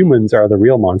horror, humans are the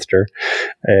real monster,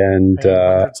 and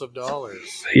hundreds of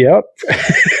dollars. Yep.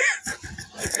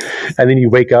 And then you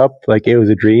wake up like it was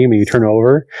a dream, and you turn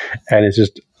over, and it's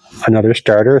just another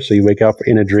starter. So you wake up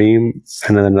in a dream,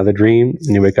 and then another dream,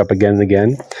 and you wake up again and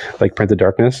again, like Prince of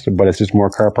Darkness. But it's just more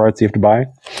car parts you have to buy.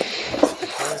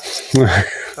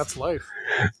 That's life.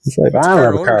 It's like I don't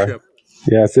have a car.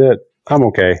 Yeah, that's it. I'm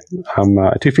okay. I'm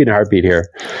 2 feet in a heartbeat here.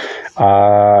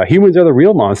 Humans are the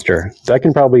real monster. That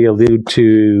can probably allude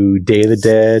to Day of the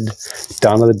Dead,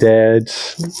 Dawn of the Dead,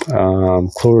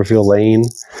 Cloverfield Lane.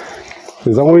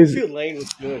 There's always Cloverfield Lane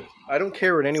was good. I don't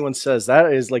care what anyone says.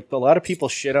 That is like a lot of people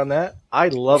shit on that. I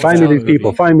love. Find me these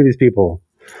people.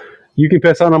 You can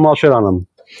piss on them, I'll shit on them.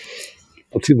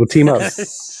 We'll team up.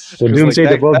 We'll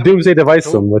doomsday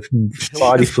device them with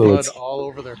body fluids. Blood all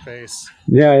over their face.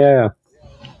 Yeah.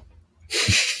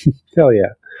 Hell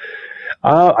yeah.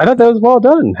 I thought that was well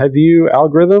done. Have you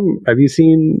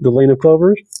seen The Lane of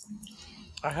Clover?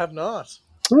 I have not.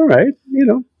 All right.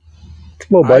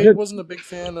 Low budget. I wasn't a big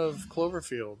fan of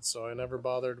Cloverfield, so I never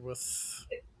bothered with...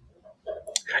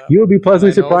 You would be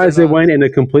pleasantly surprised they went in a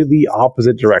completely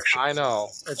opposite direction. I know.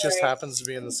 It just happens to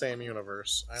be in the same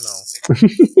universe. I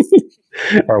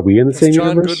know. Are we in the same John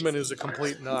universe? Goodman is a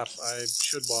complete nut. I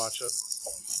should watch it.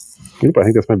 Nope, I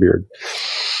think that's my beard.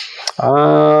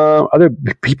 Other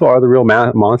people are the real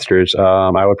monsters.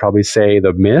 I would probably say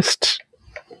The Mist.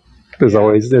 There's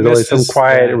always some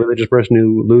quiet religious person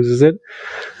who loses it.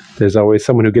 There's always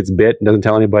someone who gets bit and doesn't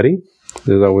tell anybody.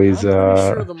 There's always. I'm pretty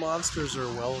sure the monsters are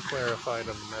well clarified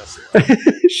in The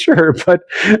Mist. Sure, but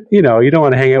you don't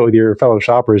want to hang out with your fellow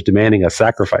shoppers demanding a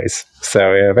sacrifice.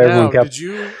 So if everyone kept.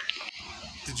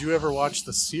 Did you ever watch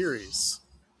the series?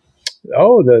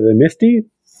 Oh, the Misty?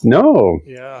 No.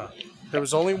 Yeah. There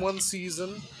was only one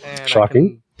season, and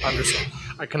shocking.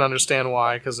 I can understand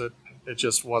why, because it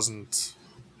just wasn't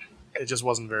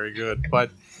very good.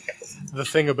 But the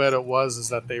thing about it is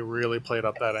that they really played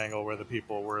up that angle where the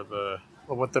people were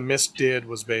what the Mist did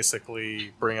was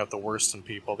basically bring out the worst in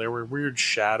people. There were weird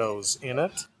shadows in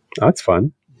it. That's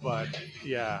fun. But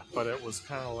it was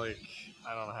kind of like,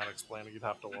 I don't know how to explain it. You'd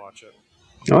have to watch it.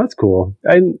 Oh, that's cool.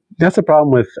 And that's a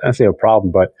problem with, I say a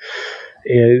problem, but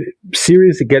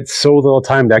series that get so little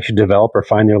time to actually develop or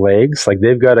find their legs, like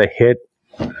they've got to hit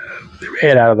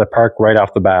it out of the park right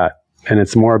off the bat. And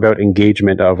it's more about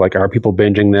engagement of like, are people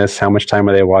binging this? How much time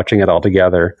are they watching it all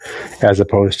together? As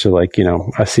opposed to like,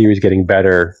 a series getting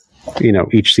better,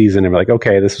 each season and be like,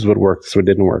 okay, this is what worked, this is what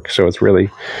didn't work. So it's really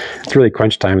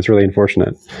crunch time. It's really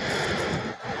unfortunate.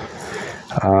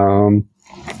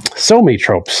 So many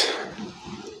tropes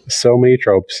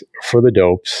for the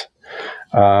dopes.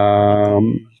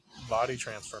 Body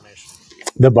transformation.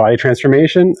 The body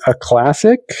transformation, a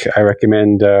classic. I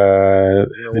recommend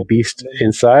The Beast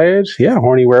Inside. Yeah,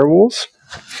 horny werewolves.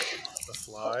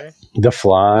 The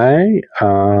Fly.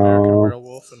 American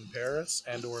Werewolf in Paris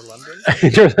and/or London.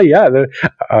 Yeah,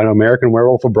 an American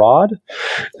Werewolf Abroad.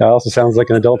 That also sounds like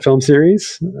an adult film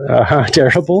series.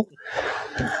 Terrible.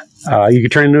 You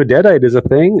could turn into a deadite is a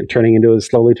thing.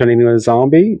 Slowly turning into a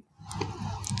zombie.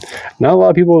 Not a lot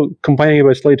of people complaining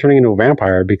about slowly turning into a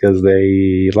vampire because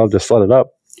they love to slut it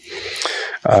up.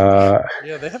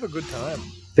 Yeah, they have a good time.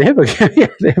 They have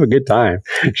a good time.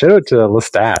 Shout out to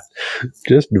Lestat,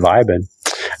 just vibing.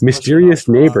 Mysterious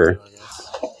Neighbor.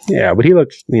 Yeah, but he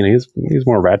looks, he's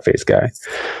more rat face guy.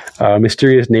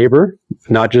 Mysterious Neighbor,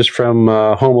 not just from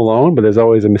Home Alone, but there's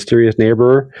always a mysterious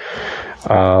neighbor,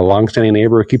 long-standing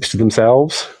neighbor who keeps to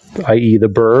themselves, i.e. The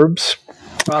Burbs.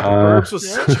 Wow, The Burbs was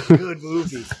such a good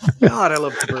movie. God, I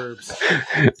love The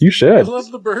Burbs. You should. I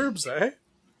love The Burbs, eh?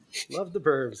 Love The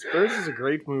Burbs. Burbs is a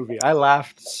great movie. I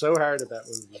laughed so hard at that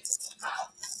movie.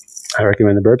 I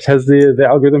recommend The Burbs. Has the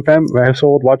Algorithm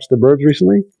household watched The Burbs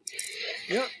recently?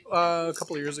 Yeah, a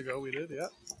couple of years ago we did, yeah.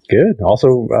 Good.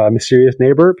 Also, Mysterious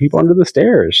Neighbor, People Under the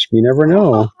Stairs. You never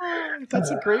know.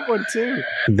 That's a great one, too.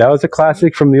 That was a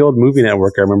classic from the old movie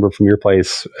network, I remember, from your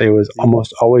place. It was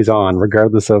almost always on,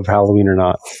 regardless of Halloween or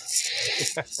not.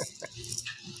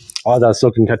 All that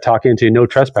still can talk into no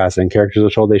trespassing. Characters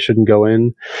are told they shouldn't go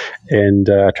in and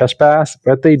trespass,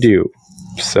 but they do.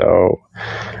 So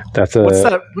that's a...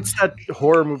 What's that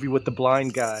horror movie with the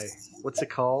blind guy? What's it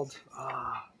called?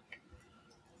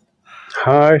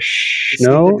 Hush. They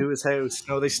sneak into his house.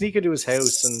 No, they sneak into his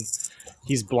house and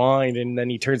he's blind, and then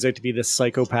he turns out to be this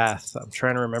psychopath. I'm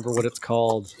trying to remember what it's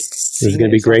called. This is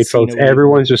going to be great, folks.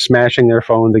 Everyone's just smashing their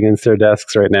phones against their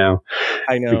desks right now.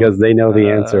 I know. Because they know the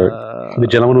answer. The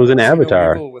gentleman was in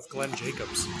Avatar. With Glenn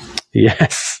Jacobs.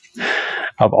 Yes.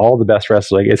 Of all the best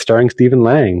wrestling. It's starring Stephen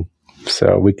Lang.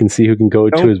 So we can see who can go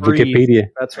to his Wikipedia.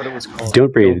 That's what it was called.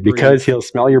 Don't breathe, because he'll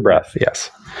smell your breath.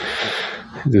 Yes.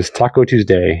 There's Taco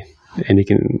Tuesday, and he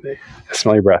can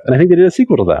smell your breath. And I think they did a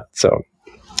sequel to that. So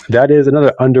that is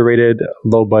another underrated,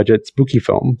 low-budget, spooky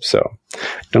film. So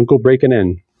don't go breaking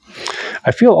in.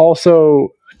 I feel also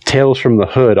Tales from the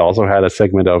Hood also had a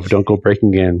segment of don't go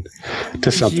breaking in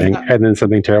to something and then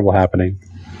something terrible happening.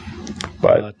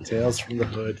 But Tales from the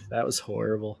Hood, that was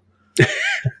horrible.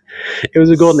 It was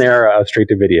a golden era of straight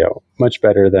to video, much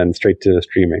better than straight to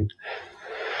streaming.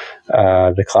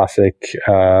 The classic,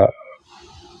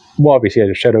 obviously,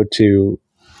 a shout out to,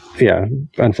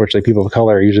 unfortunately, people of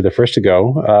color are usually the first to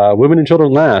go. Women and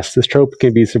children last. This trope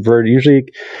can be subverted. Usually,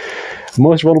 The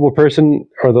most vulnerable person,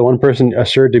 or the one person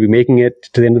assured to be making it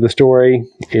to the end of the story,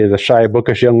 is a shy,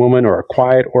 bookish young woman or a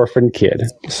quiet orphan kid.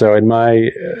 So in my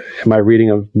reading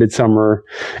of Midsummer,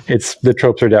 the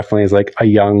tropes are definitely as like a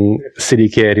young city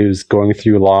kid who's going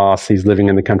through loss. He's living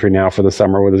in the country now for the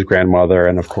summer with his grandmother,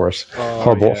 and of course,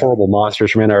 horrible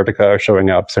monsters from Antarctica are showing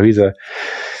up. So he's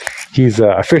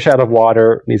a fish out of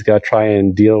water, and he's got to try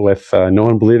and deal with no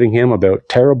one believing him about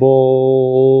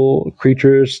terrible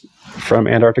creatures from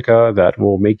Antarctica that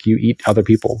will make you eat other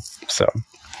people. So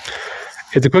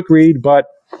it's a quick read, but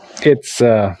it's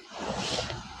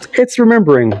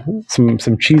remembering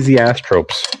some cheesy ass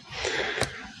tropes,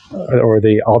 or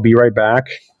the "I'll be right back."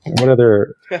 What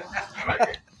other?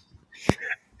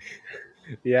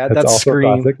 Yeah, that's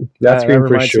Scream. Classic. That's Scream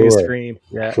for sure. Scream.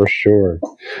 Yeah, for sure.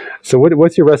 So,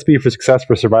 what's your recipe for success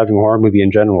for surviving a horror movie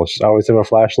in general? Just always have a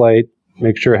flashlight.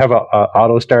 Make sure have a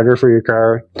auto starter for your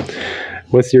car.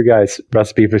 What's your guys'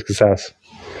 recipe for success?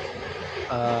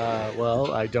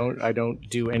 Well, I don't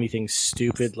do anything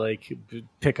stupid like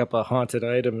pick up a haunted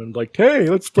item and like, hey,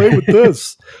 let's play with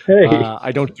this. Hey,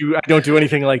 I don't do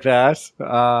anything like that.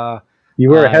 You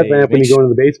wear a headlamp when you go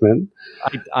into the basement.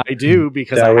 I do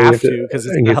because I have to because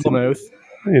it's Hellmouth.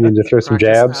 And then to throw some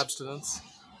jabs. Abstinence.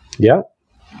 Yeah,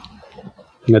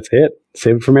 that's it.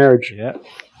 Save it for marriage. Yeah.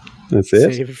 That's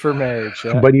it. Save it for marriage.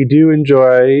 Yeah. But you do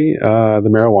enjoy the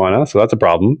marijuana, so that's a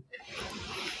problem.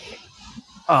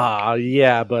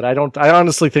 Yeah, but I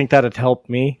honestly think that'd help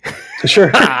me.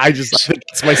 Sure. I think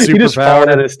it's my superpower. You just fall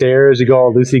down the stairs, you go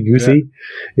all loosey goosey.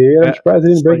 Yeah, I'm surprised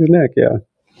he didn't break his neck.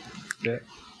 Yeah.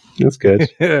 That's good.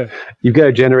 You've got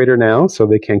a generator now, so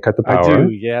they can't cut the power. I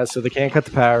do, yeah, so they can't cut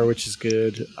the power, which is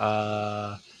good.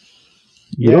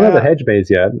 You don't have a hedge maze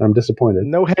yet. I'm disappointed.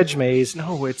 No hedge maze.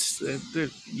 No, it's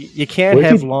you can't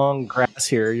have long grass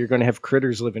here. You're going to have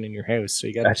critters living in your house, so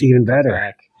you got. That's even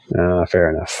better. Fair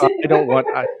enough.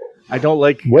 I don't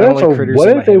like critters. What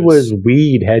in if my it house. was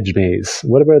weed hedge maze?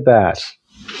 What about that?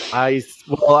 I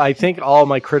think all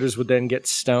my critters would then get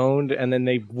stoned, and then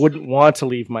they wouldn't want to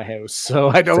leave my house. So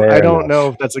I don't know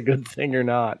if that's a good thing or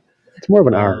not. It's more of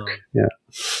an arc.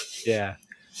 Yeah.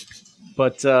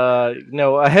 But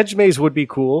no, a hedge maze would be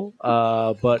cool.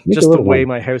 But just the way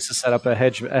my house is set up, a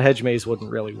hedge maze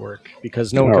wouldn't really work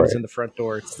because no one comes in the front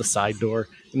door; it's the side door,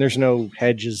 and there's no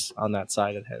hedges on that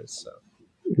side of the house. So,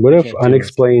 what if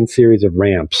unexplained series of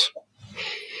ramps?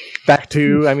 You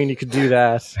could do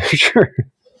that. Sure.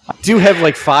 I do have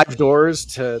like 5 doors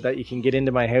that you can get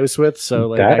into my house with, so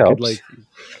like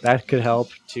that could help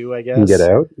too, I guess. And get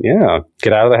out, yeah,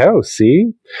 get out of the house.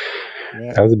 See,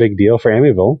 that was a big deal for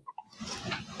Amityville.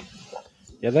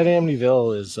 Yeah, that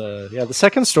Amityville is. The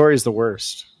second story is the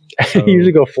worst. So, you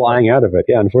usually go flying out of it.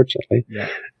 Yeah, unfortunately. Yeah.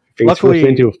 Luckily,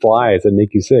 into flies that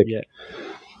make you sick. Yeah.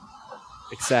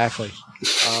 Exactly.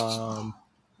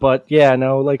 But yeah,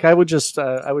 no, like I would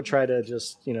try to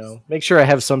just, make sure I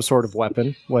have some sort of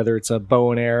weapon, whether it's a bow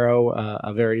and arrow,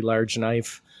 a very large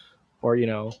knife, or,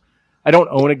 I don't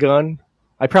own a gun.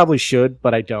 I probably should,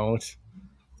 but I don't.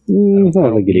 I don't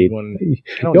think you need one.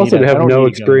 You also have no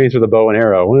experience with a bow and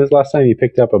arrow. When was the last time you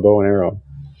picked up a bow and arrow?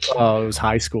 Oh, it was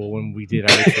high school when we did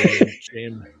our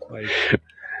gym. Like,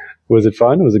 was it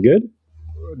fun? Was it good?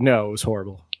 No, it was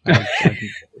horrible.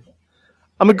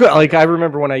 I'm a good, I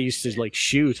remember when I used to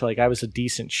shoot, I was a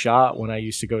decent shot when I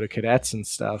used to go to cadets and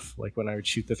stuff. Like when I would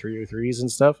shoot the 303s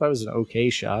and stuff, I was an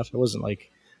okay shot. I wasn't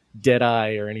dead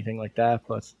eye or anything like that,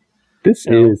 but this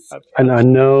is an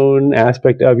unknown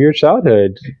aspect of your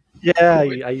childhood. Yeah,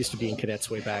 I used to be in cadets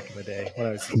way back in the day when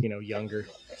I was, younger.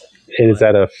 And is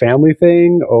that a family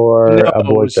thing or a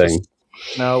boy thing?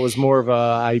 No, it was more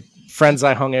of friends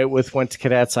I hung out with went to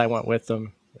cadets. I went with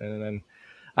them, and then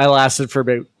I lasted for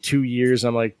about 2 years.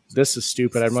 I'm like, this is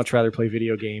stupid. I'd much rather play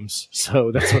video games.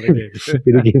 So that's what I did.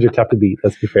 Video games are tough to beat.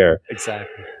 Let's be fair.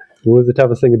 Exactly. What was the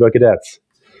toughest thing about cadets?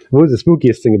 What was the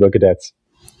spookiest thing about cadets?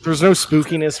 There was no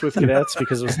spookiness with cadets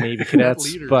because it was Navy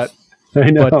cadets. But I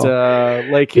know. But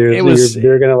it was.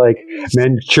 They're gonna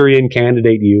Manchurian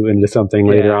candidate you into something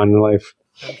later on in life.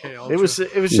 It was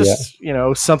just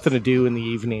something to do in the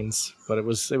evenings, but it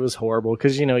was horrible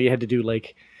because you had to do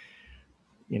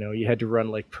you had to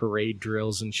run parade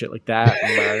drills and shit like that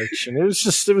in March, and it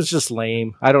was just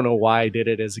lame. I don't know why I did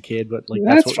it as a kid, but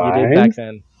that's what you did back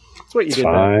then. That's what you did.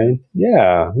 Fine.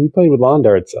 Yeah, we played with lawn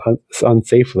darts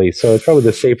unsafely, so it's probably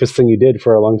the safest thing you did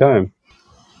for a long time.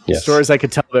 Yes. Stories I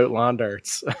could tell about lawn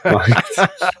darts.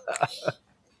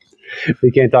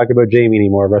 We can't talk about Jamie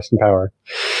anymore. Rest in power.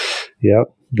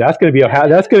 Yep, that's gonna be a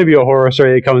horror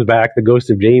story that comes back. The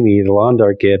ghost of Jamie, the lawn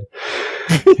dart kid.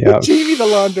 Jamie, the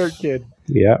lawn dart kid.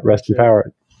 Yeah, rest in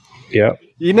power. Yeah.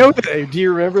 You know, do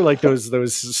you remember like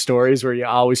those stories where you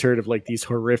always heard of like these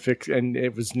horrific, and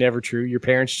it was never true? Your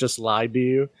parents just lied to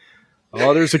you.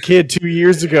 Oh, there's a kid 2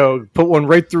 years ago, put one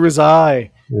right through his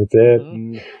eye. That's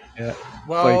it. Yeah.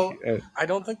 Well, I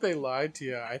don't think they lied to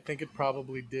you. I think it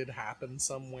probably did happen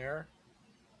somewhere.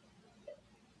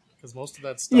 Because most of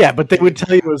that stuff. Yeah, but they would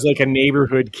tell you it was like a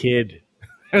neighborhood kid.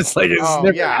 It's like they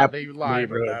lied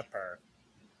with that part.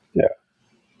 Yeah.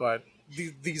 But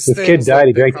these this kid died.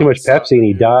 He drank too much Pepsi and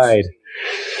he died.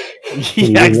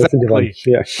 Yeah, exactly.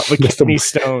 Yeah. Of a kidney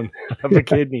stone. Of a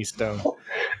kidney stone.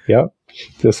 Yep.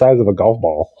 The size of a golf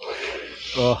ball.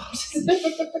 Oh.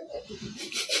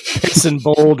 Pits and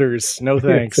boulders. No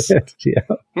thanks. Yeah.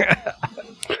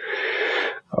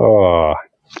 Oh.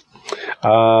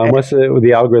 What's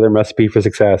the algorithm recipe for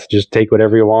success? Just take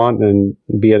whatever you want and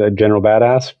be a general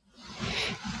badass.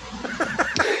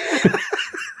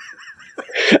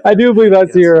 I do believe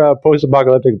that's your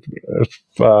post-apocalyptic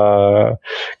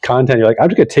content. You're like, I'm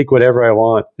just gonna take whatever I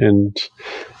want and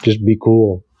just be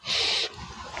cool.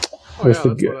 That's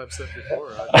what I've said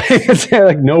before.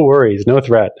 Like, no worries, no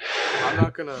threat. I'm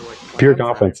not gonna pure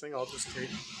confidence. I'll just take.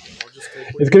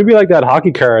 It's going to be like that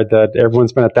hockey card that everyone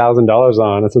spent $1,000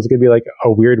 on. So it's going to be like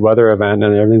a weird weather event,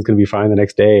 and everything's going to be fine the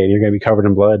next day, and you're going to be covered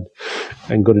in blood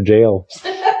and go to jail.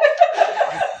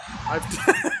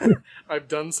 I've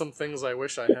done some things I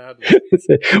wish I had.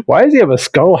 Why does he have a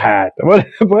skull hat? What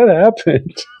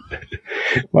happened?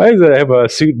 Why does it have a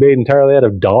suit made entirely out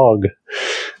of dog?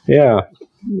 Yeah,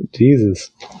 Jesus.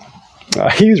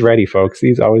 He's ready, folks.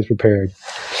 He's always prepared.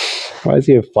 Why does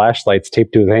he have flashlights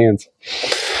taped to his hands?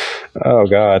 Oh,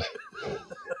 God.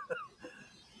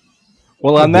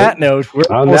 Well, on that note, we're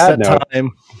almost at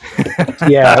time.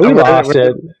 Yeah, we lost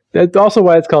it. That's also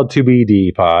why it's called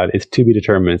 2BD pod. It's to be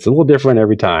determined. It's a little different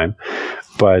every time.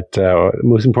 But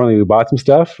most importantly, we bought some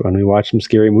stuff and we watched some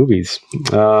scary movies.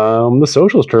 The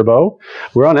Socials Turbo.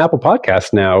 We're on Apple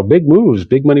Podcasts now. Big moves,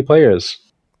 big money players.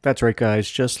 That's right, guys.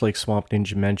 Just like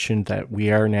Swampninja mentioned, that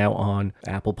we are now on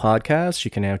Apple Podcasts.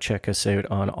 You can now check us out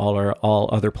on all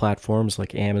other platforms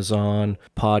like Amazon,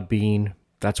 Podbean.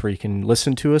 That's where you can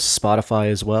listen to us. Spotify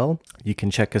as well. You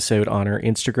can check us out on our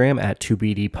Instagram at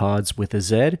 2BDPods with a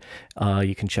Z.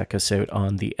 You can check us out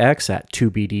on the X at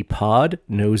 2BDPod,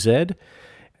 no Z.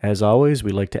 As always,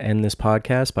 we like to end this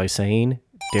podcast by saying,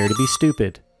 dare to be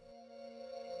stupid.